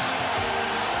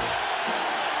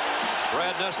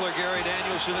 Brad Nessler, Gary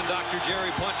Danielson, and Dr.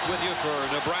 Jerry Punch with you for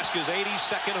Nebraska's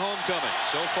 82nd homecoming.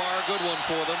 So far, a good one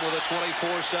for them with a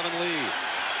 24-7 lead.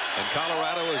 And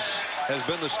Colorado has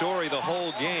been the story the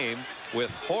whole game with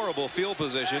horrible field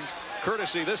position,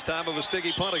 courtesy this time of a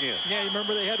Stiggy punt again. Yeah, you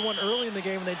remember they had one early in the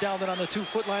game and they downed it on the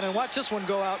 2-foot line. And watch this one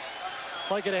go out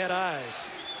like it had eyes.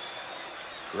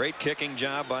 Great kicking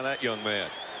job by that young man.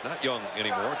 Not young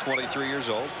anymore, 23 years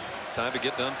old. Time to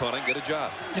get done punting, get a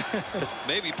job.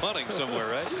 Maybe punting somewhere,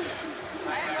 right?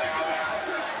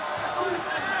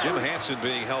 Jim Hansen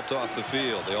being helped off the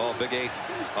field. The all Big 8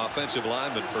 offensive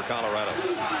lineman for Colorado.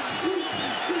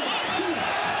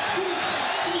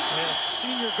 Yeah,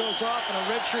 senior goes off and a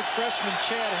redshirt freshman,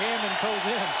 Chad Hammond, goes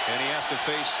in. And he has to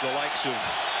face the likes of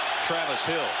Travis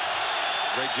Hill.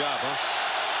 Great job, huh?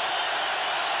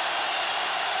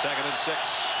 2nd and 6.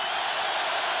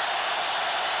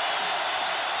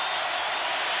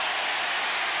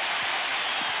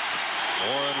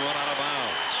 Warren run out of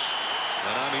bounds.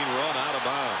 And I mean run out of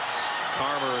bounds.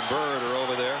 Farmer and Bird are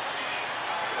over there.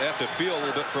 They have to feel a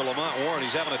little bit for Lamont Warren.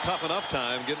 He's having a tough enough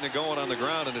time getting it going on the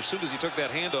ground. And as soon as he took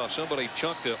that handoff, somebody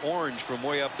chunked an orange from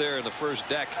way up there in the first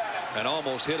deck and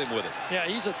almost hit him with it. Yeah,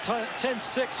 he's a 10-6,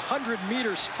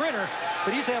 100-meter sprinter,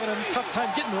 but he's having a tough time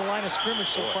getting to the line of scrimmage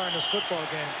so far in this football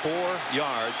game. 4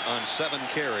 yards on 7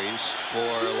 carries for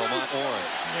Lamont Warren.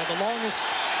 Yeah, the longest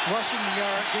rushing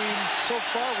yard game so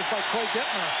far was by Coy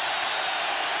Detmer.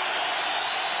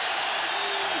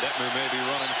 Detmer may be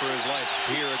running for his life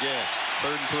here again.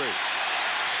 3rd and 3.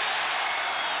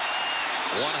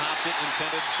 One hopped it,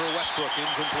 intended for Westbrook,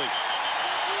 incomplete.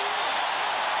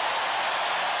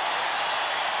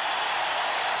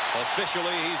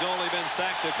 Officially, he's only been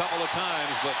sacked a couple of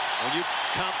times, but when you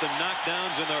count the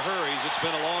knockdowns and the hurries, it's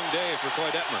been a long day for Coy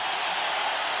Detmer.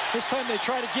 This time they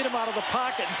try to get him out of the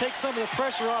pocket and take some of the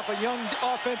pressure off a young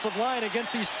offensive line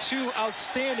against these 2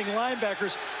 outstanding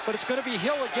linebackers. But it's going to be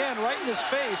Hill again right in his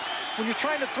face. When you're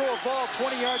trying to throw a ball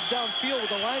 20 yards downfield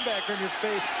with a linebacker in your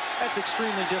face, that's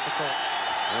extremely difficult.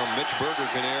 Well, Mitch Berger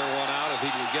can air one out if he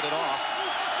can get it off.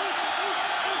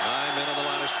 9 men on the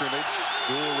line of scrimmage.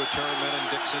 Dual return men in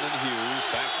Dixon and Hughes.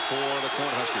 Back for the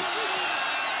Cornhuskers.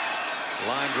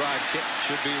 Line drive kick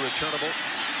should be returnable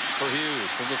for Hughes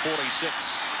from the 46.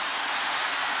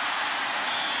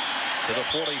 To the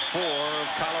 44 of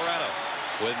Colorado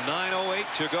with 9:08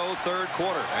 to go, 3rd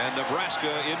quarter, and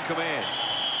Nebraska in command.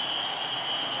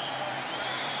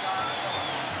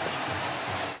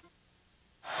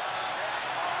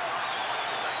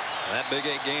 That Big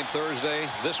 8 game Thursday.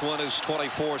 This one is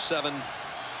 24-7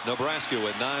 Nebraska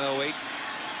with 9:08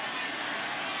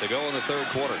 to go in the 3rd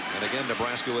quarter. And again,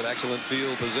 Nebraska with excellent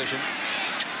field position.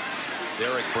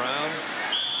 Derek Brown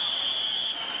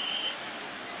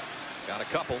got a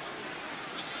couple.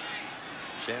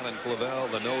 Shannon Clavel,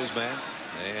 the nose man,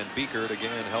 and Beekert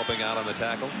again helping out on the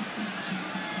tackle.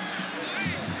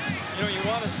 You know, you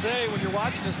want to say when you're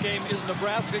watching this game, is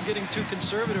Nebraska getting too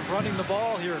conservative running the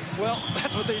ball here? Well,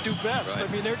 that's what they do best. Right.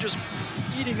 I mean, they're just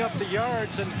eating up the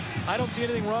yards, and I don't see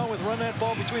anything wrong with running that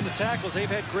ball between the tackles. They've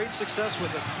had great success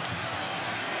with it.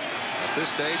 At this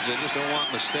stage, they just don't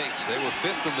want mistakes. They were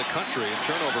 5th in the country in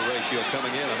turnover ratio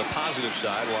coming in on the positive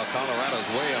side, while Colorado's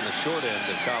way on the short end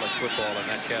of college football in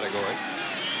that category.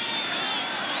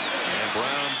 And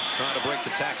Brown trying to break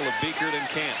the tackle of Beekert and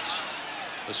can't.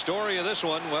 The story of this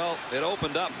one, well, it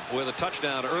opened up with a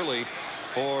touchdown early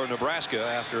for Nebraska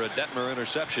after a Detmer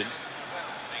interception.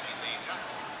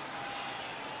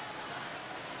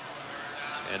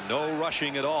 And no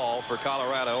rushing at all for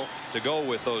Colorado to go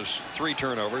with those 3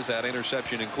 turnovers, that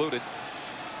interception included.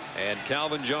 And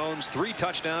Calvin Jones, 3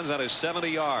 touchdowns on his 70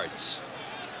 yards.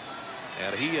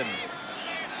 And he and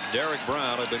Derek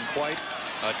Brown have been quite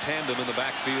a tandem in the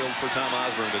backfield for Tom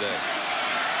Osborne today.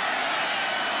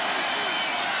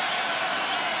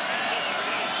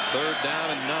 3rd down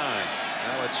and 9.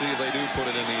 Now let's see if they do put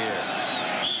it in the air.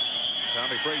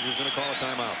 Tommy Frazier's going to call a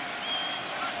timeout.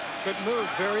 Good move.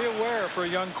 Very aware for a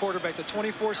young quarterback. The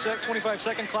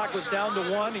 25-second clock was down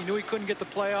to 1. He knew he couldn't get the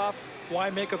play off. Why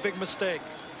make a big mistake?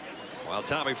 While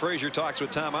Tommy Frazier talks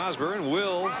with Tom Osborne,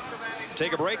 we'll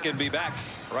take a break and be back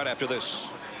right after this.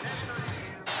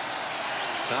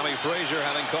 Tommy Frazier,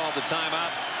 having called the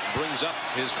timeout, brings up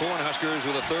his Cornhuskers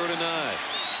with a 3rd and 9.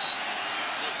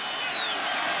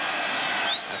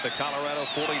 At the Colorado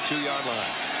 42-yard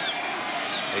line.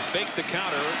 They fake the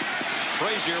counter.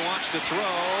 Frazier wants to throw.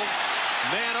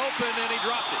 Man open, and he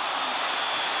dropped it.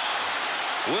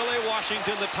 Willie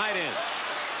Washington, the tight end.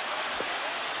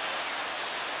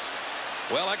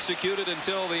 Well executed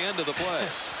until the end of the play.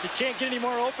 You can't get any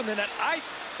more open than that.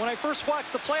 When I first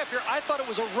watched the play up here, I thought it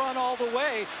was a run all the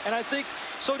way, and I think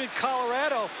so did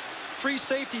Colorado. Free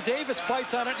safety Davis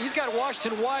bites on it. He's got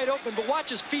Washington wide open, but watch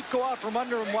his feet go out from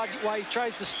under him while he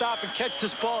tries to stop and catch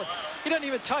this ball. He doesn't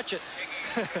even touch it.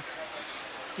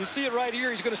 You see it right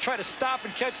here. He's going to try to stop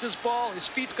and catch this ball. His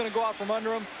feet's going to go out from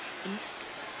under him. And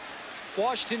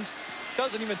Washington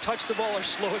doesn't even touch the ball or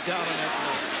slow it down on that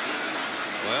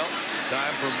play. Well,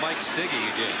 time for Mike Stiggy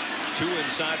again. 2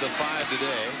 inside the 5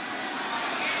 today.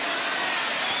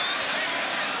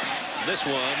 This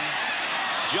one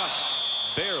just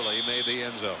barely made the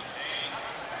end zone.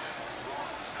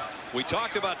 We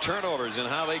talked about turnovers and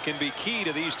how they can be key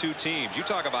to these two teams. You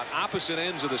talk about opposite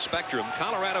ends of the spectrum.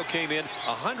 Colorado came in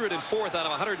 104th out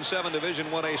of 107 Division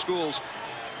 1A schools,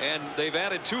 and they've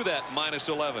added to that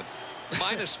 -11.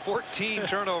 -14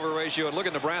 turnover ratio. And look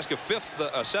at Nebraska,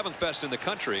 7th best in the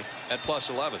country at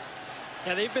 +11.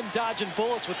 Yeah, they've been dodging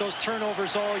bullets with those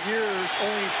turnovers all year,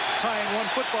 only tying 1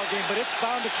 football game, but it's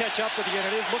bound to catch up with you,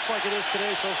 and it looks like it is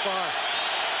today so far.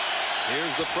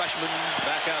 Here's the freshman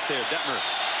back out there, Detmer.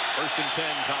 1st and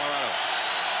 10, Colorado.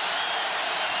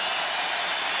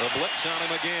 The blitz on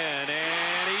him again,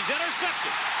 and he's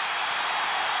intercepted.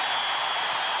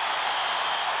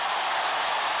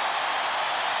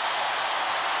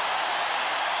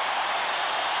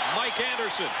 Mike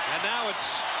Anderson, and now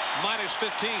it's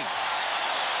 -15.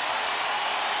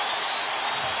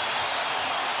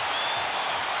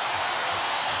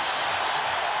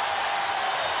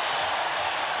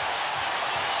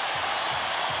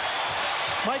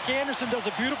 Mike Anderson does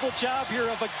a beautiful job here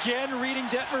of again reading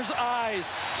Detmer's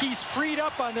eyes. He's freed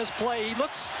up on this play. He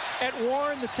looks at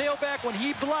Warren, the tailback. When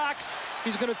he blocks,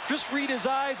 he's going to just read his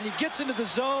eyes, and he gets into the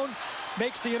zone,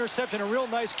 makes the interception. A real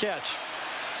nice catch.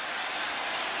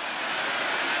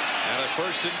 And a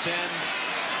 1st and 10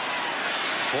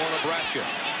 for Nebraska.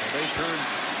 And they turned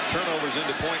turnovers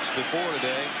into points before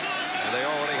today, and they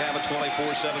already have a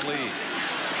 24-7 lead.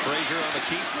 Frazier on the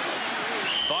keep.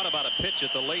 Thought about a pitch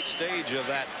at the late stage of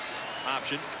that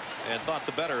option and thought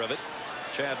the better of it.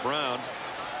 Chad Brown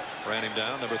ran him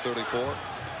down, number 34.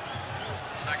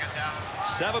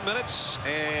 7 minutes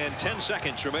and 10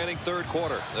 seconds remaining, 3rd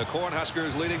quarter. The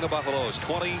Cornhuskers leading the Buffaloes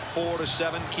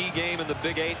 24-7. Key game in the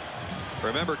Big 8.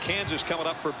 Remember, Kansas coming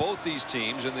up for both these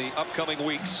teams in the upcoming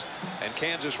weeks, and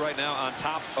Kansas right now on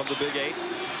top of the Big 8.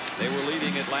 They were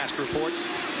leading at last report,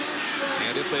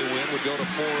 and if they win, would go to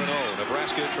 4-0.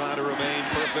 Nebraska trying to remain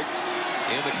perfect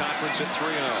in the conference at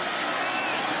 3-0.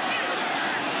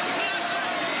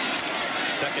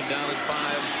 2nd down and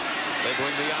 5. They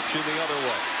bring the option the other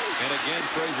way. And again,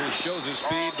 Frazier shows his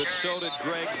speed, but so did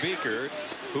Greg Beaker,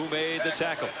 who made the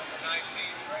tackle.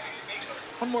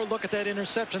 One more look at that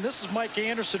interception. This is Mike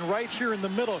Anderson right here in the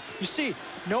middle. You see,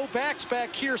 no backs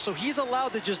back here, so he's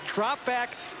allowed to just drop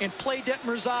back and play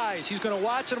Detmer's eyes. He's going to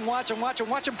watch and watch and watch and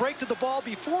watch him break to the ball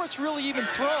before it's really even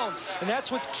thrown. And that's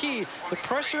what's key. The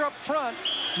pressure up front,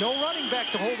 no running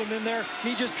back to hold him in there. And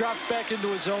he just drops back into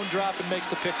his zone drop and makes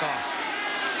the pickoff.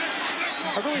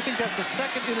 I really think that's the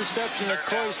 2nd interception that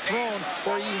Coy's thrown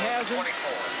where he hasn't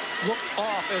looked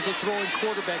off as a throwing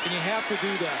quarterback, and you have to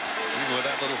do that. Even with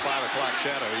that little 5 o'clock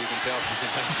shadow, you can tell he's a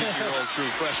 19-year-old true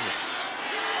freshman.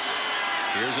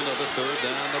 Here's another 3rd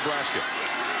down, Nebraska.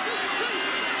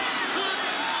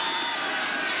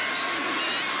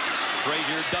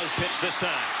 Frazier does pitch this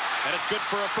time, and it's good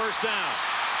for a 1st down.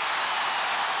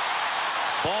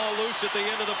 Ball loose at the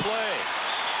end of the play.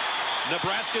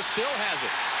 Nebraska still has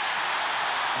it.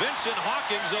 Vincent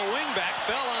Hawkins, a wingback,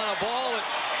 fell on a ball that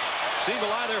seemed to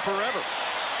lie there forever.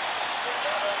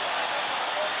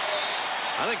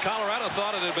 I think Colorado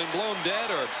thought it had been blown dead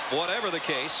or whatever the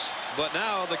case, but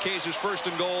now the case is 1st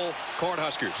and goal,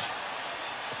 Cornhuskers.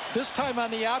 This time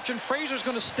on the option, Frazier's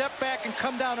going to step back and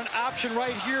come down an option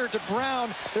right here to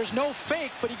Brown. There's no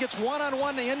fake, but he gets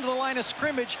one-on-one to the end of the line of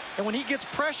scrimmage, and when he gets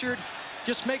pressured,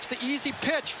 just makes the easy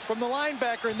pitch from the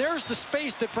linebacker, and there's the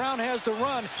space that Brown has to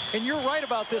run. And you're right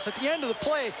about this. At the end of the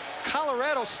play,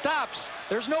 Colorado stops.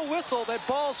 There's no whistle. That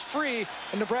ball's free,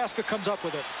 and Nebraska comes up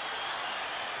with it.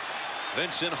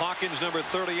 Vincent Hawkins, number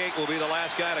 38, will be the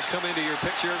last guy to come into your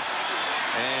picture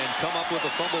and come up with the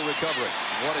fumble recovery.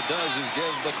 What it does is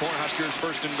give the Cornhuskers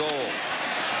first and goal.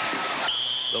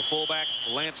 The fullback,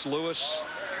 Lance Lewis,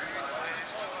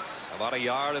 about a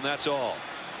yard, and that's all.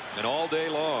 And all day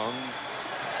long,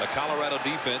 the Colorado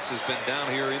defense has been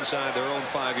down here inside their own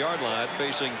 5-yard line,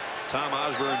 facing Tom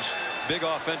Osborne's big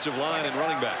offensive line and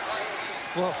running backs.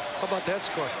 Well, how about that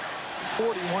score?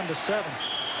 41-7.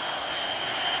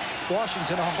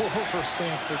 Washington all over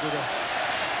Stanford today.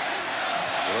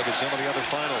 You look at some of the other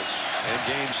finals and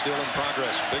games still in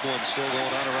progress. Big ones still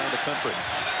going on around the country.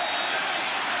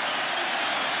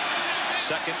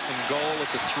 Second and goal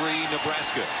at the 3,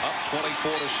 Nebraska. Up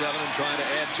 24-7 and trying to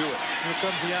add to it. Here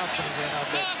comes the option again out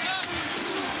there.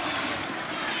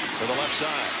 To the left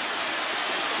side.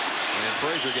 And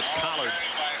Frazier gets collared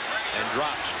and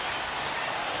dropped.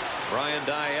 Brian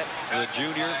Diet, the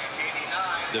junior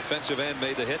defensive end,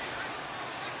 made the hit.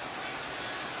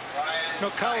 You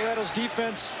know, Colorado's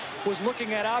defense was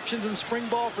looking at options in spring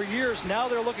ball for years. Now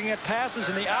they're looking at passes,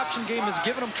 and the option game has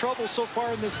given them trouble so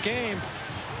far in this game.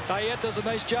 Diet does a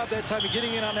nice job that time of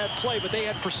getting in on that play, but they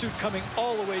had pursuit coming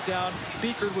all the way down.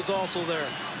 Beekert was also there.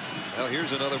 Well,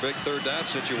 here's another big third down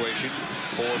situation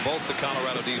for both the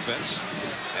Colorado defense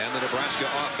and the Nebraska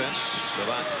offense,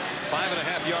 about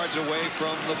 5.5 yards away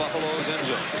from the Buffalo's end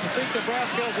zone. You think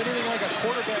Nebraska has anything like a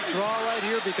quarterback draw right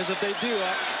here? Because if they do,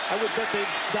 I would bet they'd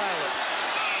dial it.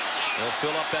 They'll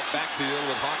fill up that backfield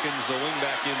with Hawkins, the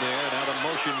wingback, in there. Now the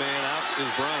motion man out is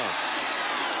Brown.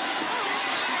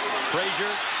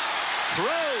 Frazier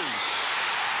throws.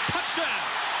 Touchdown.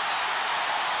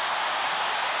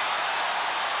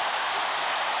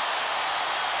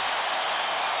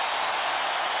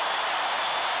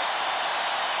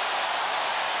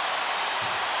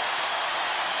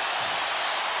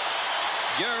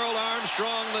 Gerald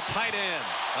Armstrong, the tight end.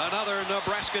 Another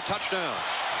Nebraska touchdown.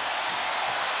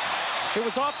 It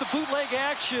was off the bootleg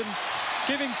action,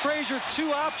 giving Frazier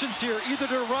 2 options here, either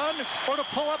to run or to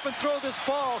pull up and throw this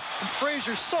ball. And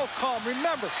Frazier's so calm.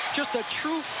 Remember, just a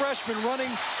true freshman running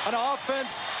on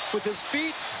offense with his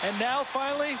feet, and now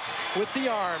finally with the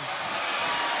arm.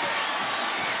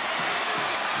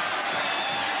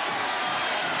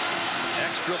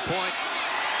 Extra point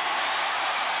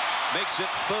makes it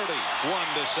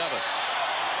 31-7.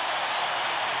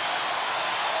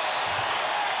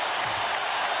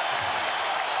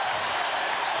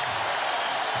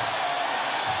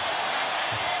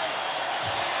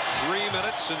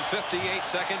 And 58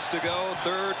 seconds to go,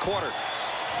 third quarter.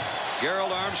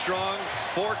 Gerald Armstrong,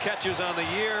 4 catches on the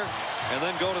year, and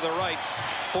then go to the right,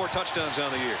 4 touchdowns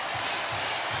on the year.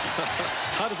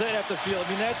 How does that have to feel? I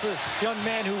mean, that's a young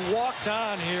man who walked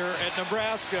on here at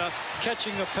Nebraska,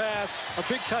 catching a pass, a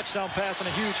big touchdown pass in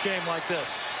a huge game like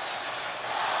this.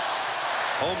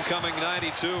 Homecoming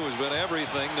 92 has been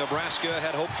everything Nebraska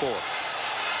had hoped for.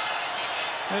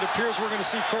 It appears we're going to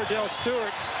see Cordell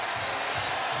Stewart.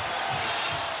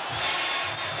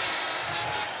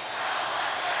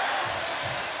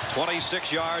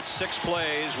 .26 yards, 6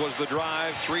 plays was the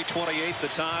drive, 3:28 the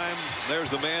time. There's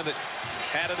the man that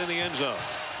had it in the end zone.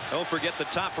 Don't forget, the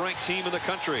top-ranked team in the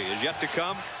country is yet to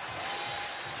come.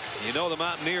 You know the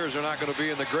Mountaineers are not going to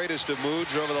be in the greatest of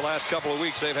moods over the last couple of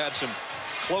weeks. They've had some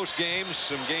close games,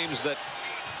 some games that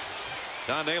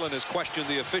Don Nalen has questioned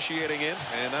the officiating in,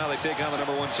 and now they take on the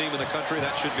 #1 team in the country.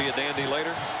 That should be a dandy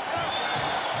later.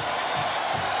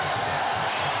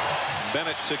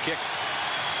 Bennett to kick.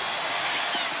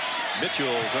 Mitchell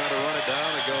trying to run it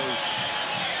down. It goes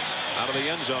out of the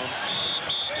end zone.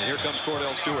 And here comes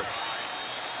Cordell Stewart.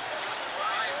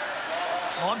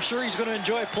 Well, I'm sure he's going to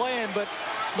enjoy playing, but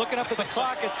looking up at the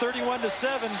clock at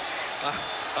 31-7.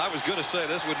 I was going to say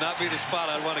this would not be the spot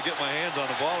I'd want to get my hands on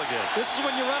the ball again. This is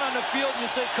when you run on the field and you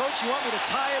say, Coach, you want me to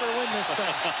tie it or win this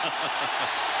thing?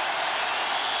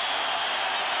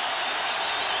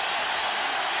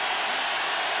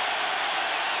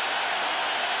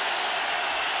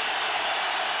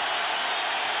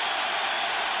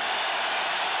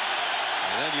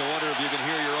 You wonder if you can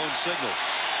hear your own signals.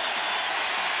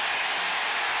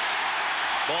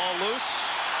 Ball loose.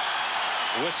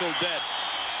 Whistle dead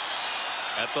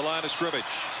at the line of scrimmage.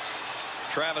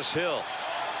 Travis Hill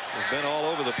has been all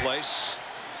over the place.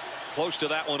 Close to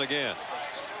that one again.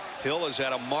 Hill has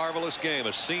had a marvelous game.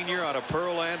 A senior out of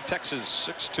Pearland, Texas.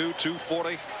 6'2",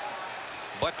 240.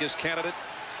 Butkus candidate.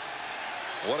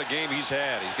 What a game he's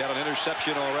had. He's got an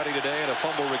interception already today and a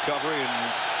fumble recovery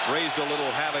and raised a little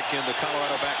havoc in the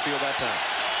Colorado backfield that time.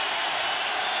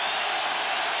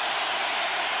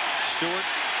 Stewart.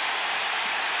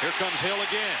 Here comes Hill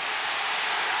again.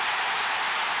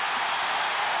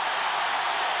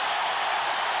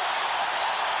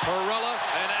 Perella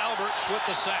and Alberts with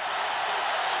the sack.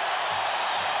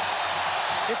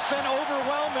 It's been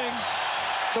overwhelming.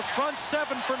 The front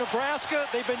seven for Nebraska,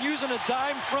 they've been using a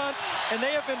dime front, and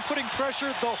they have been putting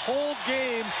pressure the whole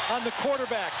game on the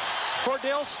quarterback.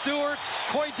 Cordell Stewart,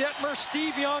 Coy Detmer,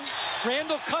 Steve Young,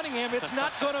 Randall Cunningham. It's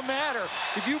not going to matter.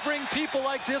 If you bring people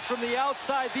like this from the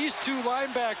outside, these two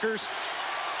linebackers,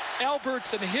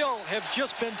 Alberts and Hill, have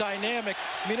just been dynamic.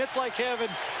 I mean, it's like having,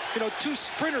 two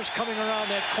sprinters coming around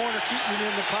that corner, keeping it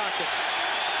in the pocket.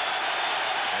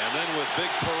 And then with Big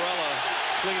Perella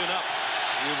cleaning up,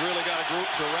 you've really got a group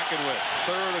to reckon with.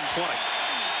 3rd and 20.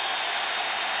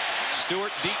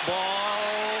 Stewart, deep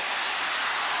ball,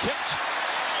 tipped.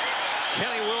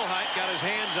 Kenny Wilhite got his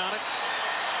hands on it.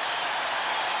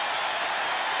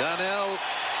 Donnell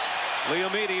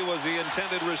Liamidi was the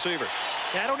intended receiver.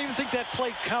 Yeah, I don't even think that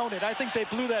play counted. I think they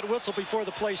blew that whistle before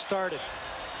the play started.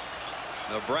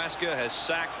 Nebraska has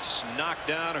sacked, knocked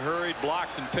down, hurried,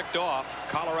 blocked, and picked off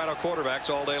Colorado quarterbacks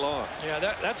all day long. Yeah,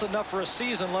 that's enough for a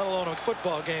season, let alone a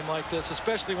football game like this,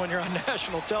 especially when you're on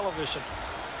national television.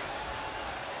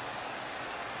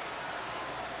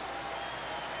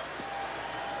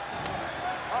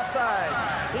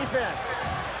 Offside. Defense.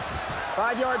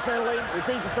 5-yard penalty.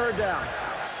 Repeat the 3rd down.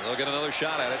 They'll get another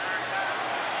shot at it.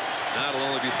 Now it'll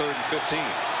only be 3rd and 15.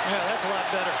 Yeah, that's a lot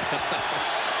better.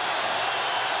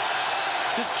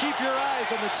 Just keep your eyes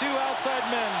on the two outside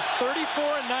men, 34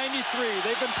 and 93.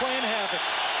 They've been playing havoc.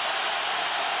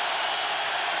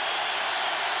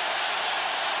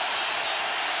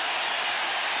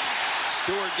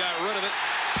 Stewart got rid of it.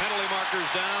 Penalty markers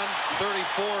down.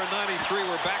 34 and 93.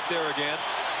 We're back there again.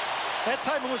 That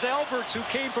time it was Alberts who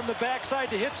came from the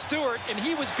backside to hit Stewart, and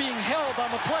he was being held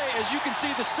on the play. As you can see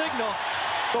the signal,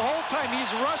 the whole time he's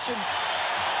rushing.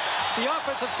 The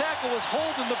offensive tackle was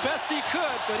holding the best he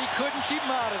could, but he couldn't keep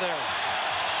him out of there.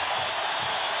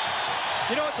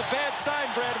 It's a bad sign,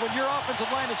 Brad, when your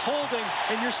offensive line is holding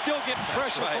and you're still getting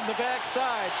pressure from the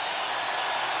backside.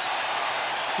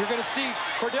 You're going to see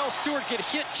Cordell Stewart get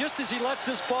hit just as he lets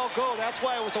this ball go. That's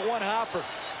why it was a one-hopper.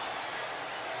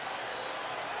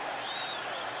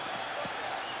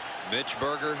 Mitch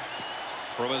Berger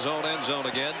from his own end zone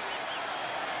again.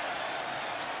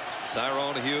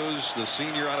 Tyrone Hughes, the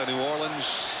senior out of New Orleans,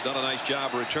 has done a nice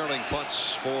job returning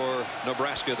punts for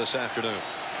Nebraska this afternoon.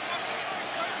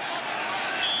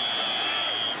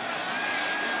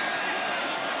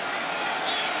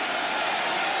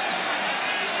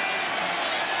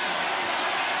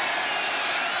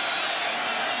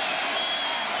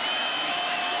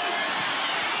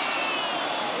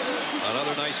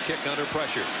 Another nice kick under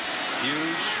pressure.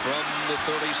 Hughes from the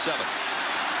 37.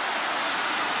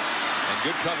 And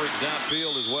good coverage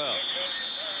downfield as well.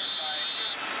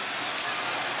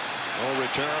 No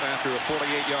return after a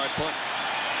 48-yard punt.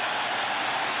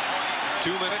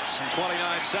 2 minutes and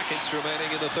 29 seconds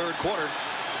remaining in the 3rd quarter.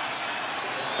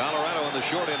 Colorado in the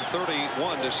short end,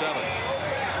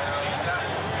 31-7.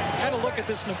 Kind of look at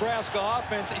this Nebraska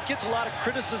offense. It gets a lot of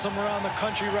criticism around the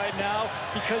country right now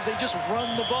because they just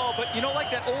run the ball. But like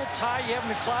that old tie you have in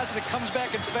the closet that comes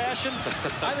back in fashion?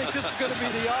 I think this is going to be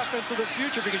the offense of the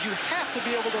future because you have to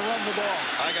be able to run the ball.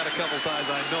 I got a couple ties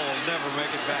I know will never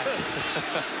make it back.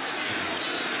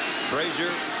 Frazier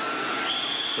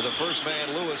to the first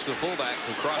man, Lewis, the fullback,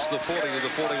 who crossed the 40 to the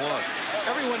 41.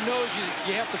 Everyone knows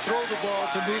you have to throw the ball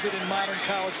to move it in modern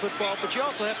college football, but you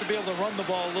also have to be able to run the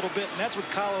ball a little bit, and that's what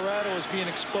Colorado is being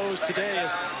exposed today.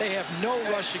 Is they have no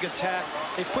rushing attack.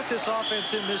 They put this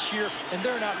offense in this year, and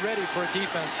they're not ready for a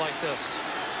defense like this.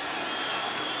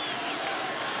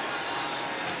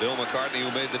 Bill McCartney,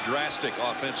 who made the drastic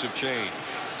offensive change.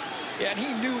 Yeah, and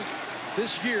he knew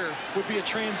this year would be a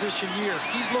transition year.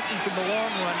 He's looking for the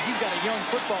long run. He's got a young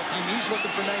football team. He's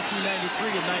looking for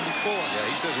 1993 and 94.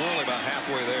 Yeah, he says we're only about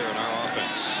halfway there in our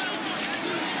offense.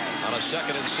 On a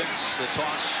 2nd and 6, the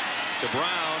toss to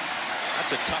Brown.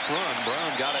 That's a tough run.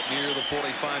 Brown got it near the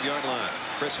 45-yard line.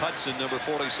 Chris Hudson, number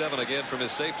 47, again from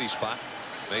his safety spot,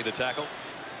 made the tackle.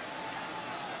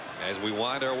 As we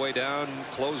wind our way down,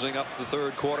 closing up the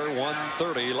 3rd quarter,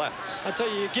 1:30 left. I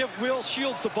tell you, you give Will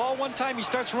Shields the ball one time, he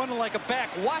starts running like a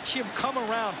back. Watch him come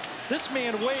around. This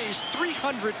man weighs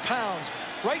 300 pounds.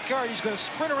 Right guard, he's going to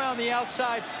sprint around the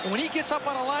outside. And when he gets up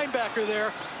on a linebacker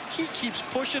there, he keeps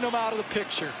pushing him out of the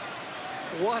picture.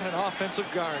 What an offensive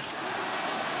guard.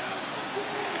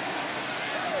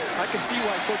 I can see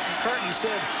why Coach McCartney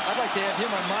said, I'd like to have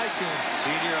him on my team.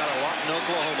 Senior out of Lawton,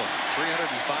 Oklahoma.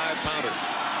 305-pounder.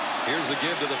 Here's the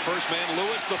give to the first man,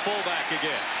 Lewis, the fullback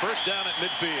again. First down at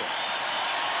midfield.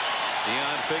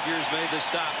 Deion Figures made the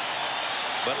stop.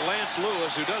 But Lance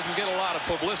Lewis, who doesn't get a lot of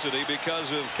publicity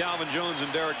because of Calvin Jones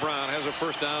and Derek Brown, has a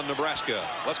first down, Nebraska.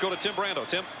 Let's go to Tim Brando.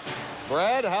 Tim.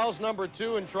 Brad, how's number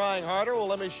 2 and trying harder? Well,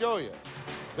 let me show you.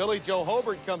 Billy Joe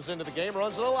Hobart comes into the game,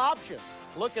 runs a little option.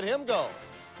 Look at him go.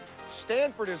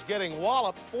 Stanford is getting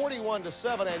walloped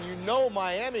 41-7, and you know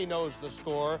Miami knows the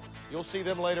score. You'll see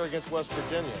them later against West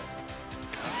Virginia.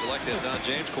 How'd you like that Don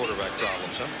James quarterback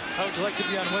problems, huh? How would you like to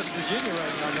be on West Virginia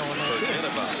right now knowing that, too? Forget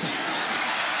about it.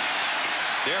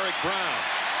 Derek Brown.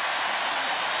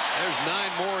 There's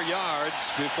 9 more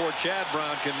yards before Chad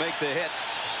Brown can make the hit.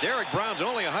 Derek Brown's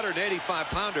only a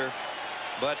 185-pounder,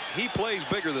 but he plays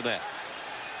bigger than that.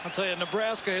 I'll tell you,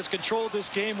 Nebraska has controlled this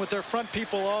game with their front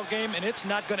people all game, and it's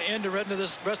not going to end the rest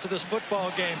of this football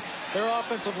game. Their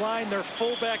offensive line, their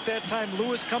fullback that time,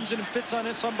 Lewis comes in and fits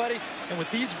on somebody, and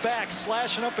with these backs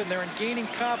slashing up in there and gaining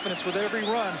confidence with every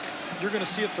run, you're going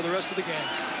to see it for the rest of the game.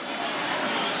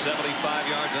 75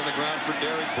 yards on the ground for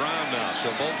Derek Brown now. So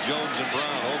both Jones and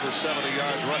Brown over 70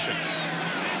 yards rushing.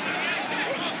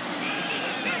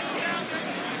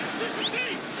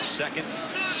 Second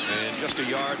and just a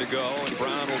yard to go, and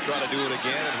Brown will try to do it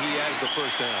again, and he has the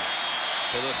first down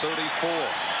to the 34.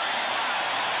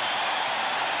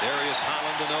 Darius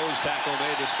Holland, the nose tackle,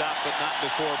 made the stop, but not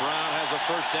before Brown has a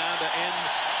first down to end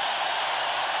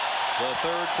the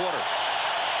third quarter.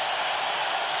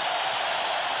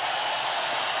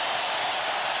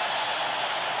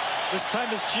 This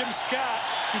time is Jim Scott.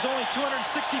 He's only 265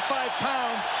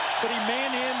 pounds, but he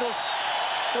manhandles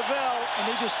Clavell,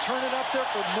 and they just turn it up there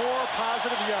for more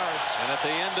positive yards. And at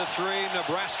the end of 3,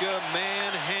 Nebraska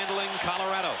manhandling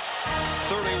Colorado.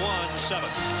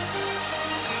 31-7.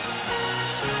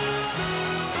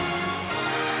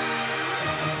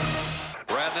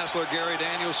 Brad Nessler, Gary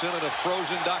Danielson, and a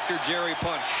frozen Dr. Jerry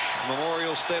Punch.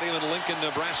 Memorial Stadium in Lincoln,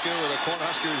 Nebraska, with a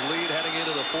Cornhuskers lead heading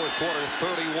into the fourth quarter,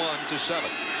 31-7.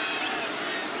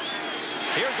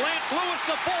 Here's Lance Lewis,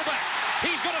 the fullback.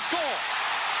 He's going to score.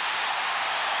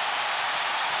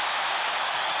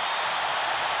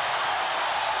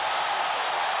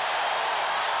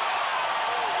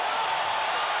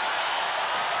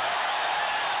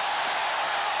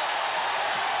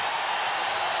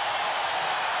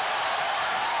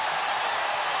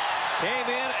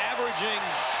 Came in averaging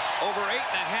over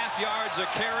 8.5 yards a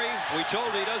carry. We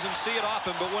told he doesn't see it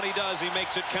often, but when he does, he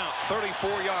makes it count.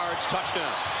 34 yards,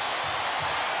 touchdown.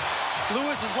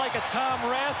 Lewis is like a Tom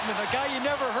Rathman, a guy you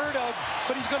never heard of,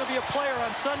 but he's going to be a player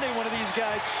on Sunday, one of these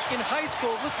guys. In high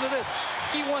school, listen to this,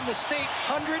 he won the state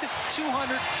 100, 200,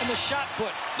 and the shot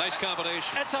put. Nice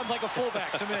combination. That sounds like a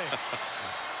fullback to me.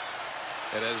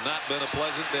 It has not been a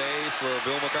pleasant day for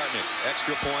Bill McCartney.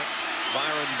 Extra point,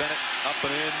 Byron Bennett up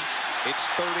and in. It's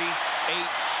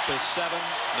 38-7,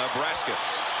 Nebraska.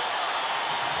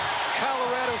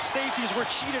 Colorado safeties were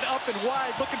cheated up and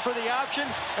wide looking for the option,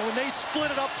 and when they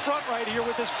split it up front right here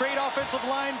with this great offensive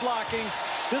line blocking,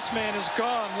 this man is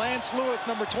gone. Lance Lewis,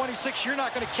 number 26, you're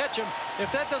not going to catch him.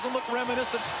 If that doesn't look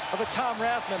reminiscent of a Tom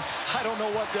Rathman, I don't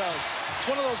know what does. It's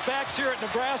one of those backs here at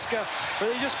Nebraska where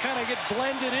they just kind of get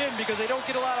blended in because they don't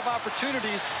get a lot of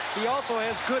opportunities. He also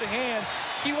has good hands.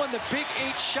 He won the Big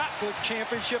 8 shot put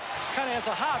championship kind of as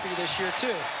a hobby this year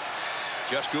too.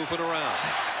 Just goofing around.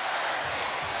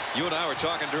 You and I were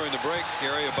talking during the break,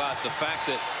 Gary, about the fact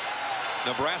that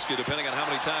Nebraska, depending on how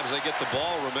many times they get the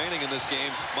ball remaining in this game,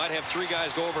 might have 3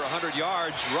 guys go over 100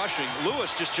 yards rushing.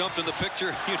 Lewis just jumped in the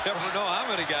picture. You never know how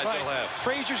many guys he'll have.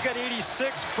 Frazier's got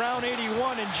 86, Brown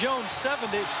 81, and Jones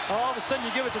 70. All of a sudden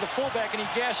you give it to the fullback and he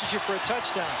gashes you for a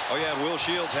touchdown. Oh yeah, and Will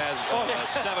Shields has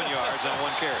 7 yards on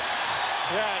 1 carry.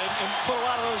 Yeah, and put a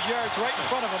lot of those yards right in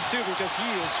front of him too, because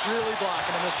he is really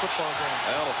blocking in this football game.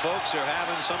 Well, the folks are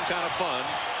having some kind of fun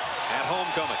at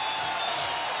homecoming.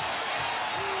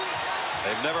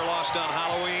 They've never lost on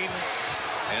Halloween,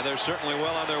 and they're certainly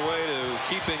well on their way to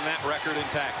keeping that record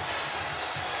intact.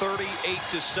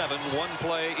 38-7, 1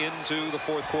 play into the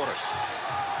fourth quarter.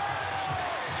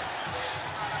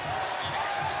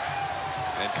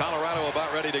 And Colorado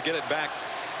about ready to get it back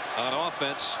on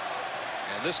offense.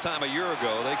 And this time a year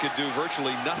ago, they could do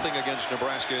virtually nothing against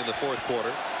Nebraska in the fourth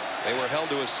quarter. They were held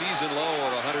to a season low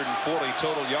of 140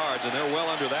 total yards, and they're well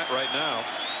under that right now.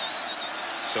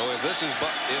 So if this is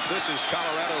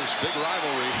Colorado's big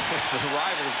rivalry, the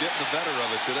rival's getting the better of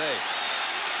it today.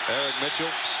 Eric Mitchell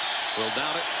will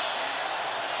down it,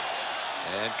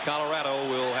 and Colorado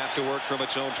will have to work from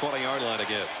its own 20-yard line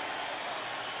again.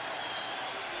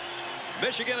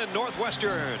 Michigan and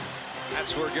Northwestern.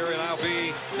 That's where Gary and I'll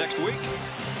be next week.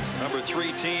 Number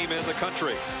 3 team in the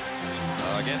country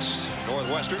against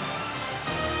Northwestern.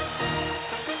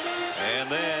 And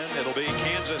then it'll be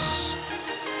Kansas,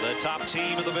 the top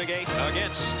team of the Big 8,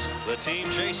 against the team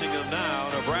chasing them now,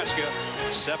 Nebraska.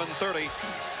 7:30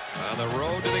 on the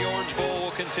road to the Orange Bowl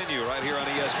will continue right here on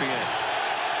ESPN.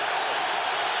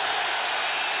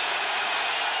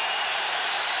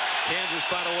 Kansas,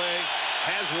 by the way,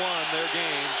 has won their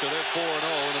game, so they're 4-0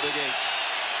 in the Big 8.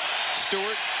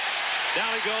 Stewart,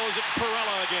 down he goes. It's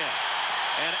Perella again,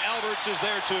 and Alberts is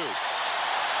there too.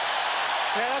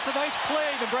 Yeah, that's a nice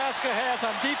play Nebraska has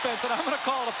on defense, and I'm going to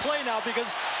call it a play now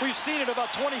because we've seen it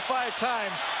about 25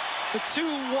 times. The 2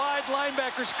 wide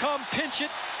linebackers come, pinch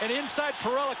it, and inside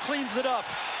Perella cleans it up.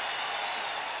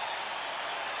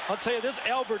 I'll tell you, this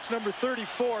Alberts, number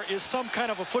 34, is some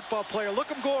kind of a football player. Look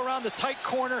him go around the tight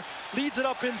corner, leads it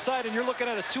up inside, and you're looking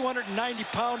at a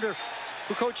 290-pounder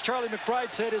who Coach Charlie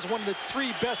McBride said is one of the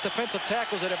 3 best defensive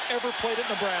tackles that have ever played at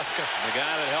Nebraska. The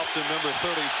guy that helped him, number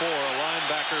 34, a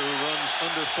linebacker who runs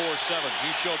under 4.7.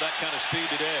 He showed that kind of speed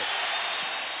today.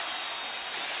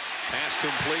 Pass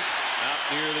complete out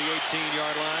near the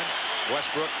 18-yard line.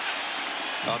 Westbrook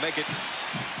make it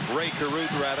Ray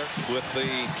Caruth, rather, with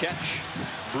the catch.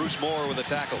 Bruce Moore with the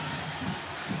tackle.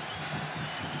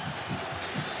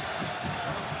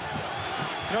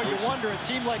 You know, you wonder, a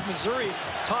team like Missouri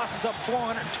tosses up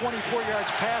 424 yards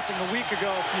passing a week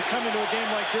ago. You come into a game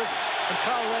like this, and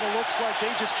Colorado looks like they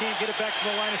just can't get it back to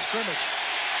the line of scrimmage.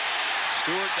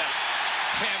 Stewart got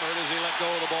hammered as he let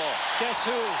go of the ball. Guess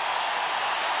who?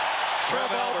 Trev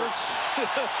Alberts.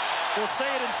 We'll say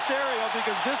it in stereo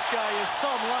because this guy is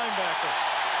some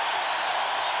linebacker.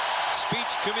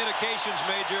 Speech communications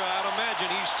major. I'd imagine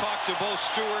he's talked to both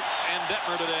Stewart and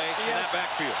Detmer today in that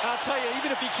backfield. I'll tell you,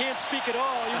 even if he can't speak at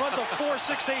all, he runs a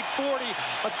 4.68 40,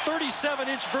 a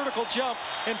 37-inch vertical jump,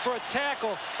 and for a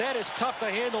tackle, that is tough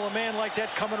to handle, a man like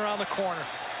that coming around the corner.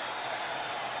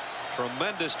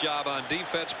 Tremendous job on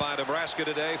defense by Nebraska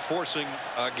today, forcing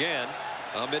again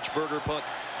a Mitch Berger punt.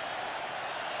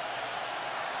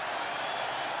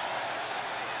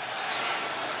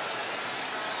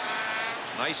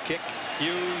 Nice kick.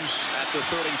 Hughes at the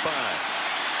 35.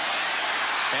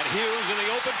 And Hughes in the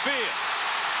open field.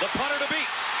 The punter to beat.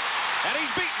 And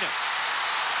he's beaten him.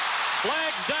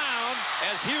 Flags down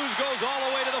as Hughes goes all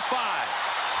the way to the 5.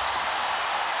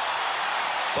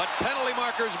 But penalty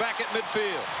markers back at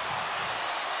midfield.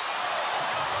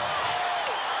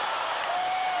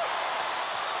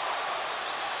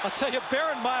 I'll tell you,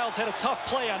 Baron Miles had a tough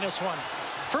play on this one.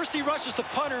 First he rushes the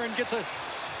punter and gets a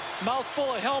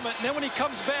mouthful of helmet, and then when he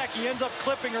comes back, he ends up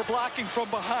clipping or blocking from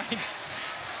behind.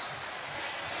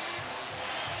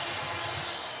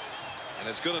 And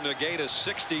it's going to negate a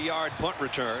 60-yard punt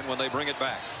return when they bring it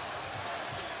back.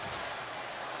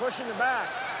 Pushing the back.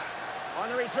 On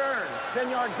the return.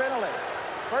 10-yard penalty.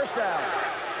 First down.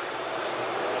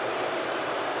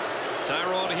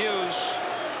 Tyrone Hughes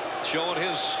showing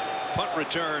his punt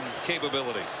return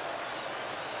capabilities.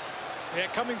 Yeah,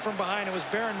 coming from behind, it was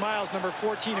Baron Miles, number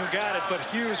 14, who got it, but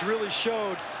Hughes really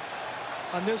showed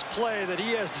on this play that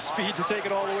he has the speed to take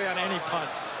it all the way on any punt.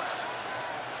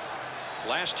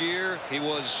 Last year, he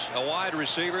was a wide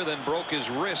receiver, then broke his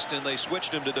wrist, and they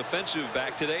switched him to defensive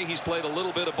back. Today, he's played a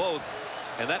little bit of both,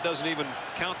 and that doesn't even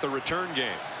count the return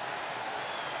game.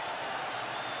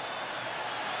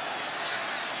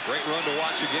 Great run to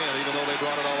watch again, even though they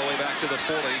brought it all the way back to the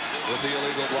 40 with the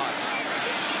illegal block.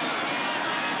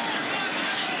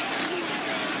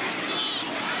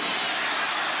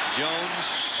 Jones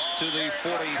to the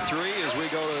 43 as we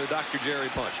go to Dr. Jerry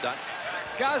Punch. Doc?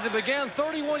 Guys, it began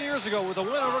 31 years ago with a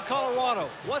win over Colorado.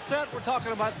 What's that? We're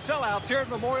talking about sellouts here at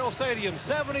Memorial Stadium.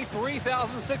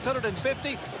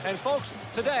 73,650. And folks,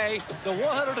 today, the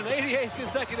 188th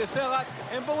consecutive sellout.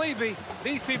 And believe me,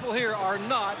 these people here are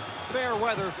not fair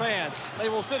weather fans. They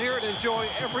will sit here and enjoy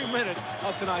every minute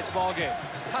of tonight's ball game.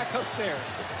 Hi, Coach Thayer.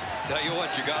 Tell you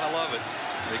what, you gotta love it,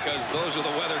 because those are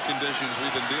the weather conditions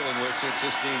we've been dealing with since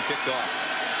this game kicked off.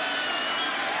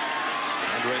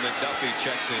 Andre McDuffie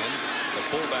checks in, the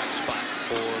fullback spot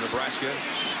for Nebraska.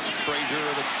 Frazier,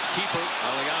 the keeper,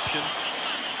 on the option,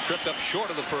 tripped up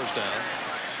short of the first down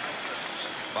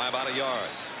by about a yard.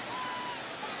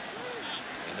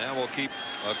 And now we'll keep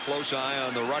a close eye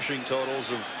on the rushing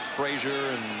totals of Frazier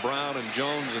and Brown and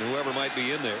Jones and whoever might be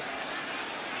in there.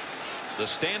 The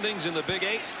standings in the Big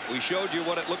 8, we showed you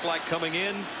what it looked like coming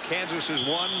in. Kansas has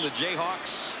won. The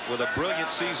Jayhawks with a brilliant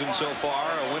season so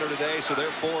far, a winner today, so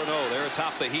they're 4-0. They're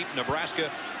atop the heap. Nebraska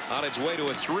on its way to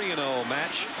a 3-0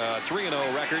 match,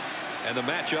 3-0 record, and the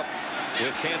matchup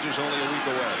with Kansas only a week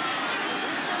away.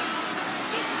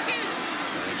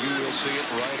 you will see it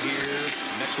right here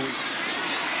next week.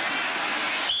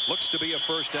 Looks to be a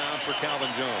first down for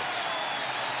Calvin Jones.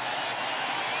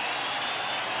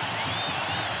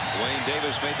 Wayne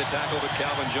Davis made the tackle, but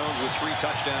Calvin Jones, with 3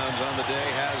 touchdowns on the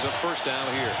day, has a first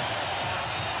down here.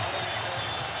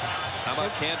 How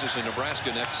about Kansas and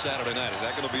Nebraska next Saturday night? Is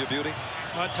that going to be a beauty?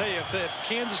 I'll tell you, if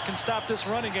Kansas can stop this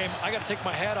running game, I got to take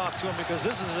my hat off to them, because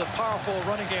this is as powerful a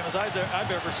running game as I've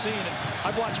ever seen. And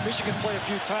I've watched Michigan play a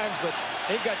few times, but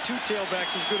they've got 2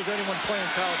 tailbacks as good as anyone playing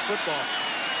college football.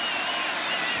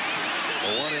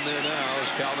 The one in there now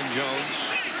is Calvin Jones.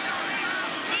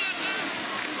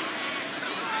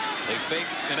 They fake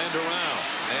an end around,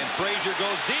 and Frazier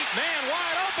goes deep. Man,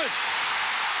 wide open.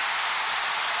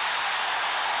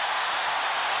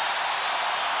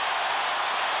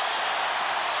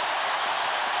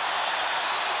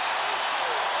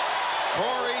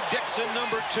 Corey Dixon,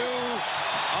 number 2,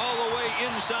 all the way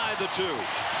inside the 2.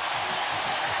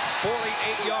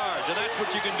 48 yards, and that's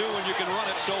what you can do when you can run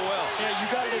it so well. Yeah, you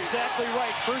got it exactly right.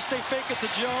 First they fake it to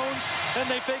Jones, then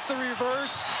they fake the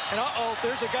reverse, and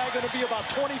there's a guy going to be about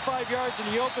 25 yards in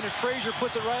the open, and Frazier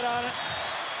puts it right on it.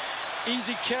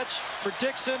 Easy catch for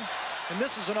Dixon, and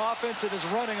this is an offense that is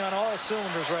running on all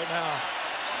cylinders right now.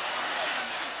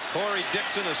 Corey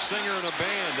Dixon, a singer in a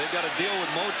band. They've got to deal with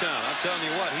Motown. I'm telling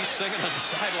you what, he's singing on the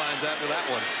sidelines after that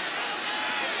one.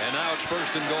 And now it's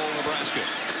 1st and goal, Nebraska.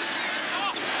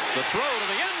 The throw to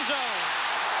the end zone.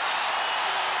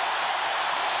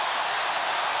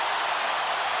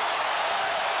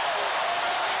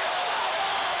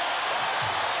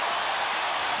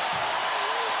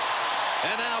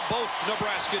 And now both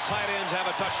Nebraska tight ends have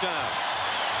a touchdown.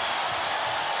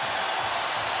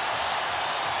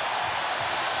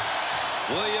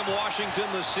 William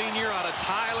Washington, the senior out of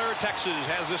Tyler, Texas,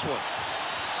 has this one.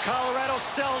 Colorado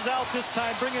sells out this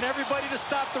time, bringing everybody to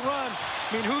stop the run. I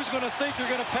mean, who's going to think you're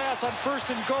going to pass on 1st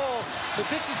and goal? But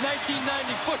this is 1990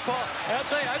 football. And I'll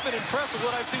tell you, I've been impressed with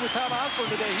what I've seen with Tom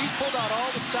Osborne today. He's pulled out all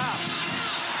the stops.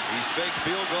 He's faked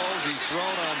field goals. He's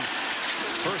thrown on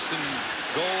 1st and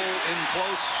goal in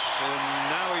close. And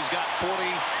now he's got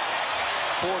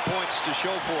 44 points to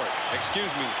show for it.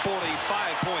 Excuse me, 45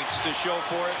 points to show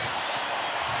for it,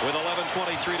 with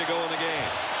 11:23 to go in the game.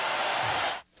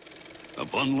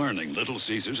 Upon learning Little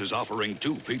Caesars is offering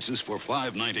 2 pizzas for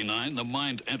 $5.99, the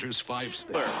mind enters 5.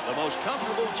 The most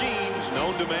comfortable jeans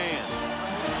known to man.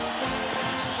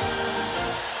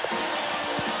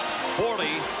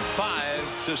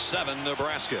 45-7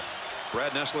 Nebraska.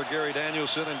 Brad Nessler, Gary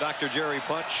Danielson, and Dr. Jerry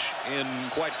Punch in,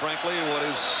 quite frankly, what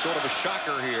is sort of a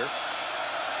shocker here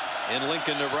in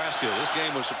Lincoln, Nebraska. This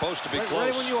game was supposed to be close.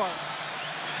 Ready when you are.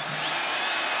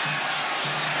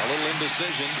 A little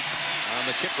indecision on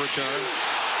the kick return.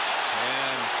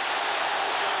 And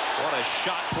what a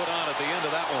shot put on at the end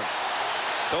of that one.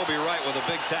 Toby Wright with a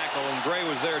big tackle, and Gray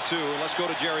was there too. Let's go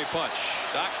to Jerry Punch.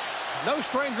 Doc? No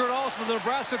stranger at all to the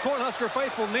Nebraska Cornhusker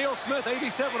faithful. Neil Smith,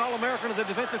 87 All-American as a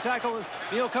defensive tackle.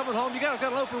 Neil coming home. You got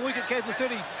an open week at Kansas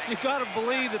City. You've got to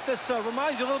believe that this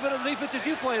reminds you a little bit of the defenses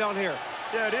you played on here.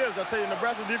 Yeah, it is. I tell you,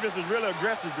 Nebraska defense is really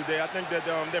aggressive today. I think that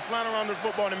they're flying around the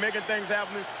football and making things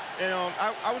happen. And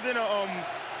I was in the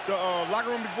locker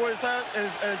room before his time,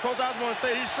 and Coach Osborne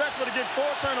said he stretched for to get 4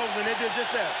 turnovers, and they did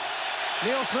just that.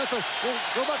 Neil Smith will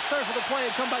go back there for the play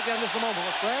and come back down just a moment.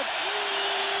 Brad?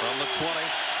 From the 20.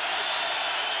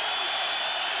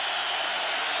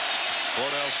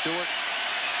 Cordell Stewart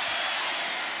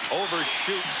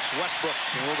overshoots Westbrook,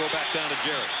 and we'll go back down to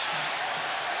Jerry.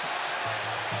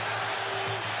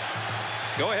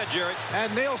 Go ahead, Jerry.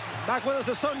 And Neil's back with us.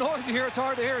 It's so noisy here, it's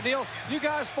hard to hear. Neil, you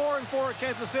guys 4-4 at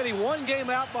Kansas City, 1 game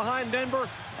out behind Denver,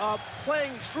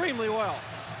 playing extremely well.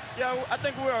 Yeah, I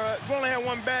think we only had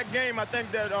 1 bad game. I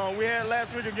think that we had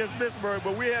last week against Pittsburgh,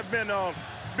 but we have been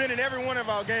in every one of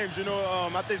our games. You know,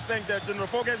 I just think that the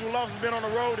 4 games we lost has been on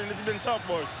the road, and it's been tough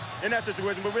for us in that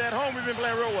situation. But we're at home, we've been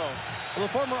playing real well. The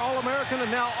former All-American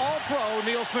and now All-Pro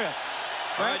Neil Smith.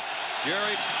 All right,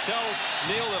 Jerry, tell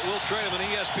Neil that we'll trade him an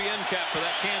ESPN cap for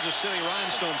that Kansas City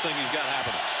rhinestone thing he's got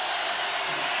happening.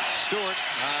 Stewart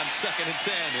on 2nd and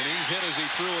 10, and he's hit as he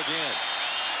threw again.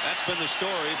 That's been the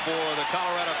story for the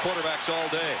Colorado quarterbacks all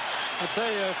day. I'll tell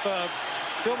you, if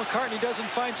Bill McCartney doesn't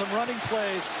find some running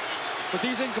plays with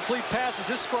these incomplete passes,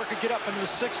 this score could get up into the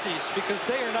 60s, because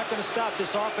they are not going to stop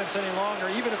this offense any longer,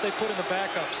 even if they put in the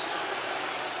backups.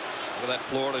 Look at that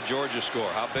Florida-Georgia score.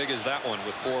 How big is that one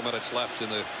with 4 minutes left in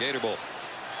the Gator Bowl?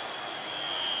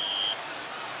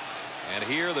 And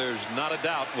here there's not a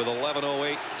doubt with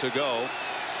 11:08 to go.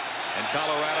 And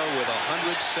Colorado with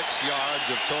 106 yards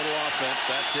of total offense.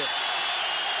 That's it.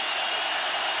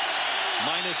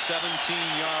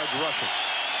 -17 yards rushing.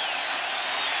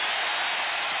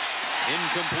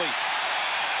 Incomplete.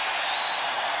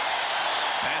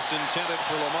 Pass intended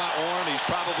for Lamont Warren. He's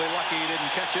probably lucky he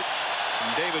didn't catch it.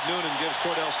 And David Noonan gives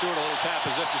Cordell Stewart a little tap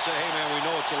as if to say, hey, man, we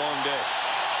know it's a long day.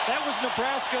 That was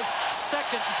Nebraska's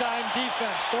second dime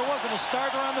defense. There wasn't a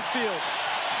starter on the field.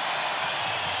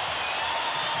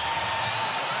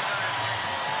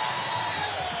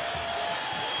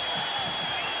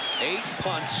 Eight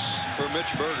punts for Mitch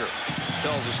Berger.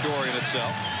 Tells a story in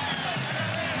itself.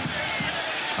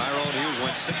 Tyrone Hughes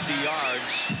went 60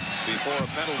 yards before a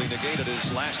penalty negated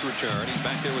his last return. He's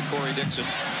back there with Corey Dixon.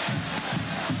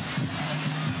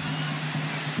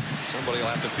 Somebody will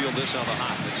have to field this on the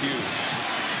hop. It's Hughes.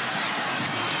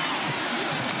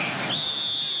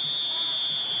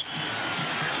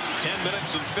 "10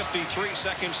 minutes and 53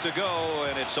 seconds to go,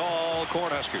 and it's all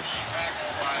Cornhuskers.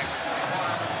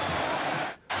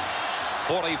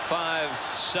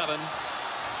 45-7.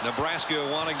 Nebraska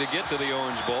wanting to get to the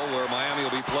Orange Bowl, where Miami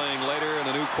will be playing later, and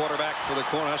the new quarterback for the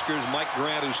Cornhuskers, Mike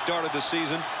Grant, who started the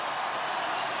season.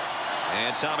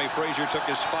 And Tommy Frazier took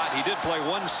his spot. He did play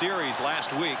one series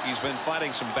last week. He's been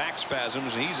fighting some back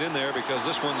spasms, and he's in there because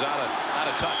this one's out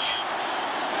of touch.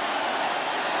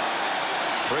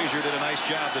 Frazier did a nice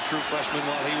job, the true freshman,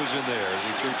 while he was in there, as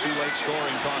he threw 2 late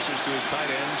scoring tosses to his tight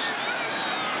ends.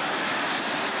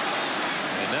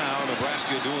 And now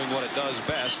Nebraska, doing what it does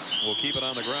best, will keep it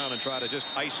on the ground and try to just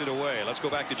ice it away. Let's go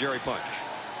back to Jerry Punch.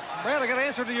 Brad, I got an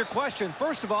answer to your question.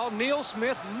 First of all, Neil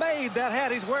Smith made that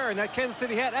hat he's wearing, that Kansas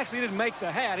City hat. Actually, he didn't make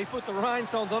the hat. He put the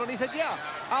rhinestones on it. And he said, yeah,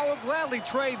 I will gladly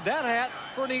trade that hat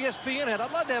for an ESPN hat. I'd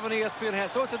love to have an ESPN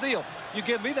hat. So it's a deal. You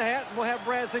give me the hat, and we'll have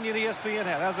Brad send you an ESPN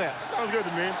hat. How's that? Sounds good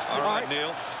to me. All right,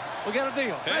 Neil. We got a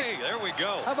deal. Hey, there we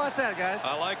go. How about that, guys?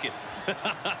 I like it.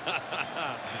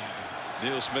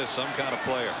 Neil Smith, some kind of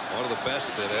player. One of the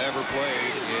best that ever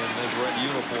played in his red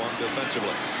uniform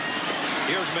defensively.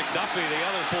 Here's McDuffie, the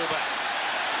other fullback.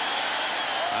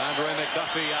 Andre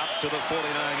McDuffie out to the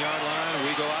 49-yard line.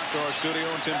 We go out to our studio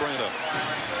and Tim Brando.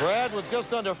 Brad, with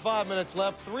just under 5 minutes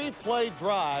left, 3-play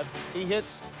drive. He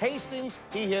hits Hastings,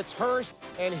 he hits Hurst,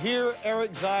 and here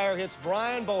Eric Zier hits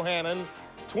Brian Bohannon.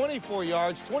 24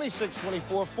 yards,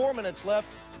 26-24, 4 minutes left.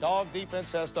 Dog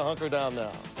defense has to hunker down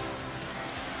now.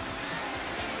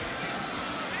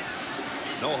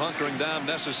 No hunkering down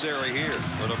necessary here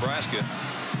for Nebraska,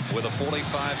 with a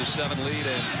 45-7 lead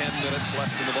and 10 minutes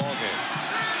left in the ball game.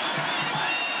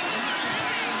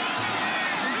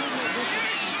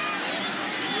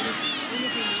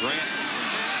 Grant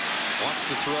wants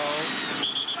to throw.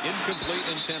 Incomplete,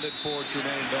 intended for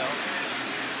Tremaine Bell.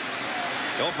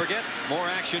 Don't forget, more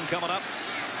action coming up.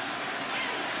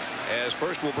 As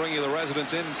first, we'll bring you the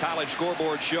Residents Inn College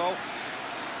Scoreboard Show.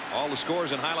 All the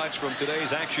scores and highlights from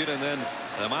today's action, and then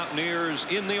the Mountaineers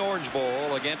in the Orange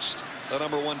Bowl against the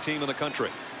 #1 team in the country.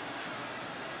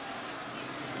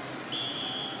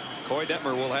 Coy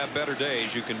Detmer will have better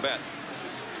days, you can bet.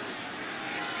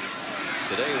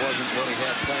 Today wasn't what he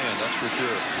had planned, that's for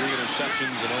sure. 3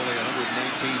 interceptions and only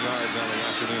 119 yards on the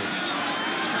afternoon.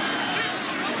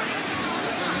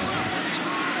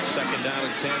 Second down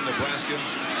and 10, Nebraska.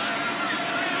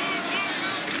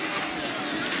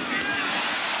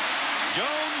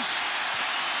 Jones.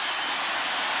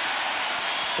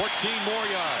 14 more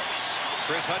yards.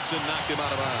 Chris Hudson knocked him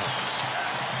out of bounds.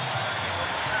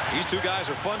 These two guys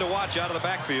are fun to watch out of the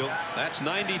backfield. That's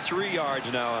 93 yards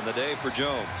now on the day for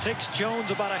Jones. Takes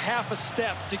Jones about a half a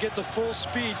step to get to full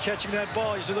speed catching that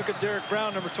ball. You should look at Derek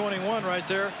Brown, number 21, right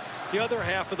there. The other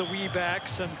half of the wee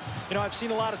backs. And, you know, I've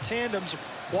seen a lot of tandems.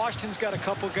 Washington's got a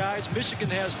couple guys. Michigan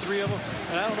has 3 of them.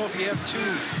 And I don't know if you have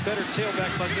 2 better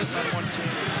tailbacks like this on one team.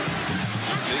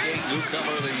 Big 8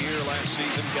 newcomer of the year last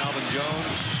season, Calvin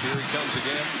Jones. Here he comes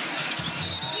again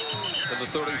to the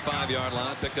 35-yard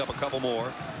line. Picked up a couple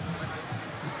more.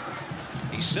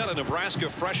 He set a Nebraska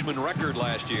freshman record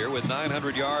last year with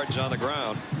 900 yards on the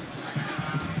ground.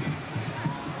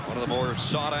 One of the more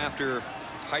sought-after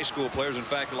high school players. In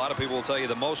fact, a lot of people will tell you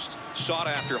the most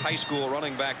sought-after high school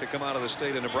running back to come out of the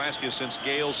state of Nebraska since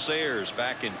Gale Sayers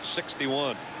back in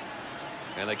 '61.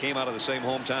 And they came out of the same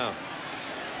hometown.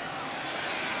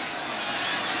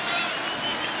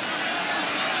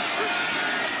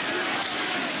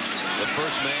 The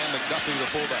first man, McDuffie, the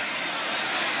fullback,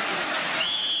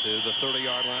 to the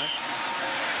 30-yard line.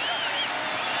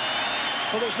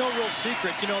 Well, there's no real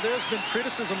secret. You know, there's been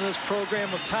criticism of this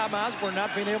program of Tom Osborne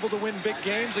not being able to win big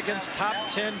games against top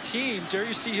 10 teams. There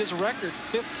you see his record,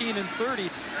 15-30.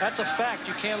 That's a fact.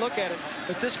 You can't look at it.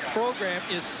 But this program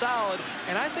is solid.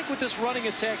 And I think with this running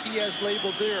attack he has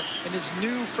labeled there and his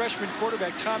new freshman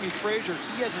quarterback, Tommy Frazier,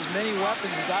 he has as many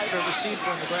weapons as I've ever seen for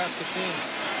a Nebraska team.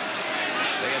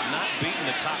 They had not beaten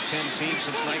a top 10 team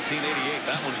since 1988.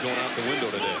 That one's going out the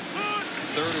window today.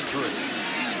 3rd and 3.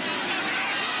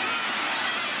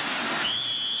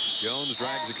 Jones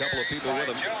drags a couple of people with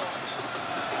him.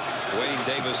 Wayne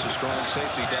Davis, a strong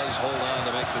safety, does hold on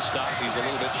to make the stop. He's a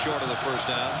little bit short of the first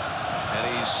down.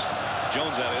 And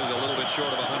Jones, that is, a little bit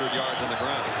short of 100 yards on the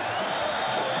ground.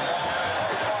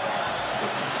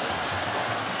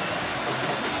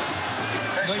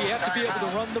 Well, you have to be able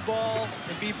to run the ball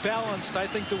and be balanced, I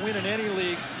think, to win in any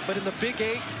league. But in the Big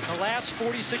 8, the last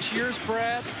 46 years,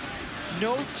 Brad,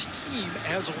 no team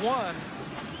has won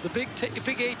the Big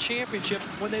 8 championship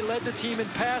when they led the team in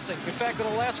passing. In fact, in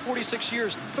the last 46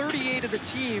 years, 38 of the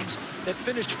teams that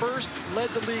finished first led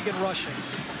the league in rushing.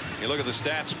 You look at the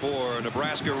stats for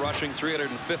Nebraska rushing,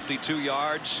 352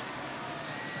 yards.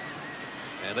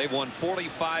 And they've won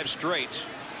 45 straight.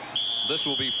 This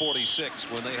will be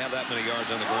 46 when they have that many yards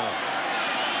on the ground.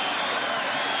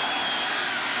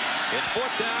 It's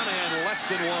 4th down and less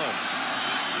than 1.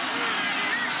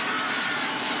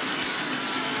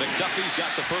 McDuffie's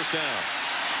got the first down.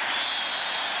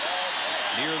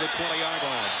 Near the 20-yard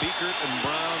line. Beekert and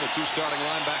Brown, the 2 starting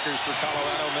linebackers for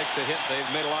Colorado, make the hit.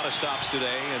 They've made a lot of stops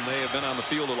today, and they have been on the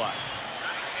field a lot.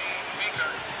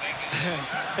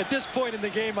 At this point in the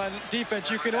game on defense,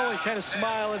 you can only kind of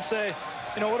smile and say,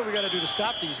 you know, what do we got to do to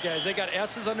stop these guys? They got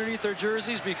S's underneath their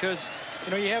jerseys because,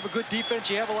 you know, you have a good defense.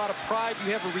 You have a lot of pride.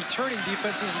 You have a returning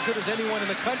defense as good as anyone in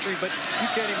the country, but you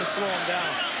can't even slow them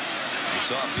down. You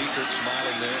saw Beekert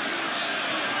smiling there.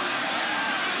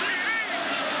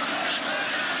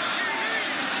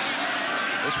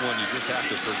 This one you just have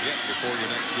to forget before your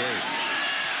next game.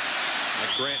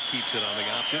 Mike Grant keeps it on the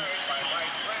option.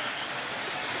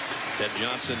 Ted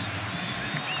Johnson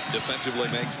defensively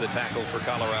makes the tackle for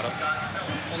Colorado.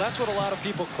 Well, that's what a lot of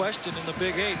people question in the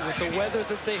Big 8. With the weather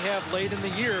that they have late in the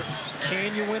year,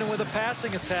 can you win it with a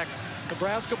passing attack?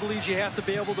 Nebraska believes you have to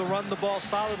be able to run the ball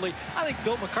solidly. I think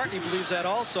Bill McCartney believes that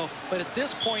also. But at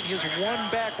this point, his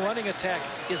one-back running attack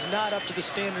is not up to the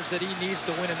standards that he needs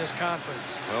to win in this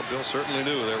conference. Well, Bill certainly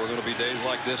knew there were going to be days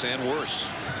like this and worse.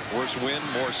 Worse wind,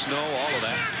 more snow, all of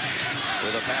that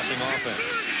with a passing offense.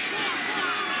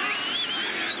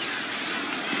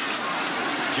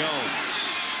 Jones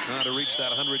trying to reach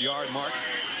that 100-yard mark.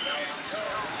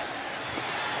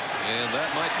 And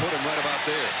that might put him right about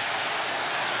there.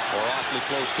 Or awfully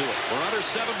close to it. We're under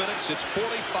 7 minutes. It's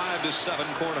 45-7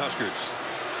 Cornhuskers.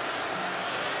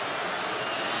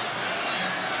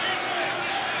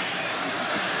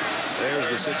 There's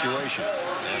the situation.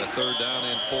 And a 3rd down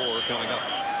and 4 coming up.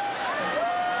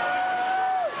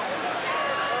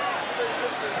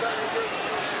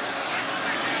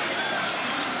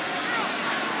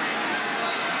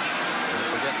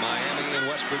 Don't forget Miami and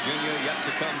West Virginia yet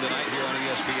to come tonight here on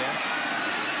ESPN.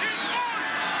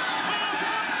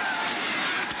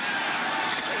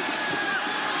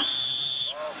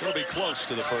 It'll be close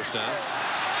to the first down.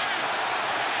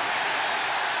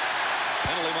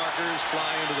 Penalty markers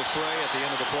fly into the fray at the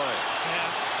end of the play.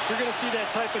 Yeah, you're going to see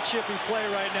that type of chippy play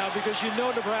right now because you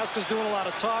know Nebraska's doing a lot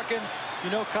of talking.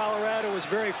 You know Colorado is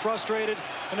very frustrated,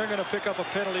 and they're going to pick up a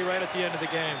penalty right at the end of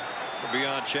the game.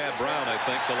 Beyond Chad Brown, I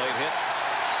think, the late hit.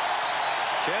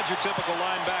 Chad's your typical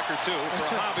linebacker, too. For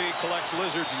a hobby, collects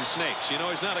lizards and snakes. You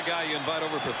know, he's not a guy you invite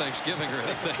over for Thanksgiving or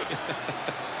anything.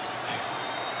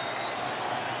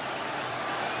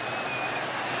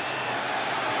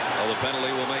 Well, the penalty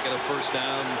will make it a first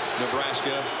down,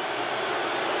 Nebraska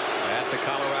at the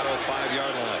Colorado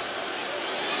 5-yard line.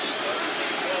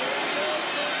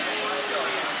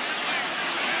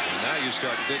 And now you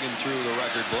start digging through the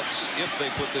record books. If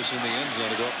they put this in the end zone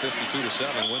to go up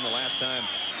 52-7, when the last time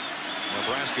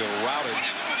Nebraska routed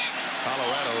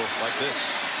Colorado like this.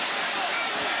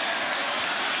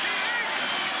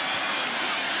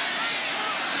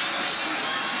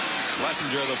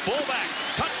 Schlesinger, the fullback,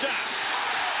 touchdown.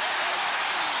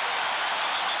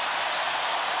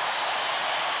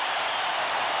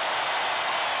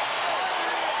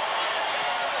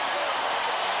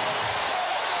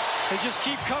 They just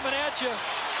keep coming at you.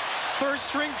 Third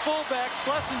string fullback,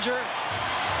 Schlesinger,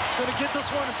 going to get this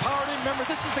one and powered in. Remember,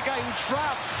 this is the guy who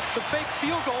dropped the fake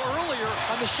field goal earlier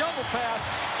on the shovel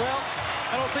pass. Well,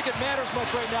 I don't think it matters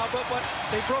much right now, but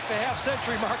they broke the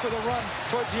half-century mark with a run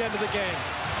towards the end of the game.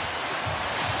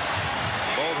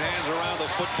 Both hands around the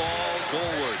football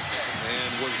goalward and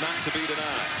was not to be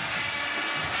denied.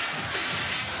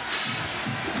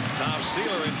 Tom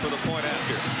Sealer in for the point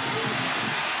after.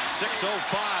 6:05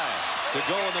 to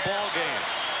go in the ball game.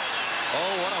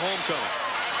 Oh, what a homecoming.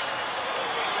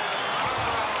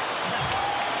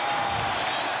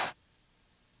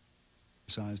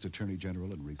 Sized Attorney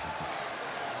General Enrique.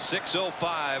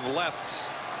 6:05 left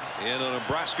in a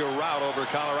Nebraska rout over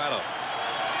Colorado.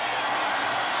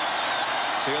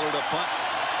 Sealer to punt.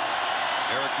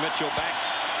 Eric Mitchell back.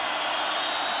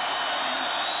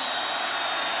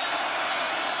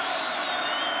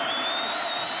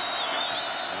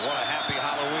 And what a happy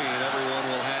Halloween everyone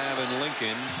will have in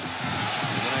Lincoln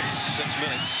in the next 6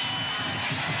 minutes.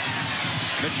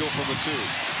 Mitchell from the 2.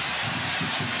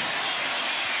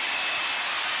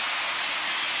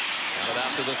 Got it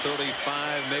out to the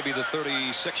 35, maybe the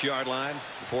 36-yard line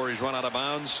before he's run out of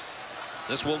bounds.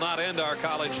 This will not end our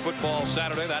college football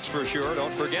Saturday, that's for sure.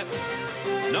 Don't forget,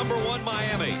 #1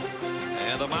 Miami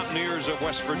and the Mountaineers of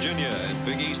West Virginia in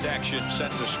Big East action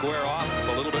set to square off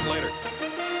a little bit later.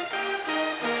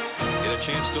 Get a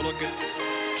chance to look at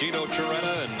Gino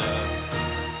Chiretta and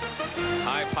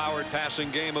high-powered passing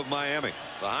game of Miami.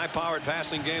 The high-powered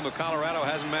passing game of Colorado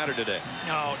hasn't mattered today.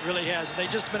 No, it really hasn't.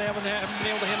 They've just haven't been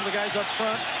able to handle the guys up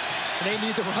front, and they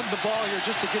need to run the ball here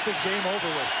just to get this game over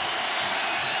with.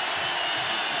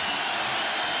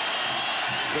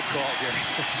 Good call, Gary.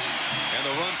 And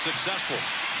the run successful.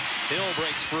 Hill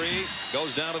breaks free,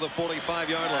 goes down to the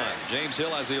 45-yard line. James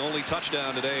Hill has the only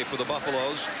touchdown today for the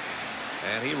Buffaloes,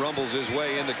 and he rumbles his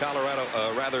way into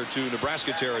to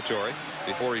Nebraska territory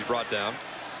before he's brought down.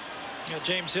 You know,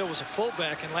 James Hill was a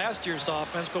fullback in last year's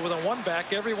offense, but with a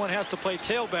one-back, everyone has to play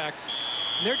tailback.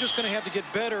 And they're just going to have to get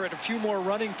better at a few more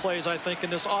running plays, I think, in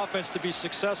this offense to be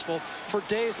successful for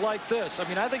days like this. I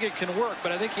mean, I think it can work,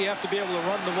 but I think you have to be able to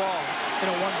run the ball in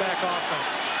a one-back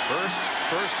offense.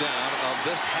 First down of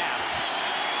this half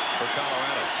for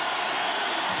Colorado.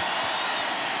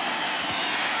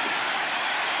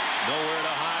 Nowhere to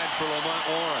hide for Lamont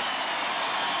Warren.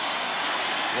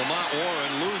 Lamont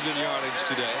Warren losing yardage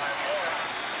today.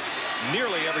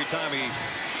 Nearly every time he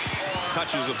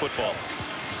touches the football.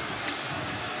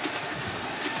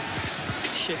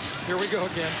 Here we go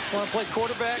again. Want to play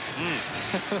quarterback?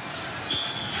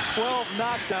 12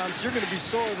 knockdowns. You're going to be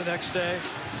sore the next day.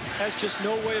 That's just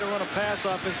no way to run a pass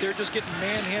offense. They're just getting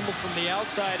manhandled from the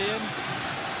outside in.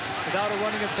 Without a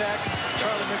running attack,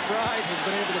 Charlie McBride has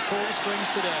been able to pull the strings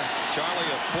today.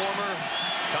 Charlie, a former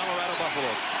Colorado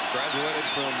Buffalo, graduated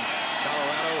from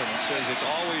Colorado and says it's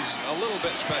always a little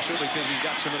bit special because he's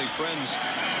got so many friends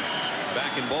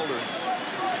back in Boulder.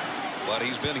 But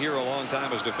he's been here a long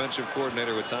time as defensive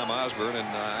coordinator with Tom Osborne, and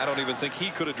I don't even think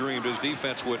he could have dreamed his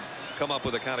defense would come up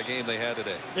with the kind of game they had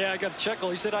today. Yeah, I got a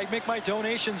chuckle. He said, I make my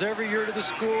donations every year to the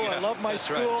school. Yeah, I love my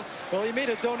school. Right. Well, he made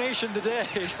a donation today.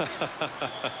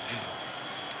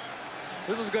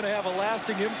 This is going to have a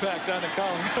lasting impact on the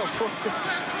Colorado program.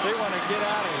 They want to get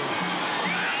out of here.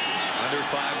 Under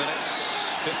 5 minutes,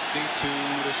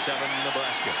 52-7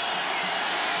 Nebraska.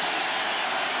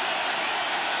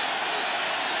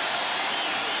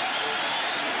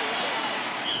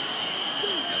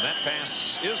 And that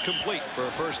pass is complete for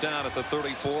a first down at the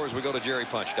 34 as we go to Jerry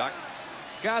Punch. Doc?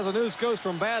 Guys, the news goes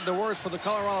from bad to worse for the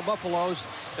Colorado Buffaloes.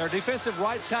 Their defensive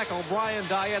right tackle, Brian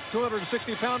Diet,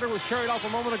 260-pounder, was carried off a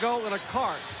moment ago in a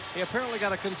cart. He apparently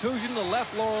got a contusion, the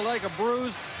left lower leg, a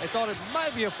bruise. They thought it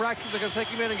might be a fracture. They're going to take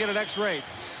him in and get an X-ray.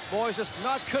 Boys, just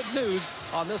not good news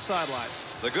on this sideline.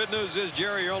 The good news is,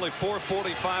 Jerry, you're only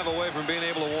 4:45 away from being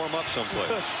able to warm up someplace.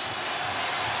 A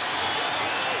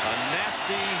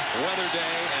nasty weather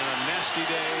day and a nasty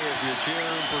day if you're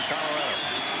cheering for Colorado.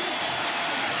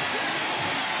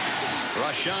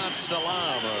 Rashaan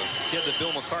Salam, a kid that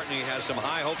Bill McCartney has some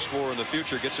high hopes for in the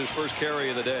future, gets his first carry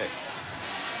of the day.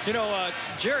 You know,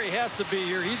 Jerry has to be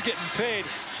here. He's getting paid.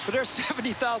 But there's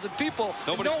 70,000 people.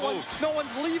 No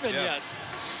one's leaving yet.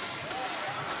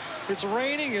 It's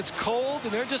raining, it's cold,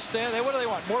 and they're just standing there. What do they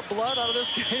want? More blood out of this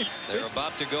game? They're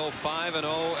about to go 5-0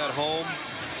 at home.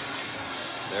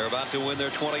 They're about to win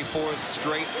their 24th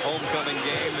straight homecoming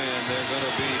game, and they're going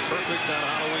to be perfect on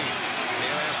Halloween.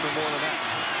 Can't ask for more than that.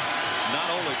 Not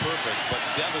only perfect, but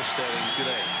devastating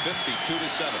today.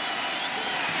 52-7.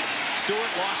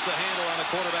 Stewart lost the handle on the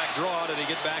quarterback draw. Did he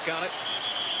get back on it?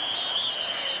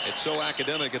 It's so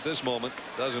academic at this moment.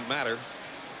 Doesn't matter.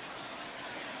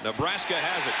 Nebraska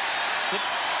has it.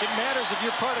 It matters if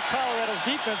you're part of Colorado's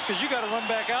defense because you got to run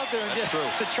back out there and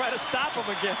to try to stop them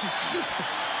again.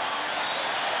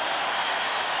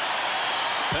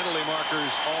 Penalty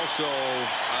markers also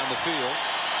on the field.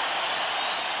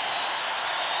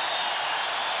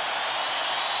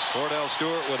 Cordell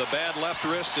Stewart with a bad left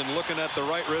wrist and looking at the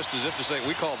right wrist as if to say,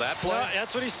 we call that play? Well,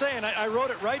 that's what he's saying. I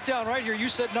wrote it right down right here. You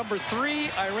said number 3.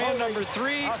 I ran number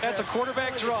 3. That's a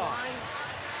quarterback draw.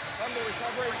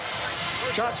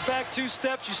 Drops back 2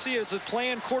 steps. You see it's a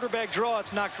planned quarterback draw.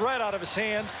 It's knocked right out of his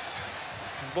hand.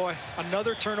 And boy,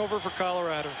 another turnover for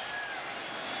Colorado.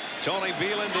 Tony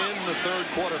Veland in, the third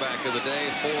quarterback of the day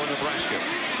for Nebraska.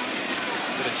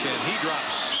 Get a chin. He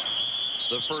drops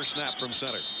the first snap from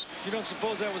center. You don't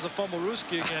suppose that was a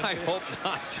fumble-rooski again? I hope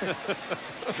not.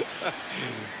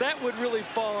 That would really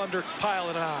fall under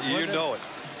piling on. You know it.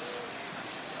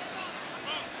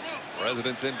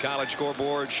 Residents in College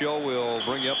Scoreboard show will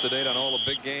bring you up to date on all the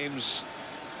big games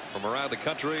from around the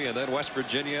country, and then West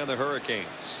Virginia and the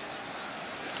Hurricanes.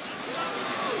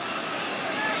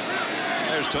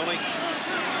 There's Tony,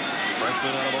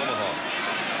 freshman out of Omaha.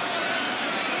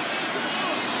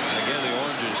 And again, the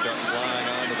oranges start flying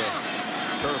onto the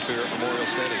turf here at Memorial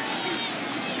Stadium.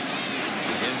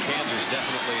 Again, Kansas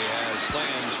definitely has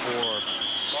plans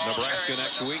for Nebraska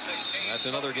next week. That's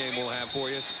another game we'll have for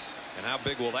you. And how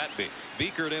big will that be?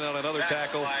 Beekert in on another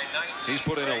tackle. He's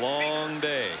put in a long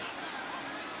day.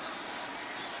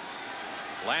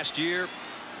 Last year,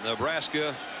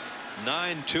 Nebraska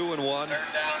 9-2-1.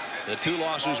 The two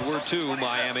losses were to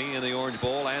Miami in the Orange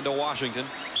Bowl and to Washington.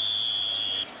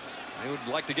 They would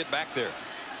like to get back there.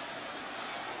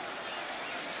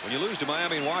 When you lose to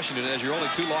Miami and Washington as your only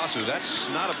two losses, that's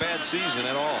not a bad season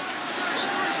at all.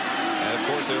 And of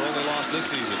course, their only loss this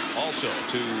season also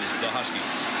to the Huskies.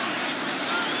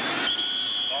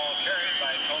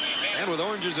 And with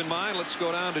oranges in mind, let's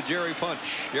go down to Jerry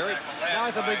Punch. Jerry? Now,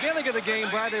 at the beginning of the game,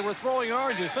 Brad, they were throwing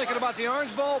oranges, thinking about the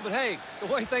Orange Bowl, but hey, the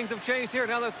way things have changed here,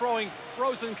 now they're throwing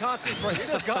frozen concentrate. It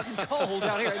has gotten cold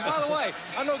down here. And by the way,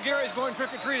 I know Gary's going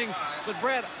trick-or-treating, but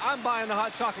Brad, I'm buying the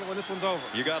hot chocolate when this one's over.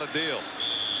 You got a deal.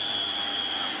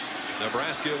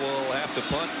 Nebraska will have to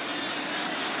punt.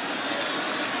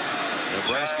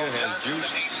 Nebraska has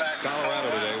juiced Colorado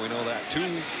today. We know that.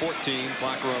 2:14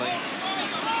 clock running.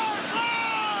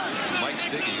 Mike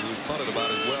Stiggy, who's punted about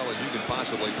as well as you can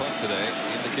possibly punt today,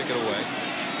 in to kick it away.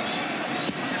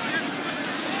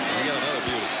 We got another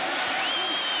beauty.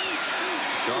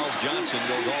 Charles Johnson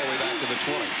goes all the way back to the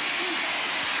 20.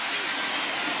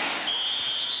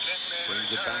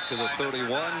 Brings it back to the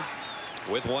 31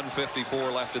 with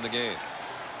 1:54 left in the game.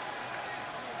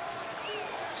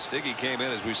 Stiggy came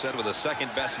in, as we said, with the second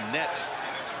best net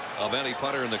of any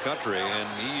punter in the country, and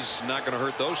he's not going to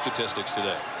hurt those statistics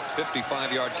today.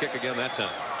 55-yard kick again that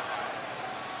time.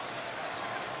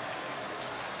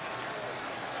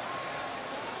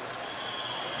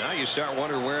 Now you start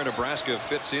wondering where Nebraska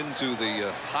fits into the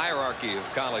hierarchy of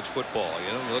college football.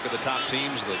 You know, you look at the top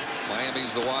teams, the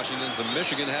Miamis, the Washingtons, and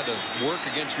Michigan had to work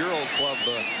against your old club,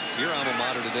 your alma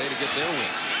mater today, to get their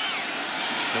win.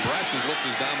 Nebraska's looked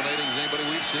as dominating as anybody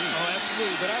we've seen. Oh,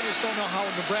 absolutely. But I just don't know how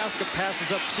Nebraska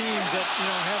passes up teams that, you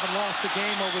know, haven't lost a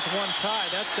game or with one tie.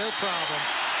 That's their problem.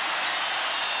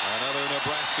 Another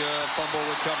Nebraska fumble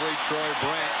recovery. Troy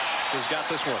Branch has got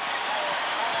this one.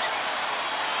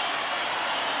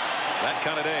 That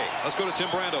kind of day. Let's go to Tim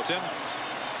Brando. Tim?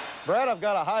 Brad, I've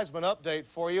got a Heisman update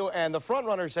for you, and the front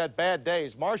runners had bad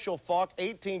days. Marshall Faulk,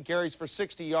 18 carries for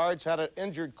 60 yards, had an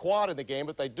injured quad in the game,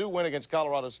 but they do win against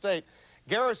Colorado State.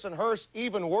 Garrison Hurst,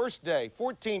 even worse day,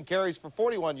 14 carries for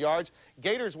 41 yards.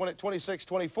 Gators win at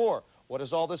 26-24. What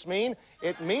does all this mean?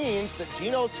 It means that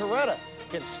Gino Torretta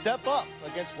can step up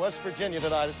against West Virginia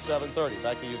tonight at 7:30.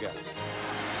 Back to you guys.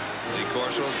 Lee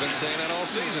Corso's been saying that all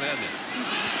season, hasn't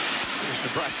he? Here's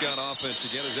Nebraska on offense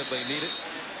again, as if they need it.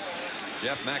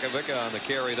 Jeff Makovica on the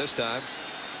carry this time.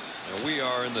 And we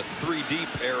are in the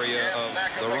 3-deep area of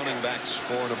the running backs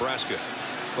for Nebraska.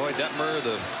 Coy Detmer,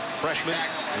 the freshman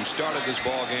who started this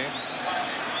ball game.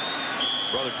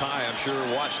 Brother Ty, I'm sure,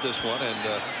 watched this one,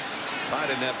 and Ty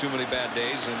didn't have too many bad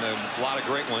days, and a lot of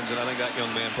great ones, and I think that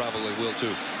young man probably will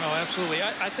too. Oh, absolutely.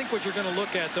 I think what you're going to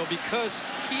look at, though, because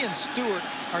he and Stewart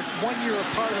are 1 year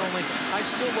apart only, I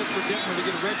still look for Detmer to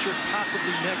get a redshirt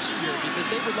possibly next year, because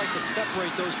they would like to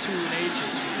separate those two in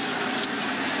ages.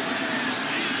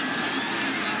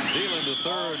 Dealing the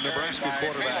third Nebraska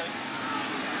quarterback,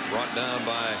 brought down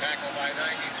by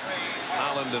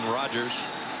Holland and Rogers,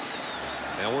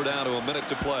 and we're down to a minute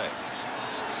to play.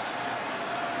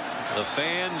 The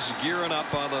fans gearing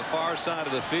up on the far side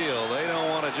of the field. They don't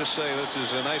want to just say this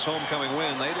is a nice homecoming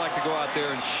win. They'd like to go out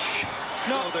there and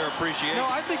show their appreciation. No,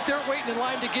 I think they're waiting in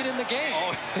line to get in the game.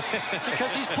 Oh.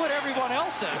 Because he's put everyone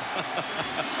else in.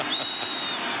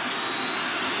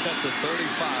 At the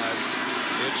 35,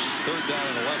 it's 3rd down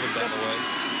and 11, by the way.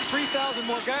 3,000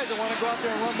 more guys that want to go out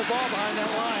there and run the ball behind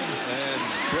that line. And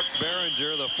Brooke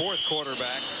Behringer, the 4th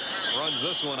quarterback, runs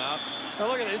this one out. Now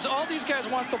look at it. All these guys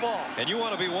want the ball. And you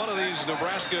want to be one of these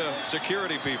Nebraska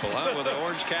security people, huh? With the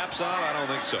orange caps on? I don't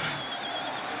think so.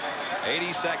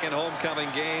 82nd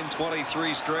homecoming game,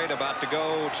 23 straight, about to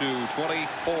go to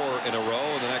 24 in a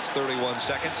row in the next 31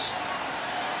 seconds.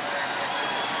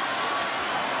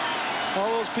 All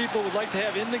those people would like to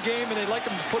have in the game, and they'd like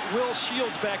them to put Will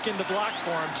Shields back in to block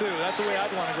for him, too. That's the way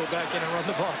I'd want to go back in and run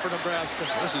the ball for Nebraska.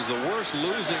 This is the worst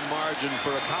losing margin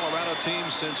for a Colorado team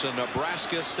since a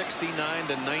Nebraska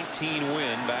 69-19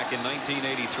 win back in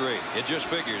 1983. It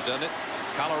just figures, doesn't it?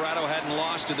 Colorado hadn't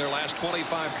lost in their last 25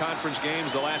 conference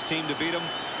games. The last team to beat them,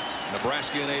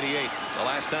 Nebraska in '88. The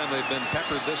last time they've been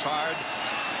peppered this hard,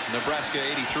 Nebraska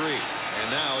 '83. And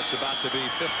now it's about to be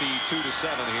 52-7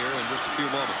 here in just a few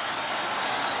moments.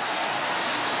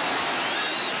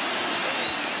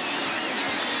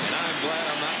 And I'm glad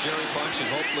I'm not Jerry Punch, and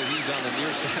hopefully he's on the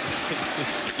near side.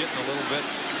 It's getting a little bit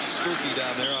spooky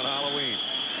down there on Halloween.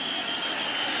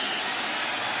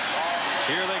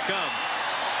 Here they come.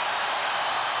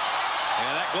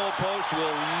 And that goalpost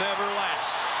will never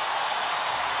last.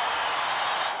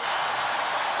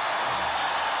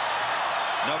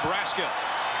 Nebraska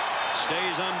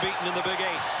stays unbeaten in the Big 8.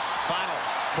 Final,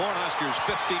 Cornhuskers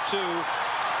 52,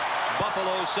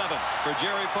 Buffalo 7. For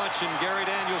Jerry Punch and Gary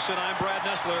Danielson, I'm Brad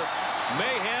Nessler.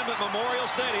 Mayhem at Memorial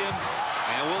Stadium,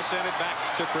 and we'll send it back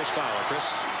to Chris Fowler. Chris.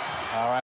 All right.